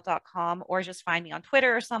ramblingronniespodcast@gmail.com or just find me on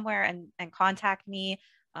Twitter or somewhere and contact me.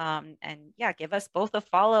 And yeah, give us both a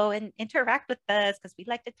follow and interact with us because we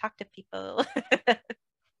like to talk to people.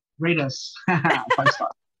 Rate us 5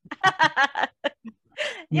 stars.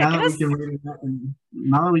 Yeah, Now give that we us, can rate it,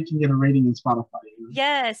 now that we can get a rating in Spotify.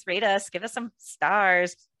 yes, rate us, give us some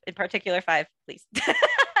stars, in particular 5, please.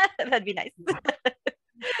 That'd be nice.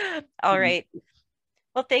 All right.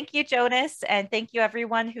 Well, thank you, Jonas, and thank you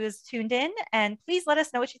everyone who has tuned in. And please let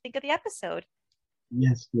us know what you think of the episode.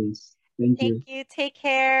 Yes, please. Thank Thank you. you. Take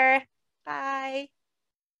care. Bye.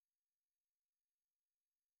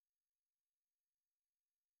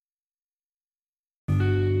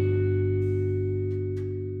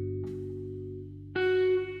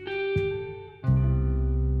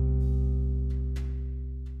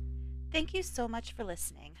 Thank you so much for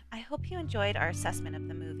listening. I hope you enjoyed our assessment of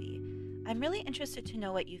the movie. I'm really interested to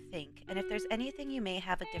know what you think and if there's anything you may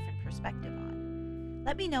have a different perspective on.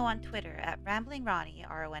 Let me know on Twitter at Rambling Ronnie,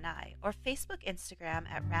 RONI, or Facebook, Instagram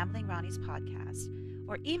at Rambling Ronnie's Podcast,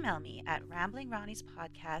 or email me at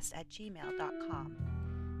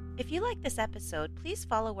ramblingronniespodcast@gmail.com. If you like this episode, please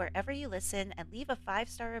follow wherever you listen and leave a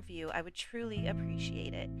 5-star review. I would truly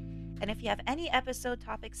appreciate it. And if you have any episode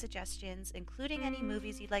topic suggestions, including any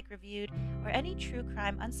movies you'd like reviewed or any true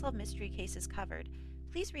crime unsolved mystery cases covered,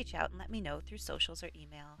 please reach out and let me know through socials or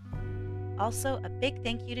email. Also, a big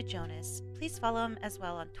thank you to Jonas. Please follow him as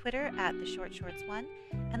well on Twitter at The Short Shorts One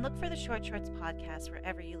and look for The Short Shorts Podcast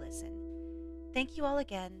wherever you listen. Thank you all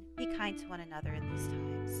again. Be kind to one another in these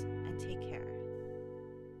times and take care.